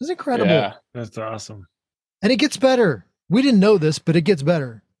 This is incredible. Yeah, that's awesome. And it gets better. We didn't know this, but it gets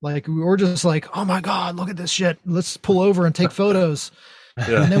better. Like we were just like, oh my God, look at this shit. Let's pull over and take photos.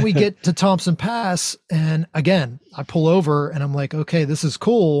 Yeah. And then we get to Thompson Pass. And again, I pull over and I'm like, okay, this is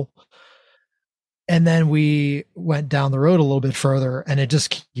cool. And then we went down the road a little bit further and it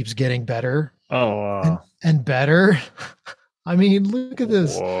just keeps getting better. Oh, wow. And better. I mean, look at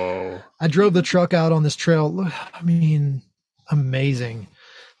this. Whoa. I drove the truck out on this trail. Look, I mean, amazing.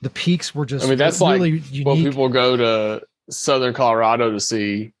 The peaks were just, that's really like unique. what people go to Southern Colorado to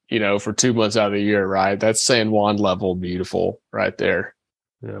see, for 2 months out of the year, right? That's San Juan level beautiful right there.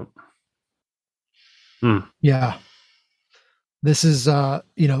 Yeah. Yeah. This is,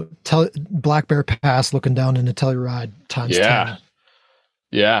 Black Bear Pass looking down into Telluride times 10.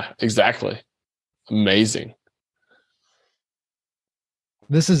 Yeah, exactly. Amazing.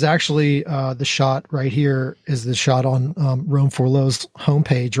 This is actually the shot right here is the shot on Rome for Low's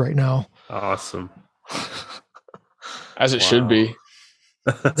homepage right now. Awesome. As it should be.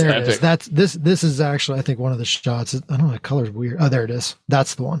 There it is. That's this is actually, I think, one of the shots. I don't know, the color's weird. Oh, there it is.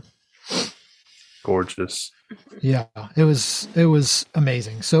 That's the one. Gorgeous. Yeah, it was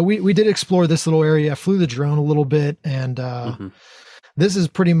amazing. So we did explore this little area, flew the drone a little bit, and this is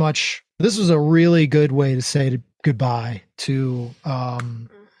pretty much, this was a really good way to say goodbye to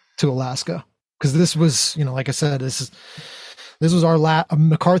Alaska, because this was, like I said, this was our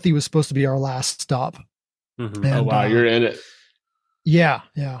McCarthy was supposed to be our last stop. Mm-hmm. And, wow, you're in it. Yeah.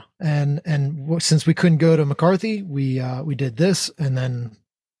 And since we couldn't go to McCarthy, we did this, and then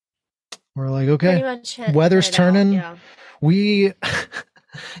we're like, okay, weather's turning. Yeah. We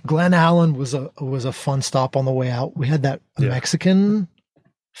Glen Allen was a fun stop on the way out. We had that Mexican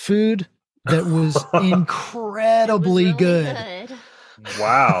food that was incredibly really good.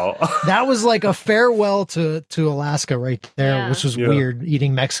 Wow. That was like a farewell to Alaska right there, which was weird,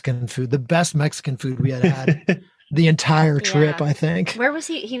 eating Mexican food. The best Mexican food we had the entire trip, I think. Where was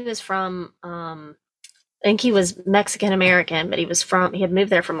he? He was from, I think he was Mexican American, but he had moved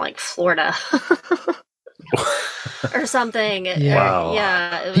there from like Florida or something. Yeah.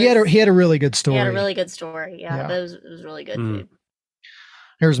 Yeah. He had a really good story. He had a really good story. Yeah. It was really good food.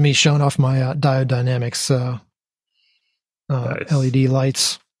 Here's me showing off my Diode Dynamics nice. LED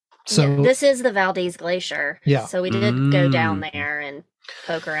lights. So this is the Valdez Glacier. Yeah. So we did go down there and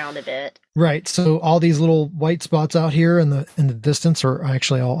poke around a bit. Right. So all these little white spots out here in the distance are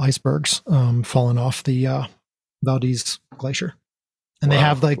actually all icebergs falling off the Valdez Glacier. And they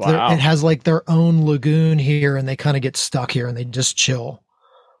have like it has like their own lagoon here, and they kind of get stuck here and they just chill.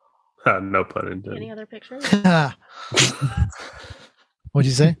 No pun intended. Any other pictures? What'd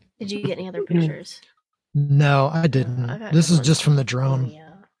you say? Did you get any other pictures? No, I didn't. This is just from the drone. Yeah.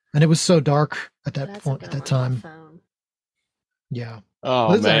 And it was so dark at that point, at that time. Yeah. Oh,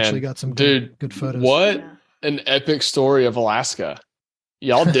 Liz man. Actually got some good photos. What an epic story of Alaska.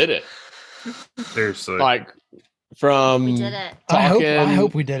 Y'all did it. Seriously. Like from we did it. I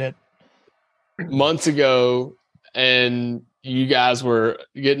hope we did it months ago, and you guys were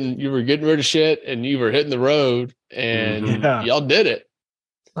getting rid of shit and you were hitting the road, and y'all did it.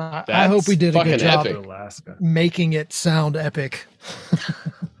 I hope we did a good job making it sound epic.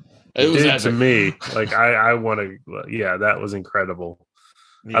 It was epic to me. Like I want to. Yeah, that was incredible.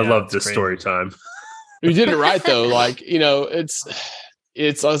 Yeah, I love this story time. You did it right though. Like it's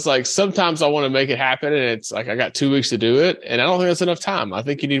like sometimes I want to make it happen, and it's like I got 2 weeks to do it, and I don't think that's enough time. I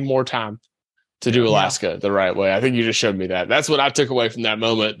think you need more time to do Alaska the right way. I think you just showed me that. That's what I took away from that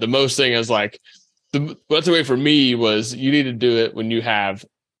moment. The most thing is like what's away for me was you need to do it when you have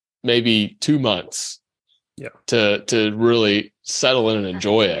maybe 2 months to really settle in and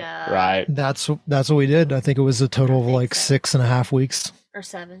enjoy it. Right. That's what we did. I think it was a total of like 6.5 weeks or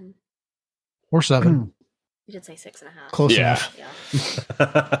 7. You did say 6.5. Close enough.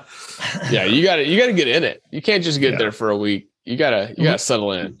 Yeah. You gotta get in it. You can't just get there for a week. You gotta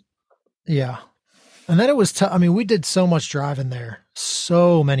settle in. Yeah. And then it was I mean, we did so much driving there,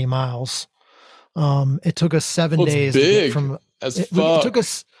 so many miles. It took us 7 days big to get from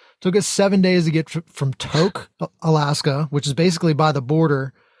it took us 7 days to get from Tok, Alaska, which is basically by the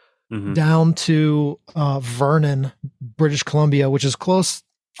border, down to Vernon, British Columbia, which is close.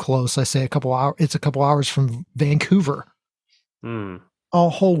 I say a couple hours. It's a couple hours from Vancouver. A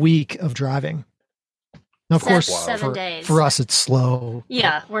whole week of driving. Now, of course, 7 days. For us, it's slow.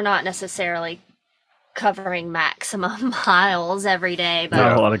 Yeah, we're not necessarily covering maximum miles every day, but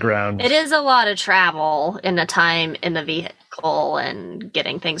not a lot of ground. It is a lot of travel in the time in the vehicle and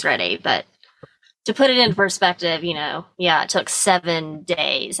getting things ready. But to put it in perspective, it took 7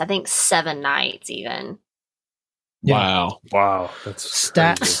 days. I think 7 nights even. Yeah. Wow. That's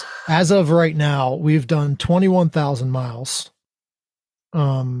stats. Crazy. As of right now, we've done 21,000 miles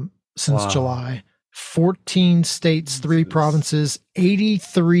since July. 14 states, 3 provinces,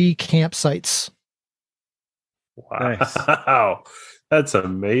 83 campsites. Wow. Nice. That's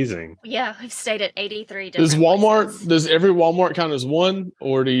amazing. Yeah, we've stayed at 83 different Does every Walmart count as one,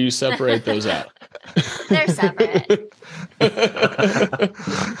 or do you separate those out? They're separate.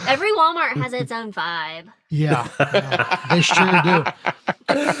 Every Walmart has its own vibe. Yeah, they sure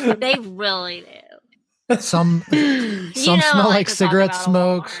do. They really do. Some smell like cigarette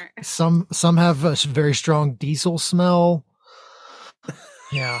smoke. Some have a very strong diesel smell.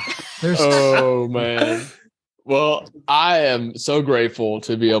 Yeah. Oh man. Well, I am so grateful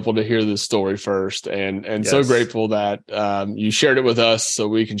to be able to hear this story first, and so grateful that you shared it with us, so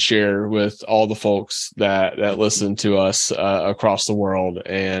we can share with all the folks that listen to us across the world.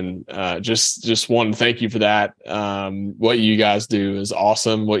 And just want to thank you for that. What you guys do is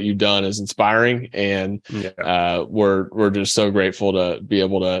awesome. What you've done is inspiring, and we're just so grateful to be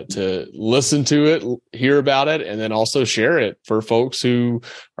able to listen to it, hear about it, and then also share it for folks who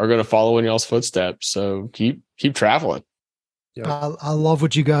are going to follow in y'all's footsteps. So keep traveling. Yep. I love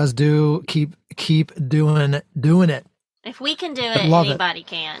what you guys do. Keep doing it. If we can do it, anybody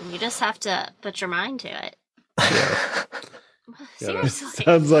can. You just have to put your mind to it. Yeah. Seriously.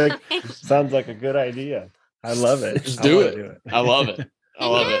 Sounds like a good idea. I love it. Just do it. I love it. I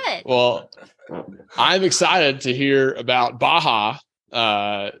love it. Well, I'm excited to hear about Baja.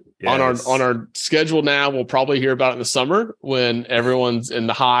 On our schedule now, we'll probably hear about it in the summer when everyone's in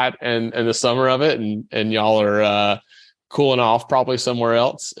the hot and the summer of it, and y'all are cooling off probably somewhere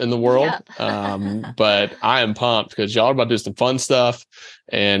else in the world. Yep. But I am pumped because y'all are about to do some fun stuff,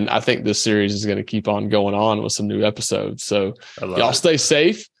 and I think this series is going to keep on going on with some new episodes. So y'all stay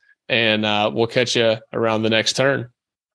safe, and we'll catch you around the next turn.